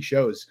midweek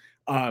shows.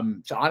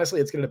 So honestly,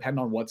 it's going to depend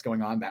on what's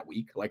going on that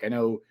week. Like I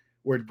know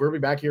we'll be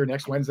back here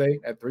next Wednesday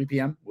at 3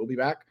 p.m. We'll be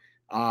back.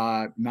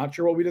 Not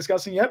sure what we'll be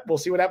discussing yet. We'll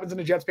see what happens in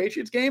the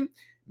Jets-Patriots game.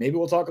 Maybe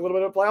we'll talk a little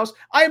bit about playoffs.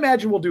 I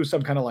imagine we'll do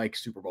some kind of like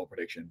Super Bowl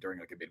prediction during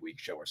like a midweek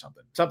show or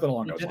something along those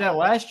lines. We did that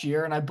last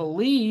year, and I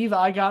believe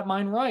I got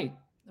mine right.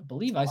 I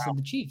believe I said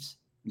the Chiefs.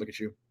 Look at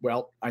you.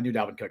 Well, I knew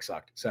Dalvin Cook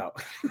sucked. So,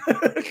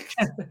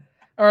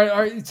 all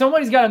right.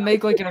 Somebody's got to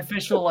make like an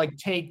official like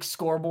take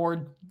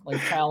scoreboard like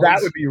tallies.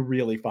 That would be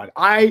really fun.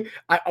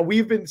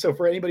 We've been so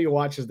for anybody who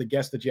watches the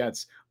Guess the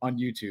Jets on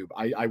YouTube,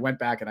 I went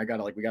back and we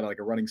got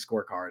a running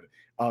scorecard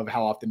of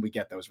how often we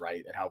get those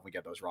right and how often we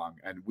get those wrong,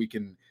 and we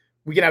can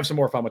have some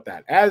more fun with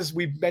that. As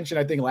we mentioned,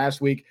 I think last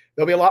week,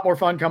 there'll be a lot more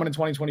fun coming in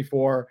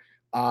 2024.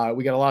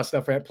 We got a lot of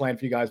stuff planned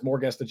for you guys. More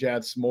Guess the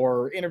Jets,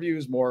 more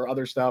interviews, more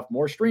other stuff,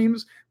 more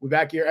streams. We're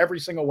back here every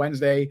single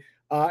Wednesday,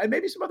 and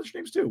maybe some other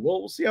streams too.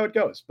 We'll see how it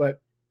goes. But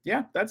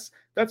yeah, that's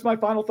my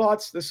final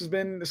thoughts. This has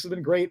been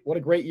great. What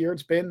a great year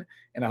it's been,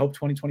 and I hope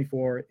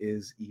 2024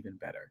 is even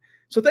better.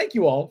 So thank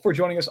you all for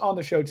joining us on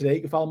the show today.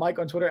 You can follow Mike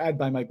on Twitter at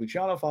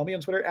 @ByMikeLuciano. Follow me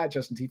on Twitter at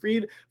Justin T.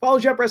 Freed. Follow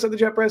JetPress at the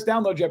JetPress.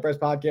 Download JetPress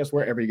Podcast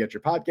wherever you get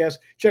your podcasts.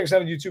 Check us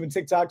out on YouTube and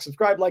TikTok.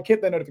 Subscribe,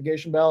 hit that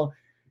notification bell.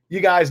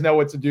 You guys know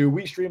what to do.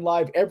 We stream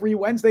live every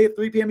Wednesday at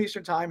 3 p.m.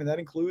 Eastern time, and that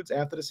includes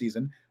after the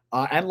season,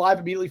 and live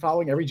immediately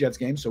following every Jets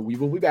game. So we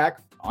will be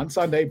back on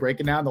Sunday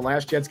breaking down the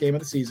last Jets game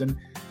of the season.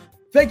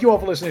 Thank you all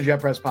for listening to Jet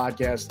Press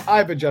Podcast.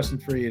 I've been Justin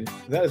Freed.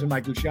 That has been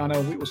Mike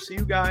Luciano. We will see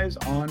you guys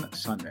on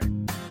Sunday.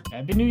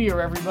 Happy New Year,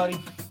 everybody.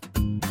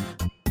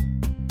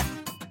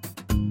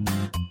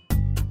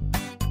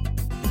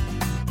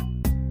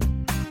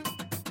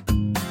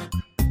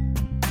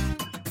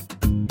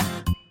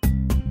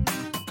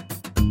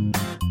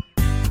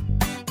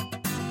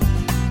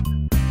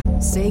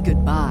 say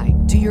goodbye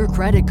to your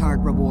credit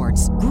card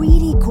rewards.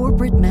 Greedy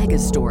corporate mega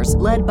stores,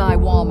 led by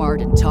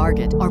Walmart and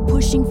Target, are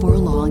pushing for a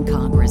law in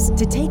Congress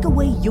to take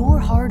away your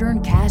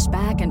hard-earned cash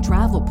back and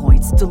travel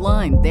points to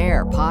line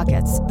their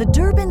pockets. The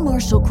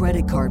Durbin-Marshall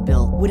credit card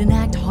bill would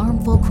enact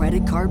harmful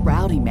credit card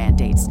routing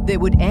mandates that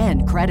would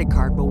end credit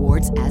card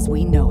rewards as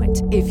we know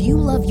it. If you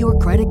love your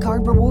credit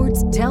card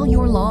rewards, tell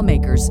your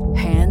lawmakers,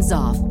 hands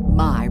off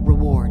my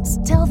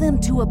rewards. Tell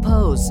them to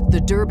oppose the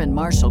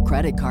Durbin-Marshall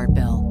credit card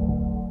bill.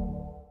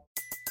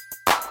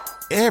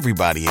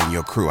 Everybody in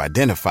your crew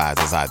identifies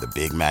as either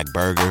Big Mac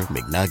Burger,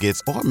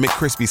 McNuggets, or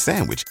McCrispy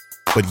Sandwich.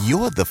 But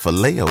you're the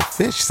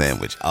Filet-O-Fish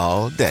Sandwich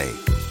all day.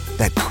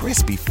 That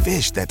crispy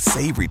fish, that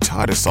savory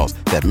tartar sauce,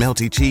 that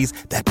melty cheese,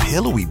 that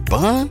pillowy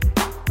bun.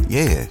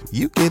 Yeah,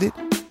 you get it.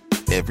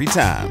 Every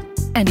time.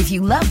 And if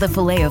you love the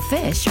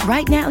Filet-O-Fish,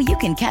 right now you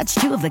can catch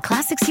two of the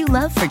classics you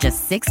love for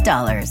just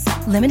 $6.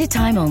 Limited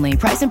time only.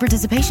 Price and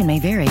participation may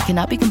vary.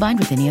 Cannot be combined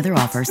with any other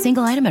offer.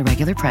 Single item at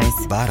regular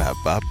price.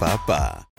 Ba-da-ba-ba-ba.